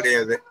கேஸும்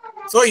கிடையாது.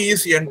 So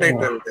is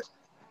entitled.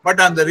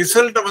 பட் அந்த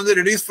ரிசல்ட்டை வந்து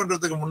ரிலீஸ்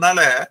பண்றதுக்கு முன்னால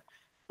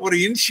ஒரு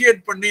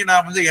இனிஷியேட் பண்ணி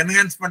நான் வந்து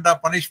என்ஹான்ஸ்மெண்ட்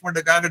ஆஃப்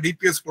பனிஷ்மெண்ட்டுக்காக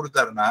டிபிஎஸ்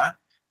கொடுத்தாருன்னா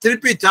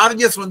திருப்பி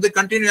சார்ஜஸ் வந்து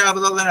கண்டினியூ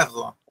ஆகிறதா தானே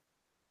அர்த்தம்.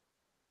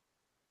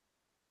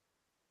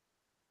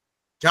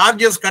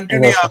 சார்ஜஸ்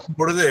கண்டினியூ ஆகும்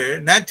பொழுது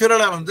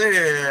நேச்சுரலா வந்து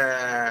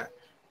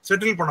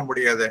செட்டில் பண்ண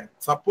முடியாது.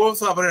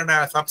 சப்போஸ் அவர்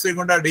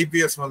சப்சிக்வெண்டா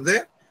டிபிஎஸ் வந்து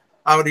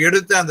அவர்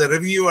எடுத்து அந்த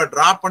ரெவியூவை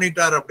டிராப்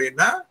பண்ணிட்டார்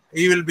அப்படின்னா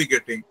he will be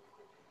getting.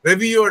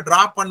 ரெவியூவை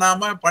drop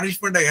பண்ணாம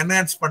பனிஷ்மெண்ட்டை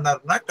என்ஹான்ஸ்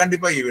பண்ணாருன்னா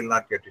கண்டிப்பா he will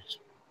not get it.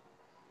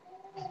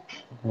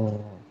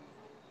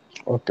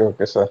 Okay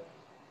okay sir.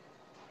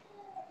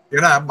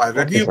 ஏன்னா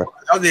ரெவியூ,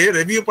 அதாவது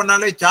ரெவியூ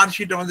பண்ணாலே சார்ஜ்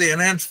ஷீட்டை வந்து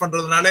என்ஹான்ஸ்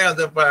பண்றதுனாலே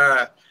அது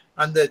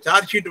அந்த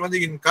சார்ஜ் ஷீட் வந்து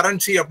இன்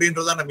கரன்சி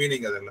அப்படின்றதான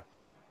மீனிங் அதில்.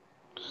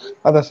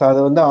 அதான் சார்,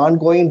 அது வந்து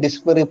ஆன்கோயிங்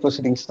டிசிப்ளினரி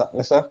ப்ரொசீடிங்ஸ் தான்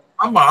சார்.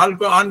 ஆமா,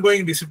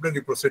 ஆன்கோயிங்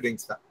டிசிப்ளினரி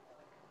ப்ரொசீடிங்ஸ் தான்.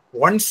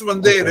 ஒன்ஸ்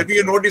வந்து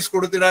ரெவியூ நோட்டீஸ்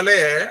கொடுத்தாலே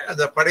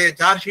அந்த பழைய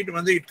சார்ஜ் ஷீட்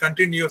வந்து இட்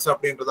கண்டினியூஸ்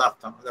அப்படின்றத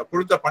அர்த்தம். அதை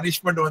கொடுத்த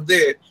பனிஷ்மெண்ட் வந்து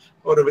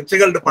ஒரு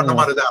விச்சகல்ட் பண்ண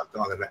மாதிரி தான்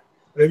அர்த்தம் அதுல,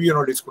 ரெவியூ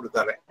நோட்டீஸ்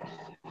கொடுத்தாலே.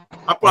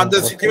 அப்போ அந்த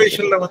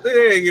சிச்சுவேஷன்ல வந்து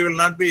you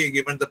will not be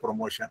given the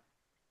promotion.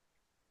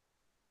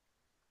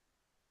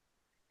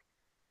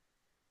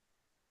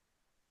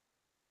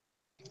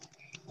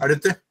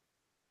 அடுத்து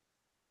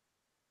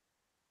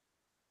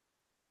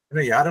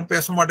என்ன யாரும்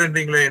பேச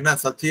மாட்டேன்றீங்களே? என்ன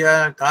சத்யா,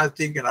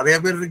 கார்த்திக் நிறைய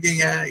பேர்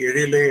இருக்கீங்க,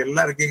 எழில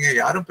எல்லாம் இருக்கீங்க,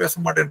 யாரும் பேச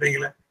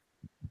மாட்டேன்றீங்களே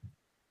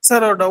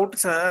சார்? ஒரு டவுட்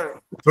சார்.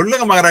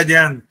 சொல்லுங்க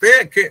மகாராஜன்.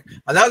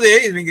 அதாவது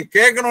நீங்க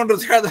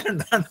கேட்கணும்ன்றதுக்காக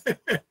நான்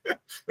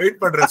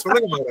வெயிட் பண்றேன்.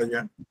 சொல்லுங்க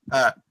மகாராஜன்.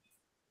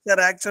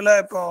 சார் ஆக்சுவலா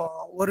இப்போ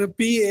ஒரு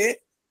பிஏ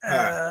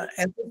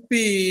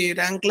NFPE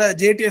ரேங்க்ல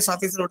ஜேடிஎஸ்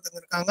ஆபீசர்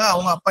ஒருத்தங்க இருக்காங்க,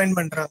 அவங்க அப்பாயின்ட்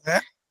பண்றாங்க.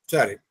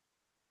 சரி.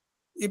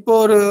 இப்போ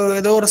ஒரு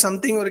ஏதோ ஒரு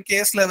சம்திங் ஒரு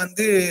கேஸ்ல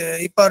வந்து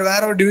இப்ப அவர்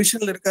வேற ஒரு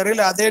டிவிஷன்ல இருக்காரு,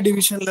 இல்ல அதே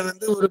டிவிஷன்ல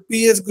வந்து ஒரு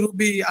PS group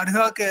B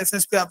ad hoc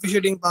SSP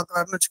அபிஷியேட்டிங்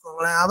பாக்குறாருன்னு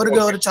வச்சுக்கோங்களேன். அவருக்கு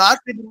ஒரு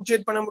சார்ஜ்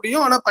இனிஷியேட் பண்ண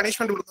முடியும், ஆனா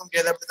பனிஷ்மெண்ட் கொடுக்க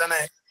முடியாது,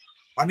 அப்படித்தானே?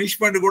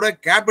 பனிஷ்மெண்ட் கூட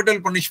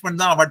கேபிட்டல்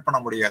பனிஷ்மெண்ட் தான் அவாய்ட்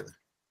பண்ண முடியாது.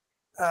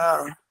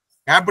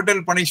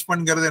 கேபிட்டல்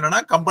பனிஷ்மெண்ட்ங்கிறது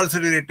என்னன்னா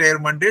compulsory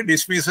retirement,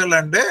 dismissal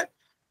and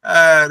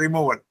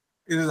removal,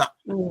 இதுதான்.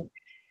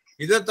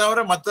 இதை தவிர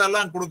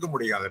மத்தெல்லாம் கொடுக்க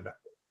முடியாது.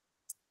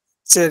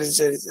 சரி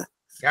சரி சார்.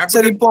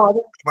 சரி, இப்போ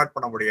அவாய்ட்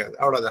பண்ண முடியாது,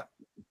 அவ்வளவுதான்.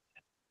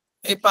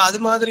 இப்ப அது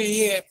மாதிரி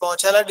இப்போ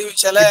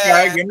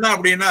என்ன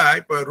அப்படின்னா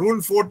இப்ப ரூல்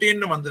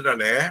 14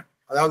 வந்துட்டாலே,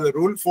 அதாவது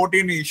ரூல்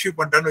 14 இஷ்யூ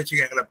பண்றேன்னு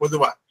வச்சுக்கோங்களேன்.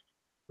 பொதுவா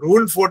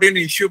ரூல்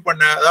 14 இஷ்யூ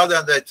பண்ண, அதாவது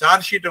அந்த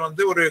சார்ஜ் ஷீட்டை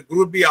வந்து ஒரு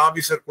குரூப் பி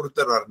ஆபீசர்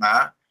கொடுத்துறாருன்னா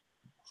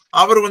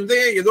அவர் வந்து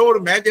ஏதோ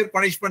ஒரு மேஜர்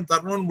பனிஷ்மெண்ட்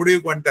தரணும்னு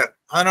முடிவுக்கு வந்துட்டார்.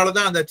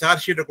 அதனாலதான் அந்த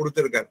சார்ஜ் ஷீட்டை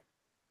கொடுத்திருக்காரு.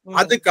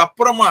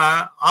 அதுக்கப்புறமா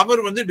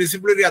அவர் வந்து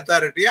டிசிப்ளினரி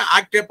அத்தாரிட்டியை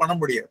ஆக்டே பண்ண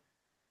முடியாது.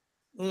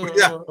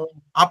 புரியுதா?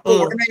 அப்போ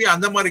உடனே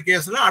அந்த மாதிரி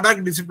கேஸ்ல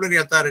அடாக் டிசிப்ளினரி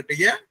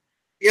அத்தாரிட்டிய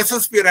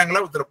எஸ்எஸ்பி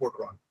ரேங்க்ல உத்தரவு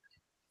போட்டுருவாங்க.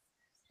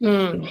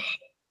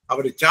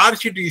 அவர்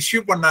சார்ஜ் ஷீட்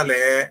இஷ்யூ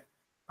பண்ணாலே,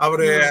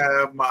 அவரு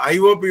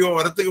ஐஓபிஓ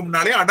வரதுக்கு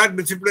முன்னாலே அடாக்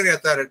டிசிப்ளினரி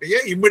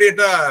அத்தாரிட்டியை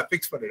இமிடியேட்டா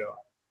பிக்ஸ்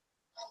பண்ணிடுவாங்க.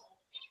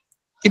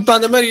 இப்ப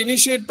அந்த மாதிரி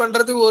இனிஷியேட்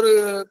பண்றது ஒரு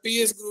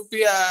பிஎஸ் குரூப்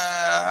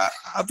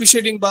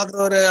அபிஷியேட்டிங்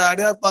பாக்குறவர்,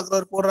 அடாக்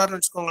பாக்குறவர் போடுறாருன்னு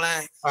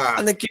வச்சுக்கோங்களேன்.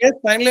 அந்த கேஸ்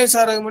ஃபைனலைஸ்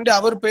ஆகிறதுக்கு முன்னாடி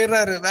அவர்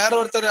போயிடுறாரு, வேற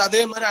ஒருத்தர்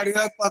அதே மாதிரி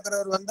அடாக்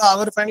பாக்குறவர் வந்து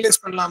அவர்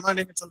ஃபைனலைஸ் பண்ணலாமா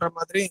நீங்க சொல்ற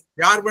மாதிரி?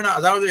 யார் வேணா,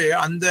 அதாவது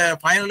அந்த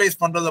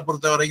ஃபைனலைஸ் பண்றதை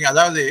பொறுத்த வரைக்கும்,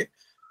 அதாவது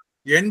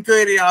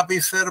enquiry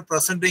officer,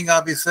 presenting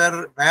officer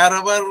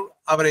wherever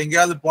அவர்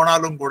எங்கேயாவது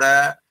போனாலும் கூட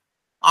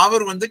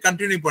அவர் வந்து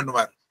கண்டினியூ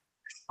பண்ணுவார்.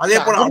 அதே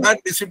போல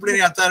அடாக்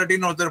டிசிப்ளினரி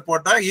அத்தாரிட்டின்னு ஒருத்தர்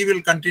போட்டா he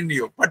will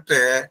continue. But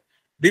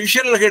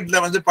divisional ஹெட்ல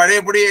வந்து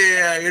பழையபடி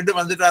ஹெட்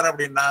வந்துட்டார்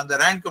அப்படின்னா, அந்த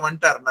ரேங்க்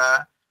வந்துட்டாருன்னா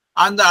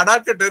அந்த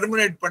அடாக்க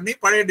டெர்மினேட் பண்ணி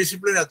பழைய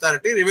டிசிப்ளினரி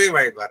அத்தாரிட்டி ரிவைவ்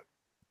ஆயிடுவார்.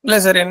 இல்ல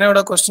சார்,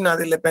 என்னோட கொஸ்டின்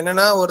அது இல்ல. இப்ப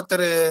என்னன்னா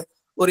ஒருத்தர்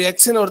ஒரு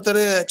எக்ஸ்ன்னு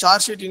ஒருத்தர்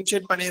சார்ஜ் ஷீட்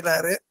இனிஷியேட்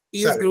பண்ணிடுறாரு,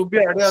 PS group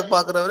attack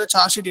பாக்குறவரு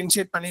charge sheet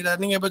initiate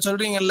பண்ணிடுறாரு. நீங்க இப்ப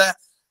சொல்றீங்கல்ல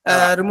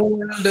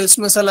ரிமூவல்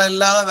டிஸ்மிசல்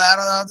இல்லாத வேற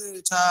ஏதாவது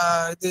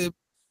இது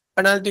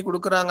பெனால்டி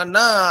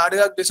கொடுக்குறாங்கன்னா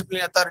அடாக்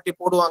டிசிப்ளினரி அத்தாரிட்டி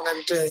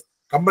போடுவாங்கன்ட்டு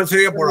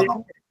கம்பல்சரியா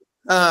போடணும்.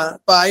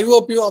 இப்ப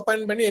ஐஓபிஓ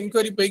அப்பாயிண்ட் பண்ணி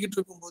என்கொயரி போய்கிட்டு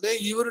இருக்கும் போது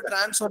இவரு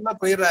டிரான்ஸ்பர்னா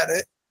போயிடுறாரு,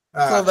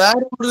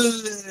 வேற ஒரு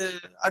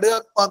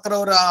அடாக் பாக்குற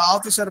ஒரு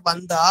ஆபீசர்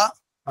வந்தா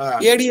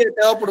ஏடிஏ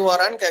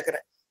தேவைப்படுவாரான்னு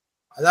கேக்குறேன்.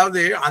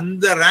 அதாவது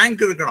அந்த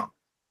ரேங்க் இருக்கணும்,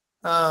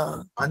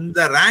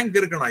 அந்த ரேங்க்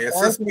இருக்கணும்.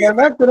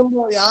 எஸ்எஸ்பி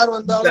திரும்ப யார்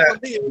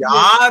வந்தாலும்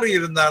யாரு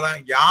இருந்தாலும்,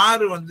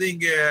 யாரு வந்து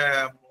இங்க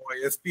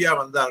எஸ்பியா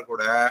வந்தா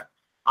கூட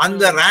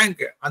அந்த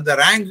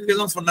ரேங்க்கு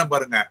தான் சொன்ன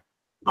பாருங்க.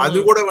 அது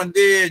கூட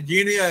வந்து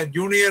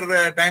junior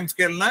time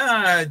ஸ்கேல்னா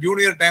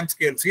junior time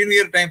scale,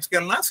 senior time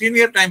ஸ்கேல்னா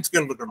senior time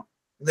scale இருக்கணும்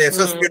இந்த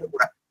எஸ்எஸ்பி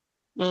கூட.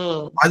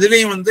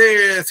 அதுலயும் வந்து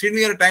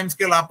சீனியர் டைம்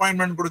ஸ்கேல்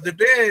அப்பாயின்மெண்ட்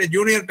கொடுத்துட்டு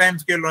ஜூனியர் டைம்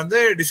ஸ்கேல் வந்து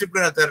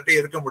டிசிப்ளின் அத்தாரிட்டி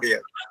இருக்க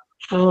முடியாது.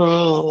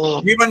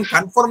 ஈவன்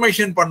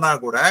கன்ஃபர்மேஷன் பண்ணா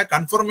கூட,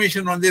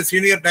 கன்ஃபர்மேஷன் வந்து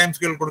சீனியர் டைம்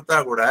ஸ்கேல் கொடுத்தா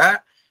கூட,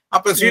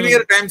 அப்ப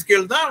சீனியர் டைம்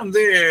ஸ்கேல் தான்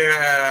வந்து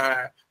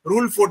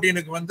ரூல்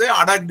 14க்கு வந்து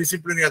அடாக்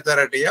டிசிப்ளினரி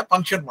அத்தாரிட்டியா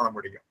ஃபங்க்ஷன் பண்ண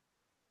முடியும்.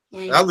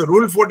 அதாவது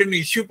ரூல் 14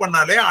 இஷ்யூ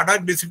பண்ணாலே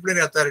அடாக்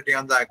டிசிப்ளினரி அத்தாரிட்டி,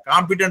 அந்த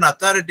காம்பிடன்ட்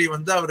அத்தாரிட்டி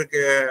வந்து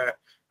அவருக்கு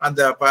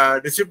அந்த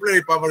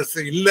டிசிப்ளினரி பவர்ஸ்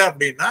இல்ல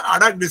அப்படின்னா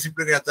அடாக்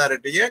டிசிப்ளினரி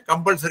அத்தாரிட்டியை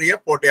கம்பல்சரியா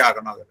போட்டே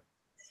ஆகணும் அதுல.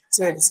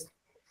 சரி சார்.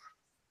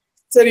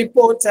 சரி,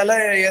 இப்போ சில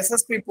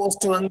எஸ்எஸ்பி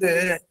போஸ்ட் வந்து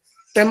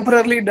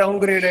டெம்பரரிலி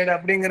டவுன்கிரேடட்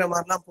அப்படிங்கிற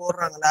மாதிரிலாம்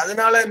போடுறாங்கல்ல,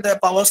 அதனால இந்த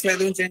பவர்ஸ்ல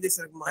எதுவும் சேஞ்சஸ்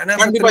இருக்குமா?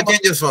 கண்டிப்பா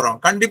சேஞ்சஸ் வரும்,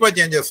 கண்டிப்பா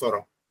சேஞ்சஸ்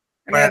வரும்.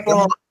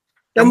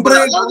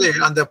 அதாவது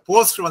அந்த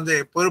போஸ்ட் வந்து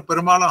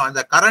பெரும்பாலும்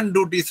அந்த கரண்ட்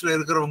டியூட்டிஸ்ல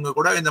இருக்கிறவங்க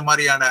கூட இந்த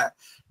மாதிரியான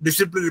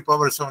டிசிப்ளினரி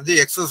பவர்ஸ் வந்து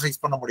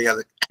எக்ஸசைஸ் பண்ண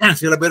முடியாது.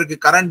 சில பேருக்கு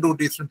கரண்ட்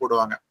டியூட்டிஸ்னு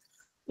போடுவாங்க.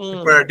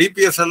 இப்ப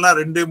டிபிஎஸ் எல்லாம்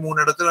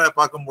 2-3 இடத்துல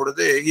பார்க்கும்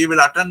பொழுது he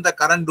will attend the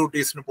current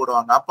டியூட்டிஸ்னு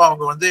போடுவாங்க. அப்ப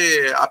அவங்க வந்து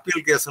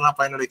அப்பீல் கேஸ் எல்லாம்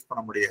ஃபைனலைஸ்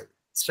பண்ண முடியாது,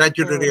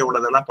 ஸ்டாச்சுட்டரி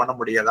உள்ளதெல்லாம் பண்ண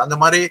முடியாது. அந்த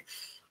மாதிரி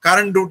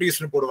கரண்ட்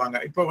டியூட்டிஸ்னு போடுவாங்க.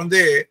 இப்ப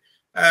வந்து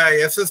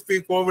SSP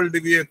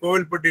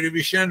Kovilpatti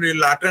division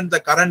will attend the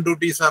current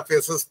duties of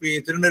SSP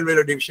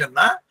Tirunelveli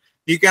டிவிஷன்னா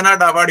he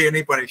cannot avoid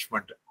any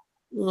punishment.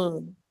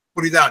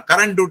 புரியுதா?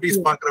 கரண்ட் டியூட்டிஸ்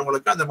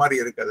பாக்குறவங்களுக்கு அந்த மாதிரி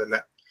இருக்குதுல்ல.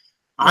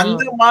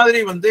 அந்த மாதிரி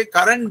வந்து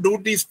கரண்ட்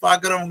டியூட்டிஸ்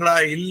பாக்குறவங்களா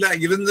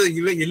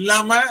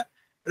இல்லாம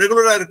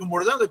ரெகுலரா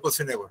இருக்கும்பொழுது அந்த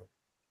கொஸ்டினே வரும்.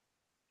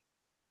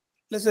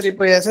 இல்ல சார்,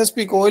 இப்ப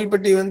எஸ்எஸ்பி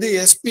கோவில்பட்டி வந்து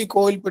எஸ்பி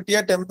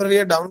கோவில்பட்டியா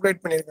டெம்பரரியா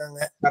டவுன்கிரேட்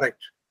பண்ணிருக்காங்க.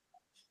 கரெக்ட்.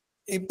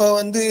 இப்ப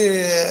வந்து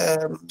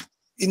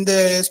இந்த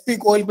எஸ்பி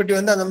கோவில்பட்டி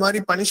வந்து அந்த மாதிரி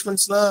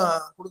பனிஷ்மெண்ட்ஸ் எல்லாம்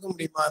கொடுக்க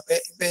முடியுமா?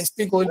 இப்ப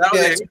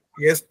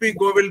எஸ்பி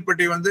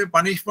கோவில்பட்டி வந்து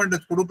பனிஷ்மெண்ட்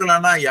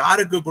கொடுக்கலன்னா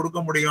யாருக்கு கொடுக்க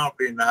முடியும்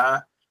அப்படின்னா,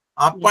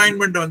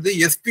 அப்பாயின்மெண்ட் வந்து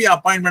எஸ்பி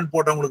அப்பாயின்மெண்ட்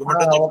போட்டவங்களுக்கு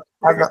மட்டும்.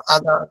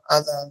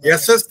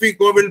 எஸ்எஸ்பி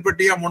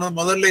கோவில்பட்டியா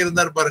முதல்ல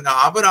இருந்தார் பாருங்க,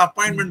 அவர்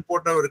அப்பாயின்மெண்ட்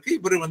போட்டவருக்கு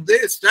இவர் வந்து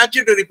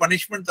ஸ்டாச்சுட்டரி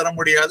பனிஷ்மெண்ட் தர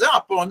முடியாது.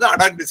 அப்ப வந்து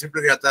அடாக்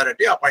டிசிப்ளினரி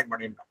அத்தாரிட்டி அப்பாயின்ட்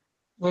பண்ணிடலாம்.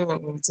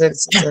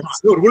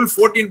 ரூல்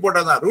 14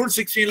 போட்டாதான், ரூல்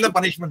 16ல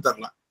பனிஷ்மெண்ட்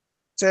தரலாம்.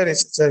 சரி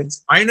சரி,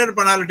 மைனர்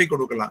பெனால்டி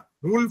கொடுக்கலாம்.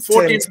 ரூல்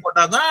 14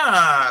 போட்டாதான்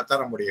தர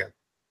முடியாது.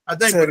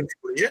 அதான்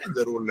இருக்கக்கூடிய இந்த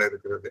ரூல்ல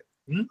இருக்கிறது.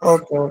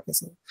 Okay okay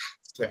sir.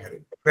 சரி,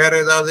 வேற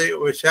ஏதாவது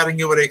ஷேரிங்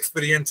யுவர்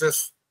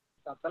எக்ஸ்பீரியன்சஸ்?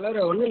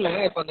 தலைவர் ஒண்ணும் இல்ல,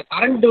 இப்ப அந்த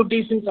கரண்ட்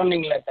டியூட்டிஸ்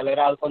சொன்னீங்களே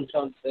தலைவர், அது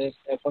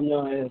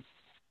கொஞ்சம்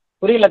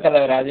புரியல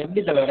தலைவர். அது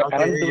எப்படி தலைவர்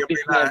கரண்ட்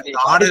டியூட்டிஸ்?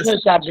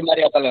 அடிஷனல் சார்ஜ்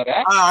மாதிரியா தலைவர்?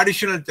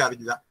 அடிஷனல்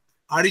சார்ஜ் தான்.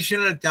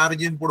 Additional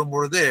சார்ஜ்னு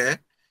போடும்பொழுது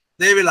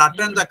they will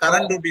attend the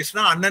current duties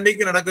னா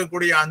அன்னைக்கு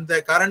நடக்கக்கூடிய அந்த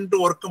கரண்ட்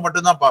ஒர்க்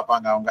மட்டும் தான்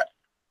பார்ப்பாங்க அவங்க.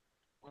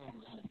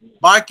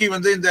 பாக்கி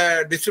வந்து இந்த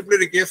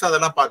டிசிப்ளினரி கேஸ்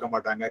அதெல்லாம் பார்க்க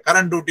மாட்டாங்க.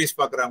 கரண்ட் டியூட்டிஸ்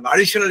பாக்குறாங்க.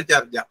 அடிஷனல்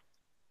சார்ஜ் தான்.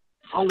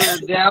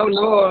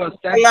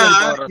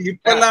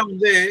 இப்பெல்லாம்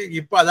வந்து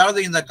அதாவது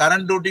இந்த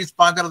கரண்ட் டியூட்டிஸ்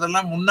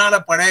பாக்குறதெல்லாம் முன்னால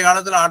பழைய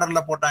காலத்துல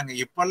ஆர்டர்ல போட்டாங்க.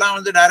 இப்பெல்லாம்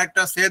வந்து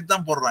டைரக்டா சேர்த்து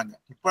தான் போடுறாங்க.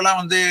 இப்பெல்லாம்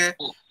வந்து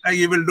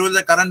you will do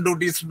the current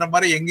duties-ன்ற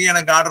மாதிரி எங்கேயும்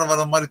எனக்கு ஆர்டர்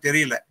வர மாதிரி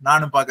தெரியல.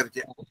 நானும்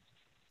பாக்குறேன்.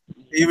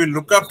 you will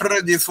look after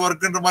this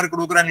work-ன்ற மாதிரி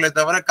கொடுக்குறாங்களே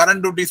தவிர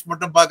கரண்ட் டியூட்டிஸ்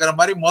மட்டும் பாக்குற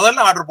மாதிரி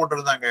முதல்ல ஆர்டர்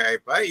போட்டிருந்தாங்க.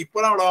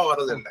 இப்பெல்லாம் அவ்வளவா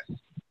வரது இல்லை.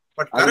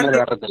 பட் கரண்ட்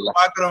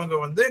பாக்குறவங்க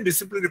வந்து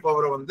டிசிப்ளினரி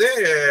பவரை வந்து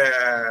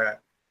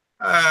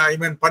ஐ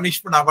மீன்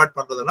பனிஷ்மெண்ட் அவாய்ட்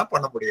பண்றதெல்லாம்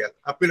பண்ண முடியாது.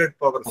 அப்பீலேட்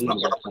பவர்ஸ்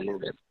எல்லாம் பண்ண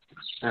முடியாது.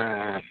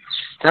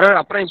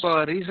 அப்புறம் இப்போ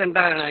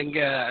ரீசெண்டா இங்க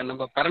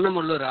நம்ம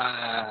பெரணமல்லூர்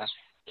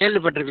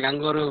கேள்விப்பட்டிருப்பீங்க,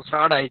 அங்க ஒரு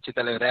ஃப்ராட் ஆயிடுச்சு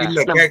தலைவர்.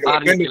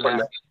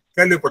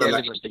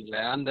 கேள்விப்பட்டீங்களா?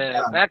 அந்த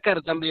பேக்கர்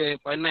தம்பி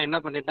என்ன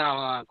பண்ணிட்டான்,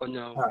 அவன்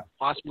கொஞ்சம்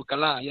பாஸ்புக்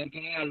எல்லாம்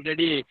ஏற்கனவே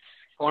ஆல்ரெடி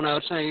போன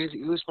வருஷம்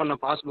யூஸ் பண்ண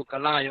பாஸ்புக்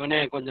எல்லாம் இவனே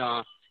கொஞ்சம்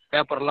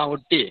பேப்பர் எல்லாம்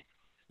ஒட்டி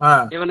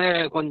இவனே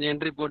கொஞ்சம்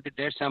என்ட்ரி போட்டு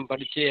டேட் ஸ்டாம்ப்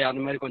படிச்சு அந்த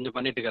மாதிரி கொஞ்சம்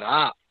பண்ணிட்டு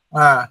இருக்கிறான்.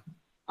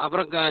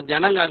 அப்புறம்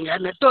ஜனங்க அங்க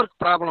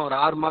நெட்வொர்க் ப்ராப்ளம் ஒரு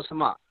 6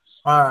 மாசமா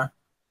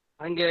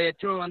அங்க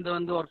ஹெச்ஓ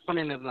வந்து ஒர்க்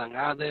பண்ணிட்டு இருந்தாங்க.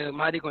 அது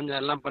மாதிரி கொஞ்சம்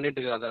எல்லாம் பண்ணிட்டு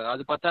இருக்காது.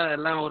 அது பார்த்தா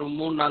எல்லாம் ஒரு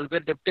 3-4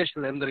 பேர்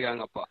டெப்டேஷன்ல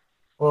இருந்திருக்காங்க. அப்போ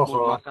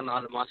 3 மாசம்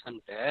 4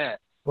 மாசம்ட்டு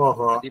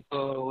இப்போ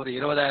ஒரு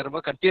 20,000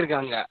 ரூபாய்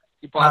கட்டியிருக்காங்க.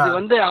 இப்போ அது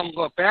வந்து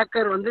அவங்க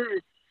பேக்கர் வந்து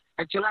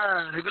ஆக்சுவலா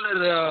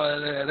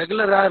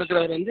ரெகுலரா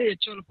இருக்கிறவர் வந்து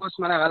ஹெச்ஓ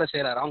போஸ்ட் மேல வேலை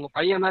செய்யறாரு. அவங்க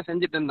பையன் தான்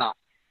செஞ்சுட்டு இருந்தான்.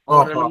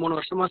 2-3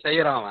 வருஷமா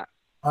செய்யறான் அவன்.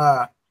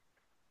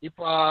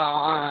 இப்போ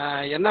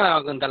என்ன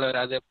ஆகும் தலைவர்?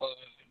 அது இப்போ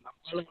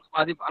நம்மளுக்கு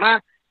பாதிப்பு. ஆனா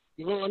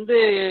இவன் வந்து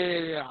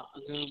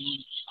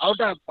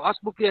அவுட் ஆஃப்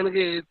பாஸ்புக்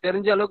எனக்கு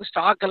தெரிஞ்ச அளவுக்கு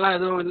ஸ்டாக் எல்லாம்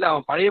எதுவும் இல்லை.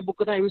 அவன் பழைய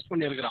புக்கு தான் யூஸ்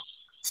பண்ணியிருக்கிறான்.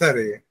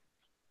 சரி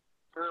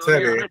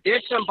சரி,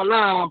 டேட் ஸ்டாம்ப்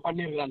எல்லாம்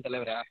பண்ணிருக்கலாம்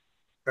தலைவரா.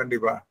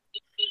 கண்டிப்பா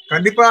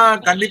கண்டிப்பா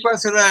கண்டிப்பா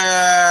சில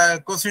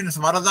கொஸ்டின்ஸ்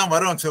வரதான்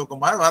வரும்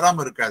சிவகுமார்,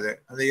 வராம இருக்காது.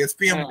 அந்த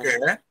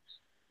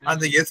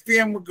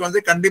எஸ்பிஎம்க்கு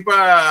வந்து கண்டிப்பா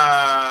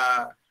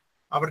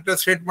அவர்கிட்ட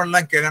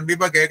ஸ்டேட்மெண்ட்லாம்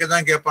கண்டிப்பா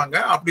கேட்கதான் கேட்பாங்க.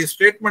 அப்படி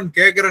ஸ்டேட்மெண்ட்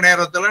கேட்கிற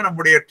நேரத்துல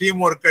நம்முடைய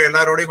டீம் ஒர்க்கை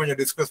எல்லாரோடையும்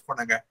கொஞ்சம் டிஸ்கஸ்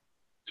பண்ணுங்க.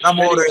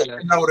 நம்ம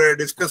ஒரு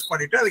டிஸ்கஸ்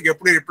பண்ணிட்டு அதுக்கு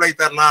எப்படி ரிப்ளை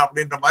தரலாம்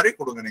அப்படின்ற மாதிரி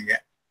கொடுங்க. நீங்க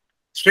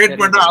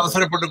ஸ்டேட்மெண்ட்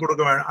அவசரப்பட்டு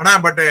கொடுக்க வேணும். ஆனா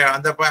பட்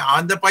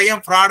அந்த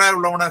பையன் ஃப்ராடா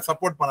உள்ளவனை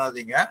சப்போர்ட்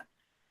பண்ணாதீங்க.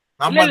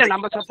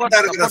 நம்ம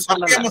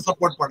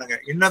சப்பியம் பண்ணுங்க.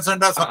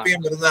 இன்னசென்ட்டா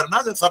சப்பியம் இருந்தாருன்னா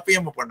அது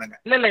சப்பியம் பண்ணுங்க.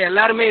 இல்ல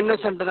எல்லாருமே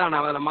இன்னசென்ட் தான்.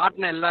 அதுல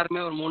மாட்டின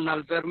எல்லாருமே ஒரு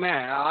 3-4 பேருமே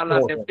ஆல்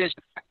ஆர்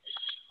டெப்டேஷன்.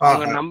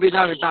 அவங்க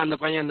நம்பிதான் விட்டான் அந்த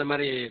பையன் இந்த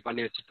மாதிரி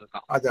பண்ணி வச்சுட்டு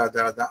இருக்கான்.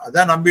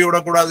 அதான் நம்பி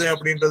விடக்கூடாது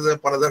அப்படின்றது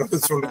பல தடவை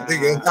சொல்றது.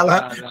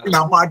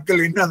 நம்ம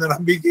ஆட்கள் இன்னும் அந்த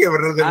நம்பிக்கையே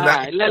வர்றது இல்ல.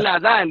 இல்ல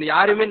அதான்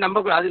யாருமே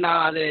நம்ப. அது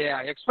நான் அது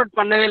எக்ஸ்பெக்ட்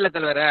பண்ணவே இல்லை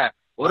தலைவர.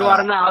 ஒரு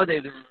வாரம் தான் ஆகுது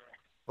இது.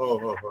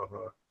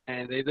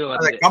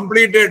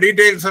 கம்ப்ளீட்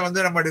டீடைல்ஸ்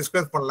வந்து நம்ம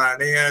டிஸ்கஸ் பண்ணலாம்.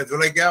 நீங்க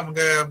ஜுலைக்கா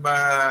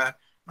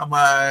நம்ம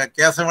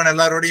கேசவன்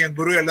எல்லாரோடையும்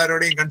குரு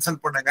எல்லாரோடையும்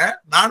கன்சல்ட் பண்ணுங்க.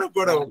 நானும்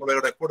கூட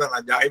உங்களோட கூட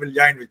நான் I will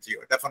join with you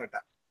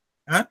டெஃபினட்டா.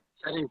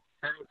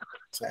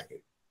 சரி,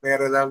 வேற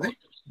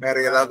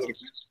ஏதாவது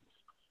இருக்கு?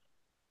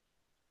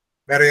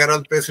 வேற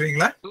யாராவது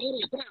பேசுறீங்களா?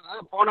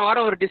 போன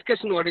வாரம் ஒரு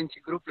டிஸ்கஷன் ஓடிச்சு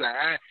குரூப்ல,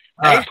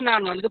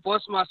 டைஸ்னான் வந்து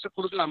போஸ்ட் மாஸ்டர்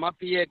கொடுக்கலாமா,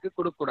 பிஏக்கு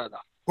கொடுக்க கூடாதா?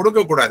 கொடுக்க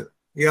கூடாது.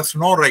 S,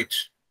 no right.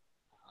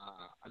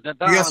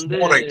 அதான் வந்து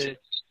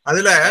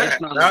அதுல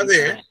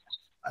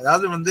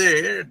அதாவது வந்து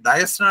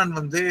டைஸ்னான்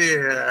வந்து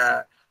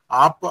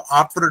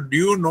ஆஃப்டர்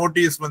டியூ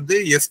நோட்டீஸ் வந்து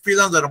எஸ்பி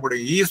தான் தர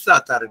முடியும். Is the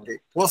authority.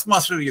 Post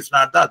master is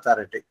not the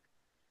authority.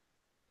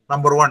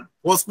 Number 1,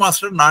 post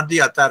master not the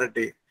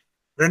authority.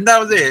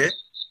 ரெண்டாவது,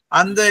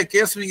 அந்த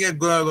கேஸ் நீங்க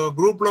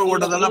குரூப்ல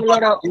ஓடுறதெல்லாம்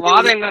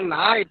வாதம்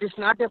என்னன்னா, it is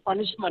not a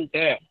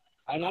punishment,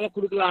 அதனால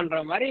குடுக்கலாம்ன்ற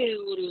மாதிரி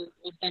ஒரு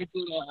தரப்பு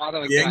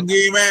வாதம் வைக்கிறாங்க.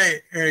 எங்கேயுமே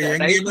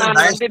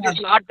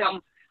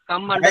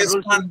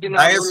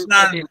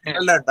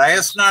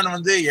டயஸ்னான்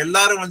வந்து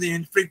எல்லாரும் வந்து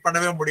இன்ஃபிளிக்ட்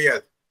பண்ணவே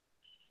முடியாது.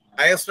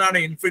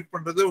 டயஸ்னானை இன்ஃபிளிக்ட்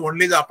பண்றது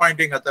ஒன்லி தி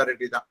அப்பாயிண்டிங்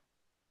அத்தாரிட்டி தான்.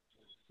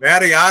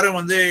 வேற யாரும்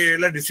வந்து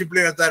இல்ல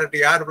டிசிப்ளின் அத்தாரிட்டி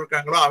யார்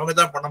இருக்காங்களோ அவங்க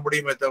தான் பண்ண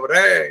முடியுமே தவிர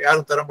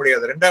யாரும் தர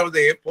முடியாது.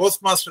 ரெண்டாவது,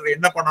 போஸ்ட் மாஸ்டர்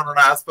என்ன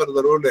பண்ணணும்னா, as per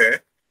the rule,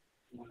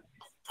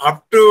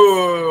 up to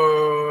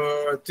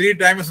 3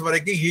 times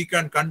வரைக்கும் he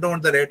can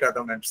condone the rate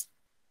attendance.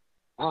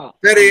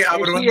 சரி,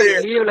 அவர் வந்து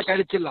லீவ்ல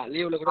கழிச்சிடலாம்.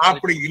 லீவ்ல கூட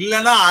அப்படி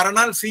இல்லனா 6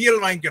 நாள்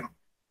சிஎல் வாங்கிக்கணும்.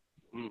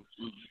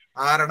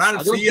 6 நாள்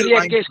சிஎல்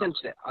வாங்கிக்கணும்.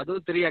 அது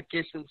 3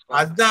 occasions.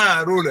 அதுதான்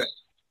ரூல்.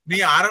 நீ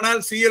 6 நாள்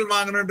சிஎல்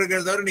வாங்கணும்ன்றத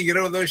தவிர நீ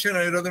 20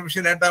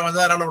 நிமிஷம் லேட்டா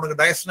வந்தா அதனால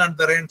உனக்கு டைஸ்னான்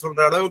தரேன்னு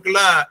சொல்ற அளவுக்கு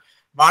எல்லாம்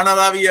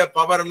வானளாவிய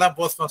பவர் எல்லாம்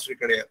போஸ்ட்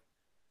மாஸ்டர் கிடையாது.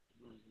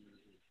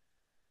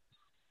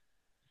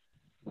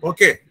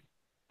 ஓகே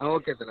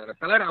ஓகே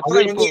தலைவர்.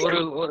 அப்புறம் இப்போ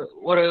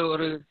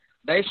ஒரு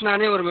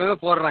டைஸ்னானே ஒரு மெமோ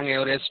போடுறாங்க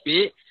ஒரு எஸ்பி,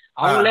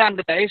 அவங்களே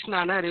அந்த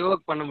டைஸ்னானை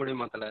ரிவோக் பண்ண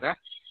முடியுமா தலைவர்?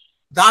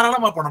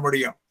 தாராளமா பண்ண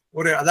முடியும்.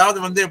 அதாவது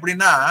வந்து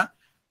எப்படின்னா,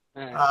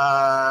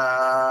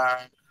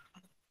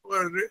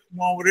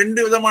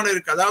 2 விதமான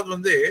இருக்கு. அதாவது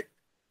வந்து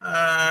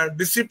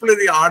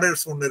டிசிப்ளினரி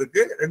ஆர்டர்ஸ் ஒன்னு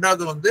இருக்கு,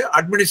 ரெண்டாவது வந்து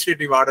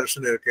அட்மினிஸ்ட்ரேட்டிவ் ஆர்டர்ஸ்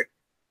இருக்கு.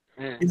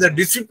 இந்த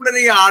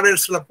டிசிப்ளினரி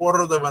ஆர்டர்ஸ்ல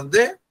போடுறத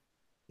வந்து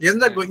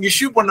எந்த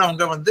இஷ்யூ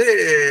பண்ணவங்க வந்து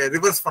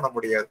ரிவர்ஸ் பண்ண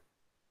முடியாது.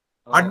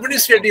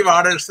 அட்மினிஸ்ட்ரேட்டிவ்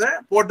ஆர்டர்ஸ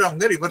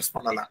போட்டவங்க ரிவர்ஸ்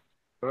பண்ணலாம்.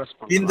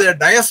 இந்த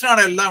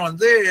டயஸ்னான் எல்லாம்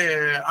வந்து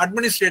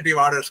அட்மினிஸ்ட்ரேட்டிவ்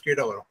ஆர்டர்ஸ்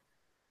கீழே வரும்.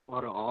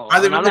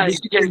 அது வந்து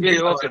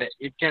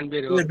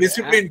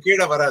டிசிப்ளின்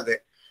கீழே வராது.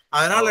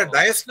 அதனால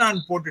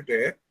டயஸ்னான் போட்டுட்டு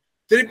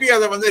திருப்பி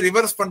அதை வந்து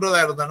ரிவர்ஸ் பண்றதா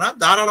இருந்தனா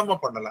தாராளமா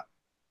பண்ணலாம்.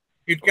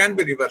 It can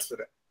be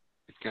reversed.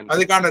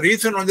 அதுக்கான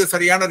ரீசன் வந்து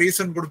சரியான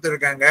ரீசன்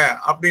கொடுத்துருக்காங்க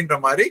அப்படின்ற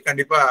மாதிரி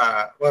கண்டிப்பா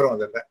வரும்.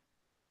 அதுல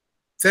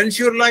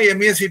சென்சூர்லாம்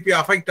எம்ஏசிபி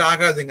அஃபெக்ட்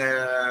ஆகாதுங்க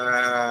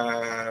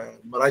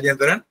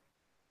ராஜேந்திரன்.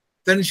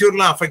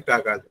 சென்சூர்லாம் அஃபெக்ட்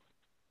ஆகாது,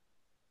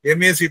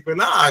 எம்ஏசிபி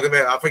எல்லாம் ஆகவே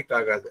அஃபெக்ட்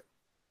ஆகாது.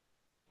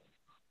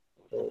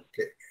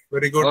 Okay,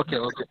 very good.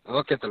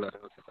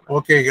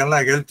 ஓகே,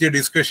 எல்லாம் ஹெல்த்தி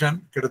டிஸ்கஷன்.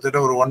 கிட்டத்தட்ட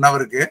ஒரு 1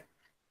 ஹவருக்கு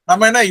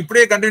நம்ம என்ன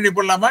இப்படியே கண்டினியூ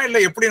பண்ணலாமா, இல்ல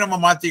எப்படி நம்ம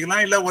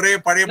மாத்திக்கலாம், இல்ல ஒரே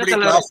பழையபடி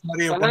கிளாஸ்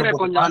மாதிரி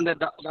கொஞ்சம் அந்த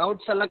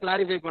டவுட்ஸ் எல்லாம்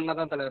கிளாரிஃபை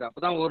பண்ணாதான் தலைவர்.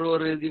 அப்பதான்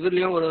ஒரு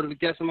இதுலயும் ஒரு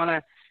வித்தியாசமான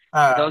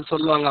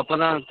சொல்லுவாங்க.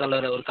 அப்பதான்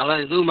தலைவர் ஒரு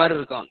இது மாதிரி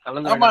இருக்கும்.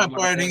 ஆமா,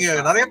 இப்ப நீங்க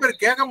நிறைய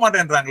பேர் கேட்க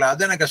மாட்டேன்றாங்களே,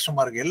 அது எனக்கு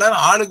கஷ்டமா இருக்கு.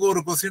 எல்லாரும் ஆளுக்கு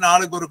ஒரு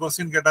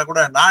கொஸ்டின் கேட்டா கூட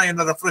நான்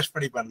என்ன ரெஃப்ரெஷ்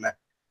பண்ணிப்பேன்ல,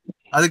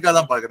 அதுக்காக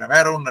தான் பாக்குறேன்,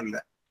 வேற ஒண்ணும் இல்ல.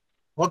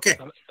 ஓகே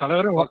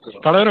தலைவர்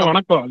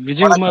வணக்கம்.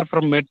 Vijayakumar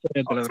from mat.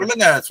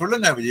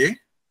 சொல்லுங்க விஜய்.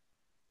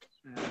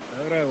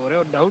 ஒரே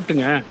ஒரு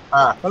டவுட்டுங்க.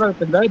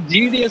 இந்த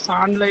ஜிடிஎஸ்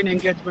ஆன்லைன்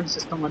என்கேஜ்மெண்ட்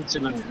சிஸ்டம்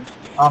வந்துச்சுங்க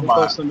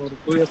ஒரு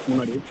 2 years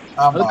முன்னாடி.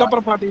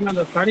 அதுக்கப்புறம் பாத்தீங்கன்னா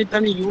அந்த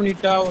தனித்தனி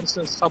யூனிட்டா ஒரு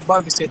சப்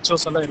ஆஃபீஸ்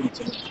ஹெச்ஓஸ் எல்லாம்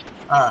இருந்துச்சு.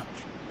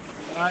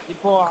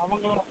 இப்போ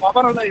அவங்களோட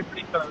பவர் எல்லாம்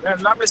எப்படி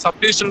எல்லாமே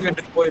சப்டிவிஷன்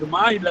கேட்டுட்டு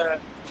போயிருமா, இல்ல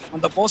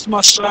அந்த போஸ்ட்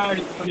மாஸ்டரா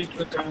இது பண்ணிட்டு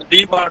இருக்காங்க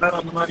டி பார்டர்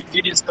அந்த மாதிரி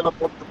ஜிடிஎஸ் எல்லாம்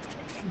போட்டு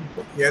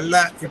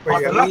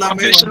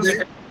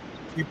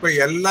இப்ப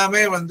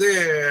எல்லாமே வந்து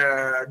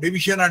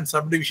டிவிஷன் அண்ட்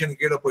சப் டிவிஷன்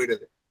கீழே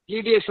போயிடுது.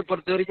 ஜிடிஎஸ்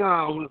பொறுத்த வரைக்கும்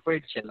அவங்களுக்கு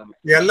போயிடுச்சு,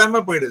 எல்லாமே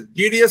போயிடுது.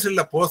 ஜிடிஎஸ்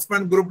இல்ல,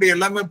 போஸ்ட்மேன் குரூப்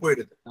எல்லாமே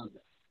போயிடுது.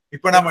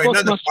 இப்ப நம்ம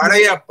என்ன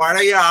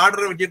பழைய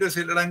ஆர்டர் வச்சுட்டு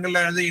சில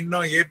இடங்கள்ல வந்து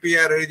இன்னும்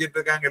ஏபிஆர் எழுதிட்டு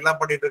இருக்காங்க, எல்லாம்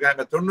பண்ணிட்டு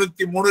இருக்காங்க.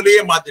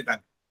 93லயே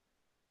மாத்திட்டாங்க.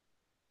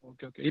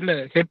 இல்ல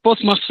ஹெட்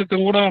போஸ்ட் மாஸ்டருக்கு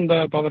கூட அந்த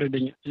பவர்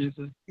இல்லைங்க.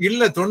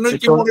 இல்ல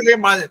 93லயே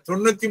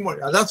 93.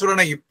 அதான்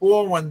சொல்றேன்,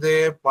 இப்போவும் வந்து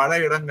பல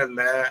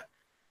இடங்கள்ல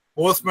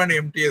போஸ்ட்மேன்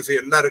எம்டிஎஸ்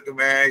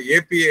எல்லாருக்குமே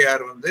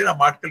ஏபிஆர் வந்து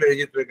நம்ம ஆட்கள்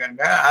எழுதிட்டு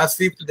இருக்காங்க. as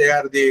if they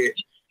are the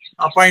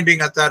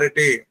appointing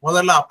authority.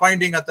 முதல்ல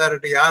அப்பாயிண்டிங்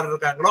அத்தாரிட்டி யார்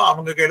இருக்காங்களோ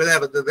அவங்க கையில தான்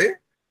இருந்தது,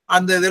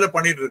 அந்த இதுல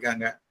பண்ணிட்டு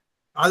இருக்காங்க.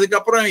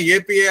 அதுக்கப்புறம்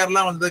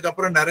ஏபிஆர்லாம் வந்ததுக்கு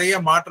அப்புறம் நிறைய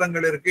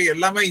மாற்றங்கள் இருக்கு,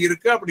 எல்லாமே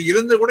இருக்கு. அப்படி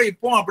இருந்து கூட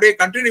இப்போ அப்படியே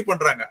கண்டினியூ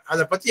பண்றாங்க.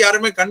 அதை பத்தி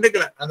யாருமே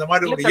கண்டுக்கல. அந்த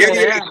மாதிரி ஒரு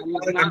ஏரியா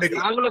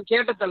நாங்களும்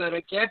கேட்ட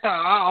தலைவர் கேட்டா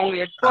அவங்க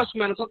ஹெட்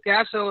போஸ்ட்மேனுக்கும்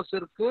கேஷ் ஹவுஸ்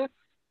இருக்கு,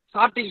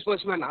 சார்ட்டிங்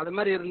போஸ்ட்மேன் அது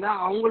மாதிரி இருந்தா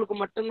அவங்களுக்கு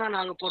மட்டும்தான்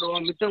நாங்க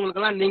போடுவோம், மித்தவங்களுக்கு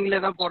எல்லாம் நீங்களே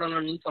தான்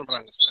போடணும்னு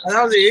சொல்றாங்க.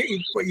 அதாவது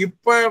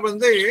இப்ப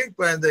வந்து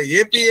இப்ப இந்த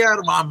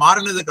ஏபிஆர்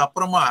மாறினதுக்கு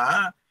அப்புறமா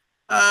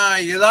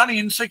ஏதாவது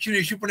இன்ஸ்ட்ரக்ஷன்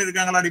இஷ்யூ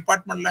பண்ணிருக்காங்களா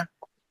டிபார்ட்மெண்ட்ல?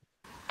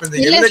 இந்த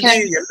எல்ஐஜி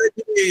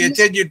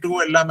ஹெச்ஐஜி 2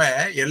 எல்லாமே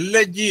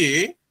LIG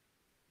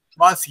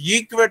was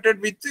equated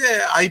with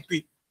IP.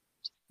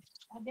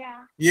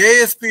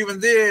 ASP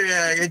வந்து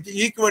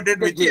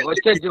ஈக்குவேட்டட் வித்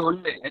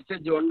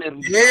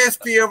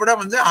ஏஎஸ்பியை விட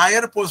வந்து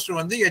ஹையர் போஸ்ட்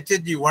வந்து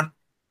ஹெச்ஹெச்ஜி 1.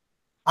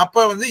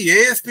 அப்ப வந்து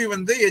ஏஎஸ்பி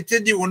வந்து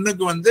HHG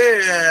 1க்கு வந்து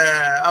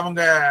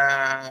அவங்க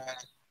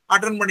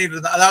அட்டன் பண்ணிட்டு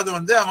இருந்தா, அதாவது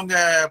வந்து அவங்க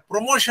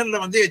ப்ரொமோஷன்ல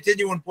வந்து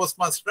HHG 1 போஸ்ட்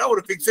மாஸ்டரா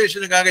ஒரு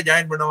பிக்சேஷனுக்காக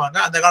ஜாயின் பண்ணுவாங்க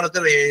அந்த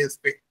காலத்துல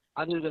ஏஎஸ்பி.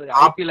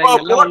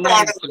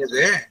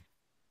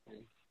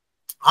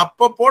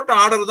 அப்ப போட்ட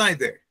ஆர்டர் தான்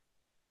இது.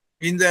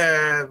 இந்த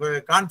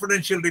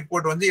கான்பிடென்ஷியல்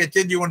ரிப்போர்ட் வந்து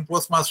HHG 1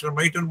 போஸ்ட் மாஸ்டர்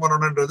மெயின்டைன்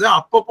பண்ணணும்ன்றது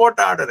அப்ப போட்ட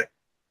ஆர்டர்.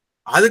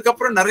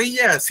 அதுக்கப்புறம் நிறைய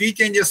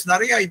சேஞ்சஸ்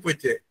நிறைய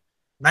ஆயிப்போச்சு.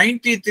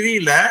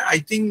 93ல I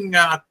think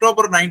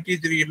October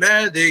 93ல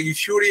they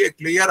issued a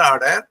clear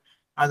order.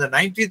 அந்த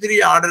 93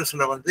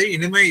 ஆர்டர்ஸ்ல வந்து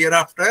இனிமே இயர்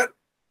ஆஃப்டர்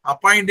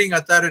அப்பாயிண்டிங்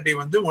அத்தாரிட்டி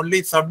வந்து ஒன்லி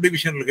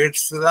சப்டிவிஷனல்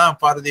ஹெட்ஸ் தான்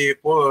ஃபார் தி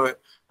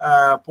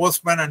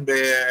போஸ்ட்மேன் அண்ட்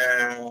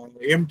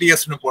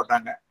எம்டிஎஸ்னு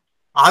போட்டாங்க.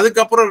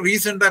 அதுக்கப்புறம்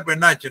ரீசெண்டா இப்ப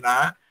என்ன ஆச்சுன்னா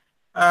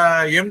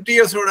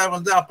எம்டிஎஸோட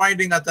வந்து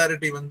அப்பாயிண்டிங்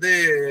அத்தாரிட்டி வந்து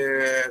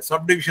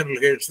சப்டிவிஷனல்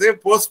ஹெட்ஸ்,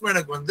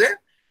 போஸ்ட்மேனுக்கு வந்து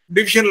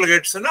டிவிஷனல்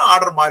ஹெட்ஸ்னு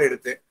ஆர்டர்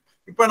மாறிடுது.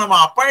 இப்ப நம்ம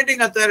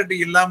அப்பாயிண்டிங் அத்தாரிட்டி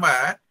இல்லாம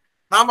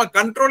நாம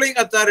கண்ட்ரோலிங்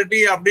அத்தாரிட்டி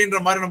அப்படின்ற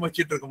மாதிரி நம்ம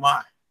வச்சுட்டு இருக்கோமா?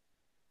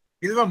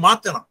 இதுவே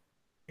மாத்தணும்.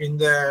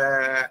 இந்த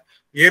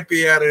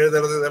ஏபிஆர்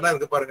எழுதுறது இதெல்லாம்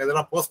இருக்கு பாருங்க,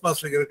 இதெல்லாம் போஸ்ட்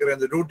மாஸ்டருக்கு இருக்கிற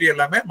இந்த டியூட்டி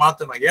எல்லாமே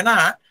மாத்தணும். ஏன்னா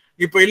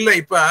இப்ப இல்ல,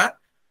 இப்ப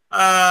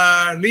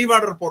லீவ்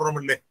ஆர்டர் போடுறோம்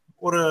இல்லை,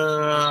 ஒரு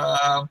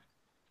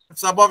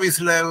சப்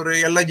ஆபீஸ்ல ஒரு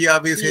எல்ஐஜி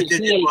ஆபீஸ்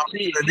HHG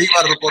ஆபீஸ்ல லீவ்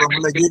ஆர்டர் போடுறோம்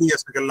இல்ல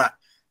ஜிடிஎஸ்க்கு எல்லாம்,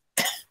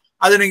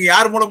 அது நீங்க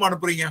யார் மூலமா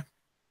அனுப்புறீங்க?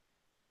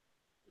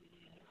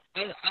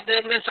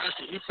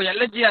 இப்ப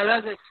எல்ஐஜி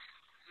அதாவது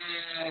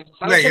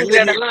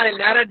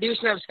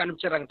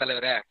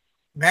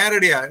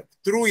நேரடியா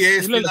த்ரூ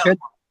ஏஎஸ்பி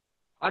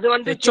அது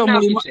வந்து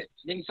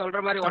நீங்க சொல்ற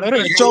மாதிரி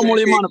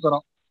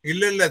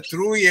இல்ல இல்ல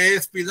த்ரூ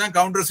ஏஎஸ்பி தான்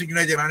கவுண்டர்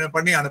சிக்னேச்சர்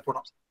பண்ணி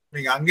அனுப்பணும்.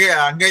 நீங்க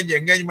அங்கே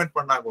என்கேஜ்மெண்ட்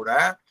பண்ணா கூட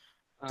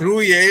த்ரூ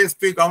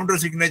ஏஎஸ்பி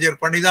கவுண்டர்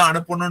சிக்னேச்சர் பண்ணி தான்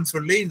அனுப்பணும்னு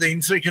சொல்லி இந்த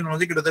இன்ஸ்ட்ரக்ஷன்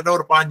வந்து கிட்டத்தட்ட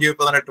ஒரு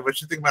 15-18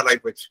 வருஷத்துக்கு மேல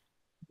ஆயிப்போச்சு.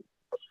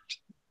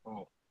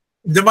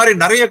 இந்த மாதிரி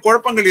நிறைய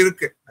குழப்பங்கள்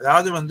இருக்கு.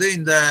 அதாவது வந்து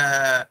இந்த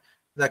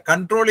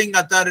கண்ட்ரோலிங்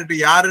அத்தாரிட்டி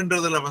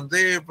யாருன்றதுல வந்து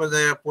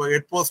இப்போ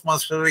head post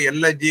master,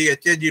 LIG,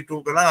 HHG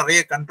 2க்கெல்லாம் நிறைய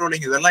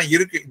கண்ட்ரோலிங் இதெல்லாம்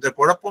இருக்கு. இந்த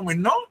குழப்பம்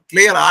இன்னும்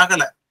கிளியர்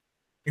ஆகல,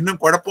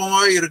 இன்னும்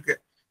குழப்பமாவே இருக்கு.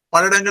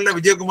 பல இடங்கள்ல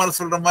விஜயகுமார்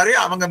சொல்ற மாதிரி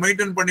அவங்க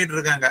மெயின்டைன் பண்ணிட்டு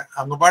இருக்காங்க,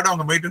 அவங்க பாட்டு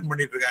அவங்க மெயின்டைன்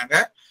பண்ணிட்டு இருக்காங்க.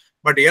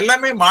 பட்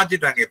எல்லாமே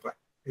மாத்திட்டாங்க.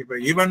 இப்ப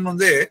ஈவன்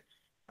வந்து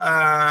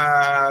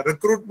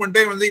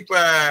ரெக்ரூட்மெண்ட்டே வந்து இப்ப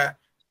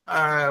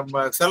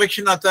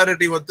செலெக்ஷன்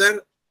அத்தாரிட்டி ஒருத்தர்,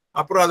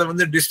 அப்புறம் அதை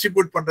வந்து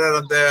டிஸ்ட்ரிபியூட் பண்ற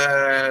அந்த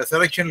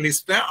செலெக்ஷன்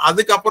லிஸ்ட்,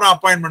 அதுக்கப்புறம்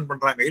அப்பாயின்மெண்ட்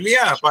பண்றாங்க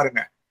இல்லையா?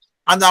 பாருங்க,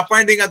 அந்த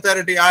அப்பாயிண்டிங்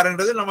அத்தாரிட்டி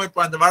யாருன்றது நம்ம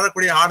இப்ப அந்த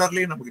வரக்கூடிய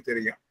ஆர்டர்லயும் நமக்கு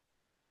தெரியும்.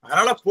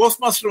 அதனால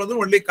போஸ்ட் மாஸ்டர் வந்து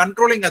ஒன்லி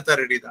கண்ட்ரோலிங்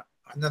அத்தாரிட்டி தான்,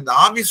 அந்த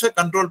ஆபீஸை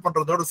கண்ட்ரோல்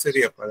பண்றதோட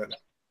சரி. அப்ப அதுல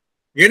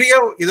எனியோ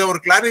இதை ஒரு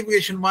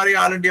கிளாரிபிகேஷன் மாதிரி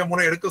ஆல் இண்டியா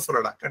மூலம் எடுக்க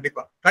சொல்லலாம்.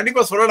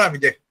 கண்டிப்பா சொல்லலாம்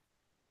விஜய்.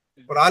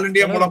 ஒரு ஆல்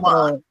இண்டியா மூலமா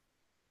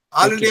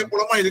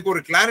இதுக்கு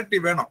ஒரு கிளாரிட்டி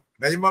வேணும்.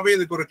 நிஜமாவே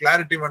இதுக்கு ஒரு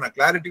கிளாரிட்டி வேணும்.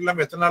 கிளாரிட்டி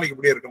இல்லாம எத்தனை நாளைக்கு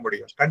இப்படியே இருக்க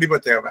முடியும்? கண்டிப்பா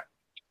தேவை.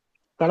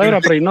 தலைவர்,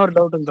 அப்புறம் இன்னொரு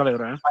டவுட்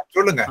தலைவர்,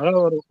 சொல்லுங்க.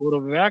 அதாவது ஒரு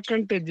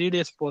வேக்கண்ட்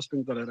ஜிடிஎஸ்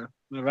போஸ்டிங் தலைவர்,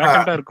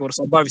 வேக்கண்டா இருக்கு ஒரு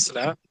சப் ஆபீஸ்ல,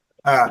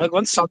 அதுக்கு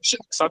வந்து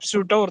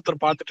சப்ஸ்டியூட்டா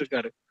ஒருத்தர் பாத்துட்டு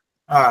இருக்காரு.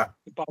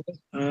 இப்ப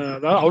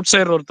அதாவது அவுட்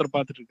சைடர் ஒருத்தர்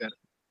பாத்துட்டு இருக்காரு.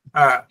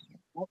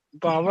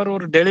 இப்ப அவர்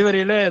ஒரு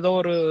டெலிவரியில ஏதோ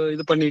ஒரு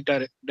இது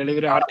பண்ணிட்டாரு,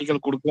 டெலிவரி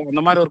ஆர்டிகல் கொடுக்கும்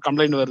அந்த மாதிரி ஒரு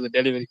கம்ப்ளைண்ட் வருது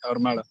டெலிவரி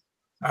அவர் மேல.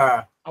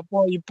 அப்போ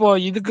இப்போ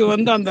இதுக்கு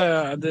வந்து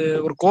அது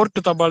ஒரு கோர்ட்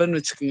தபால்னு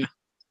வச்சுக்கோங்க,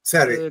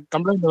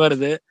 கம்ப்ளைண்ட்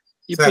வருது.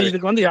 இப்ப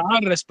இதுக்கு வந்து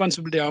யார்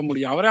ரெஸ்பான்சிபிலிட்டி ஆக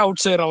முடியும்? அவரே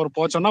அவுட் சைடர், அவர்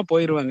போச்சோன்னா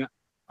போயிருவாங்க.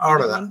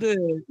 வந்து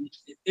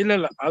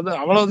இல்ல அது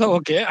அவ்வளவுதான்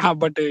ஓகே.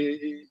 பட்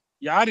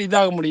யார்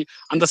இதாக முடியும்?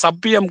 அந்த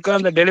சப்பிஎம்க்கு,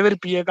 அந்த டெலிவரி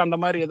பிஏக்கு அந்த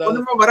மாதிரி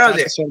ஏதாவது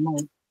வராது.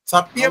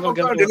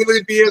 சப்பிஎம்முக்கும்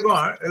டெலிவரி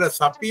பிஏக்கும் இல்ல,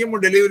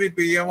 சப்பிஎம்மும் டெலிவரி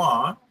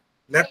பிஏவும்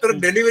லெட்டர்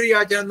டெலிவரி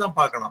ஆச்சான்னு தான்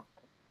பார்க்கணும்.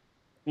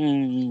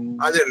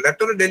 அது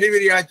லெட்டர்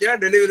டெலிவரி ஆச்சா,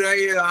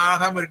 டெலிவரி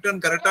ஆகாம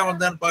ரிட்டர்ன் கரெக்டா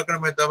வந்தான்னு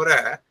பார்க்கணுமே தவிர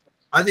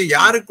அது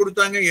யாருக்கு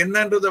கொடுத்தாங்க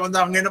என்னன்றத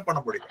வந்து அவங்க என்ன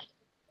பண்ண முடியும்?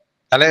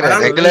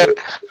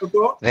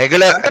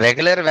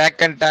 ரெகுலர்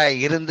வேக்கண்டா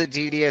இருந்து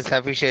ஜிடிஎஸ்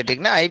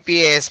அபிஷியேட்டிங்னா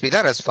ஐபிஏஎஸ்பி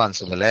தான்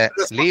ரெஸ்பான்சிபிள்.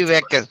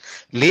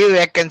 லீவ்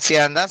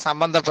வேக்கன்சியா இருந்தா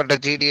சம்பந்தப்பட்ட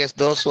GDS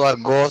those who are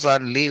goes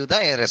on leave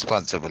தான்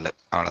ரெஸ்பான்சிபிள்.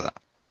 அவ்வளவுதான்.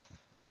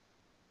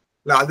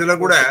 இல்ல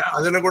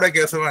அதுல கூட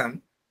கேசவன்,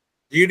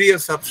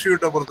 ஜிடிஎஸ்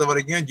சப்ஸ்டியூட்டை பொறுத்த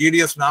வரைக்கும்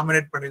ஜிடிஎஸ்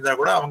நாமினேட் பண்ணியிருந்தா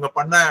கூட அவங்க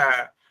பண்ண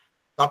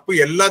தப்பு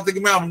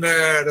எல்லாத்துக்குமே அவங்க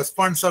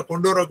ரெஸ்பான்ஸா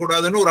கொண்டு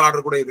வரக்கூடாதுன்னு ஒரு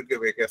ஆர்டர் கூட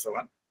இருக்கு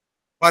கேசவன்.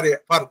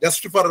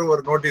 ஜஸ்ட் ஃபார்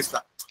ஒரு நோட்டீஸ்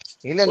தான்.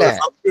 இல்ல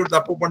சப்ஸ்டியூட்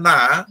தப்பு பண்ணா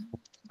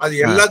அது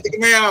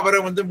எல்லாத்துக்குமே அவரை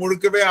வந்து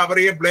முழுக்கவே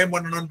அவரையே பிளேம்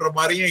பண்ணணும்ன்ற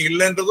மாதிரியும்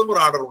இல்லைன்றதும் ஒரு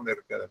ஆர்டர் ஒண்ணு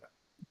இருக்கு. அதுல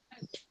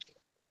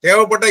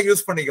தேவைப்பட்டா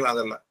யூஸ் பண்ணிக்கலாம்.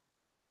 அதெல்லாம்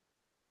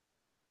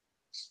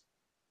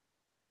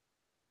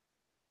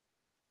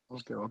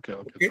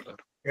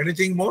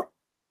எனிதிங்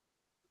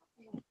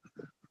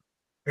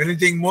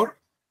மோர்?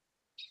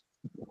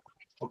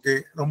 ஓகே,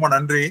 ரொம்ப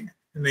நன்றி.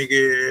 இன்னைக்கு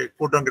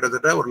கூட்டம்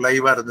கிட்டத்தட்ட ஒரு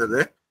லைவா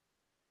இருந்தது.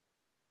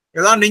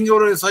 ஏதாவது நீங்க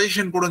ஒரு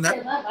சஜஷன் கொடுங்க,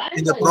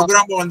 இந்த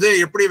ப்ரோக்ராம் வந்து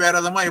எப்படி வேற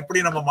விதமா எப்படி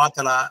நம்ம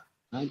மாத்தலாம்,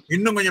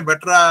 இன்னும் கொஞ்சம்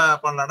பெட்டரா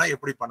பண்ணலாம்னா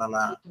எப்படி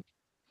பண்ணலாம்?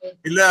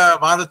 இல்ல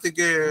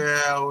வாரத்துக்கு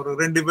ஒரு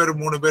 2 பேர்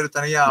 3 பேர்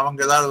தனியா அவங்க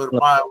ஏதாவது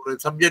ஒரு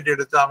சப்ஜெக்ட்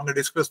எடுத்து அவங்க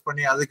டிஸ்கஸ்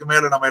பண்ணி அதுக்கு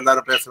மேல நம்ம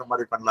எல்லாரும் பேசுற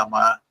மாதிரி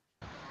பண்ணலாமா?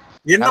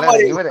 என்ன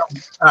மாதிரி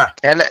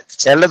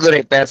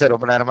செல்லதுரை பேச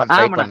ரொம்ப நேரமா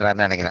ட்ரை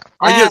பண்றான்னு நினைக்கிறேன்.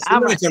 ஐயோ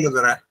சொல்லுங்க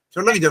செல்லதுரை,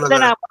 சொல்லுங்க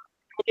செல்லதுரை,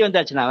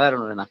 வந்தாச்சுண்ணா வேற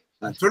ஒண்ணுண்ணா.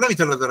 சொல்லுங்க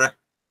செல்லதுரை.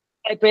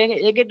 இப்ப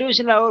எங்க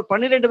டிவிஷன்ல ஒரு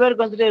 12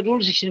 பேருக்கு வந்துட்டு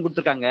ரூல் செக்ஷன்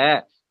கொடுத்துருக்காங்க.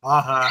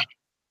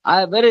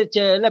 வேற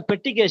எல்லாம்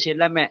பெட்டி கேஸ்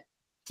எல்லாமே.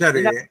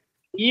 சரி.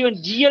 ஈவன்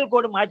ஜிஎல்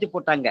கோடு மாத்தி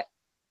போட்டாங்க.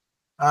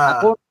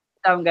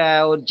 அவங்க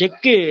ஒரு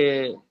செக்கு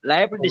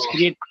லயபிலிட்டிஸ்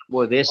கிரியேட்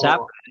பண்ணும்போது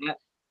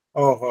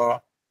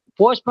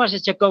போஸ்ட்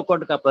மாஸ்டர் செக்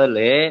அக்கௌண்ட்டுக்கு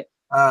பதில்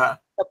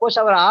சப்போஸ்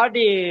அவர்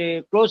ஆர்டி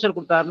க்ளோசர்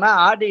கொடுத்தாருன்னா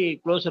ஆர்டி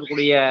க்ளோசர்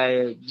கூடிய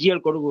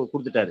ஜிஎல் கோடு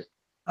கொடுத்துட்டாரு.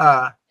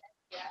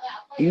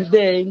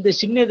 இந்த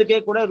சின்ன இதுக்கே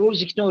கூட ரூல்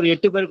 16 ஒரு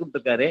 8 பேர்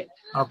கொடுத்துருக்காரு.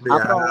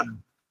 அப்புறம்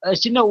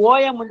சின்ன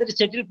ஓஎம் வந்துட்டு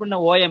செட்டில் பண்ண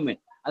ஓஎம்,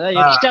 அதாவது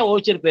எக்ஸ்ட்ரா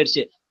வவுச்சர்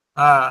போயிருச்சு,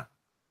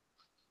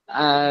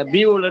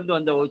 பிஓல இருந்து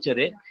வந்த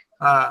வவுச்சரு,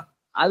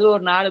 அது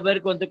ஒரு 4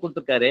 பேருக்கு வந்து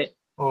கொடுத்துருக்காரு.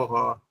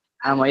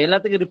 ஆமா,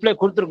 எல்லாத்துக்கும் ரிப்ளை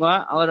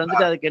கொடுத்துருக்கோம். அவர்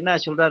வந்துட்டு அதுக்கு என்ன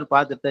சொல்றாரு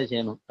பாத்துட்டு தான்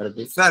செய்யணும்.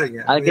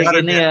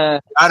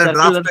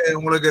 அடுத்து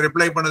உங்களுக்கு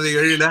ரிப்ளை பண்ணது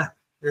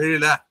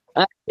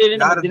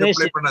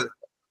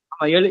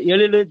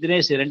எழிலு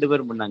தினேஷ் 2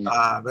 பேரும் பண்ணாங்க.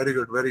 Very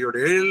good very good.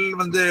 எழில்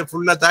வந்து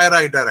ஃபுல்லா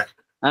தயாராயிட்டாரு.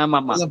 ஆமா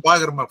ஆமா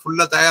பாக்குறோம்,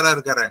 ஃபுல்லா தயாரா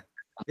இருக்காரு.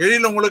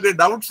 எழில் உங்களுக்கு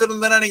டவுட்ஸ்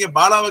இருந்ததுன்னா நீங்க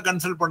பாலாவை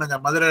கன்சல்ட் பண்ணுங்க,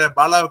 மதுரை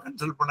பாலாவை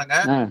கன்சல்ட் பண்ணுங்க,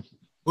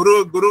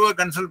 குருவை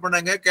கன்சல்ட்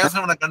பண்ணுங்க,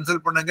 கேசவனை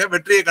கன்சல்ட் பண்ணுங்க,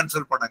 வெற்றியை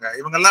கன்சல்ட் பண்ணுங்க.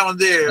 இவங்க எல்லாம்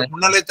வந்து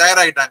முன்னாலே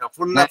தயாராயிட்டாங்க,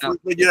 ஃபுல்லா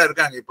ஃபுல் பேஜா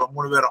இருக்காங்க இப்ப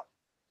 3 பேரும்.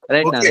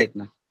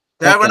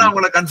 தேவைன்னா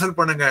அவங்கள கன்சல்ட்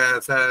பண்ணுங்க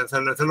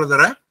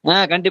செல்வதர.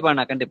 கண்டிப்பா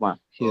கண்டிப்பா.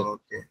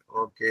 Okay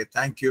okay,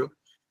 thank you.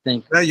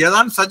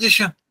 ஏதாவது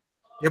சஜஷன்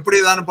எப்படி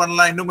ஏதாவது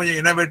பண்ணலாம், இன்னும் கொஞ்சம்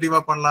இனோவேட்டிவா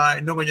பண்ணலாம்,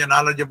 இன்னும் கொஞ்சம்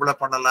நாலேஜபிளா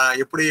பண்ணலாம்,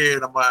 எப்படி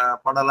நம்ம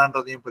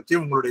பண்ணலான்றதையும் பத்தி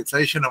உங்களுடைய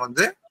சஜஷனை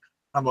வந்து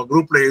நம்ம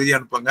குரூப்ல எழுதி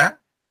அனுப்புங்க.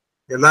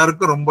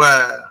 எல்லாருக்கும் ரொம்ப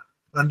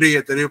நன்றியை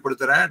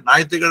தெரியப்படுத்துறேன்.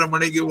 ஞாயிற்றுக்கிழமை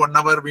மணிக்கு 1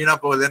 hour வீணா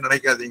போகுதுன்னு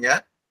நினைக்காதீங்க.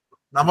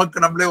 நமக்கு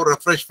நம்மளே ஒரு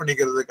ரெஃப்ரெஷ்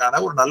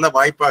பண்ணிக்கிறதுக்கான ஒரு நல்ல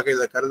வாய்ப்பாக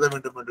இதை கருத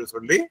வேண்டும் என்று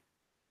சொல்லி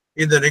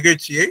இந்த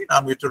நிகழ்ச்சியை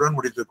நாம் இத்துடன்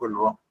முடித்துக்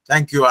கொள்வோம்.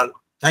 Thank you all.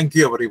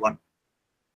 Thank you everyone.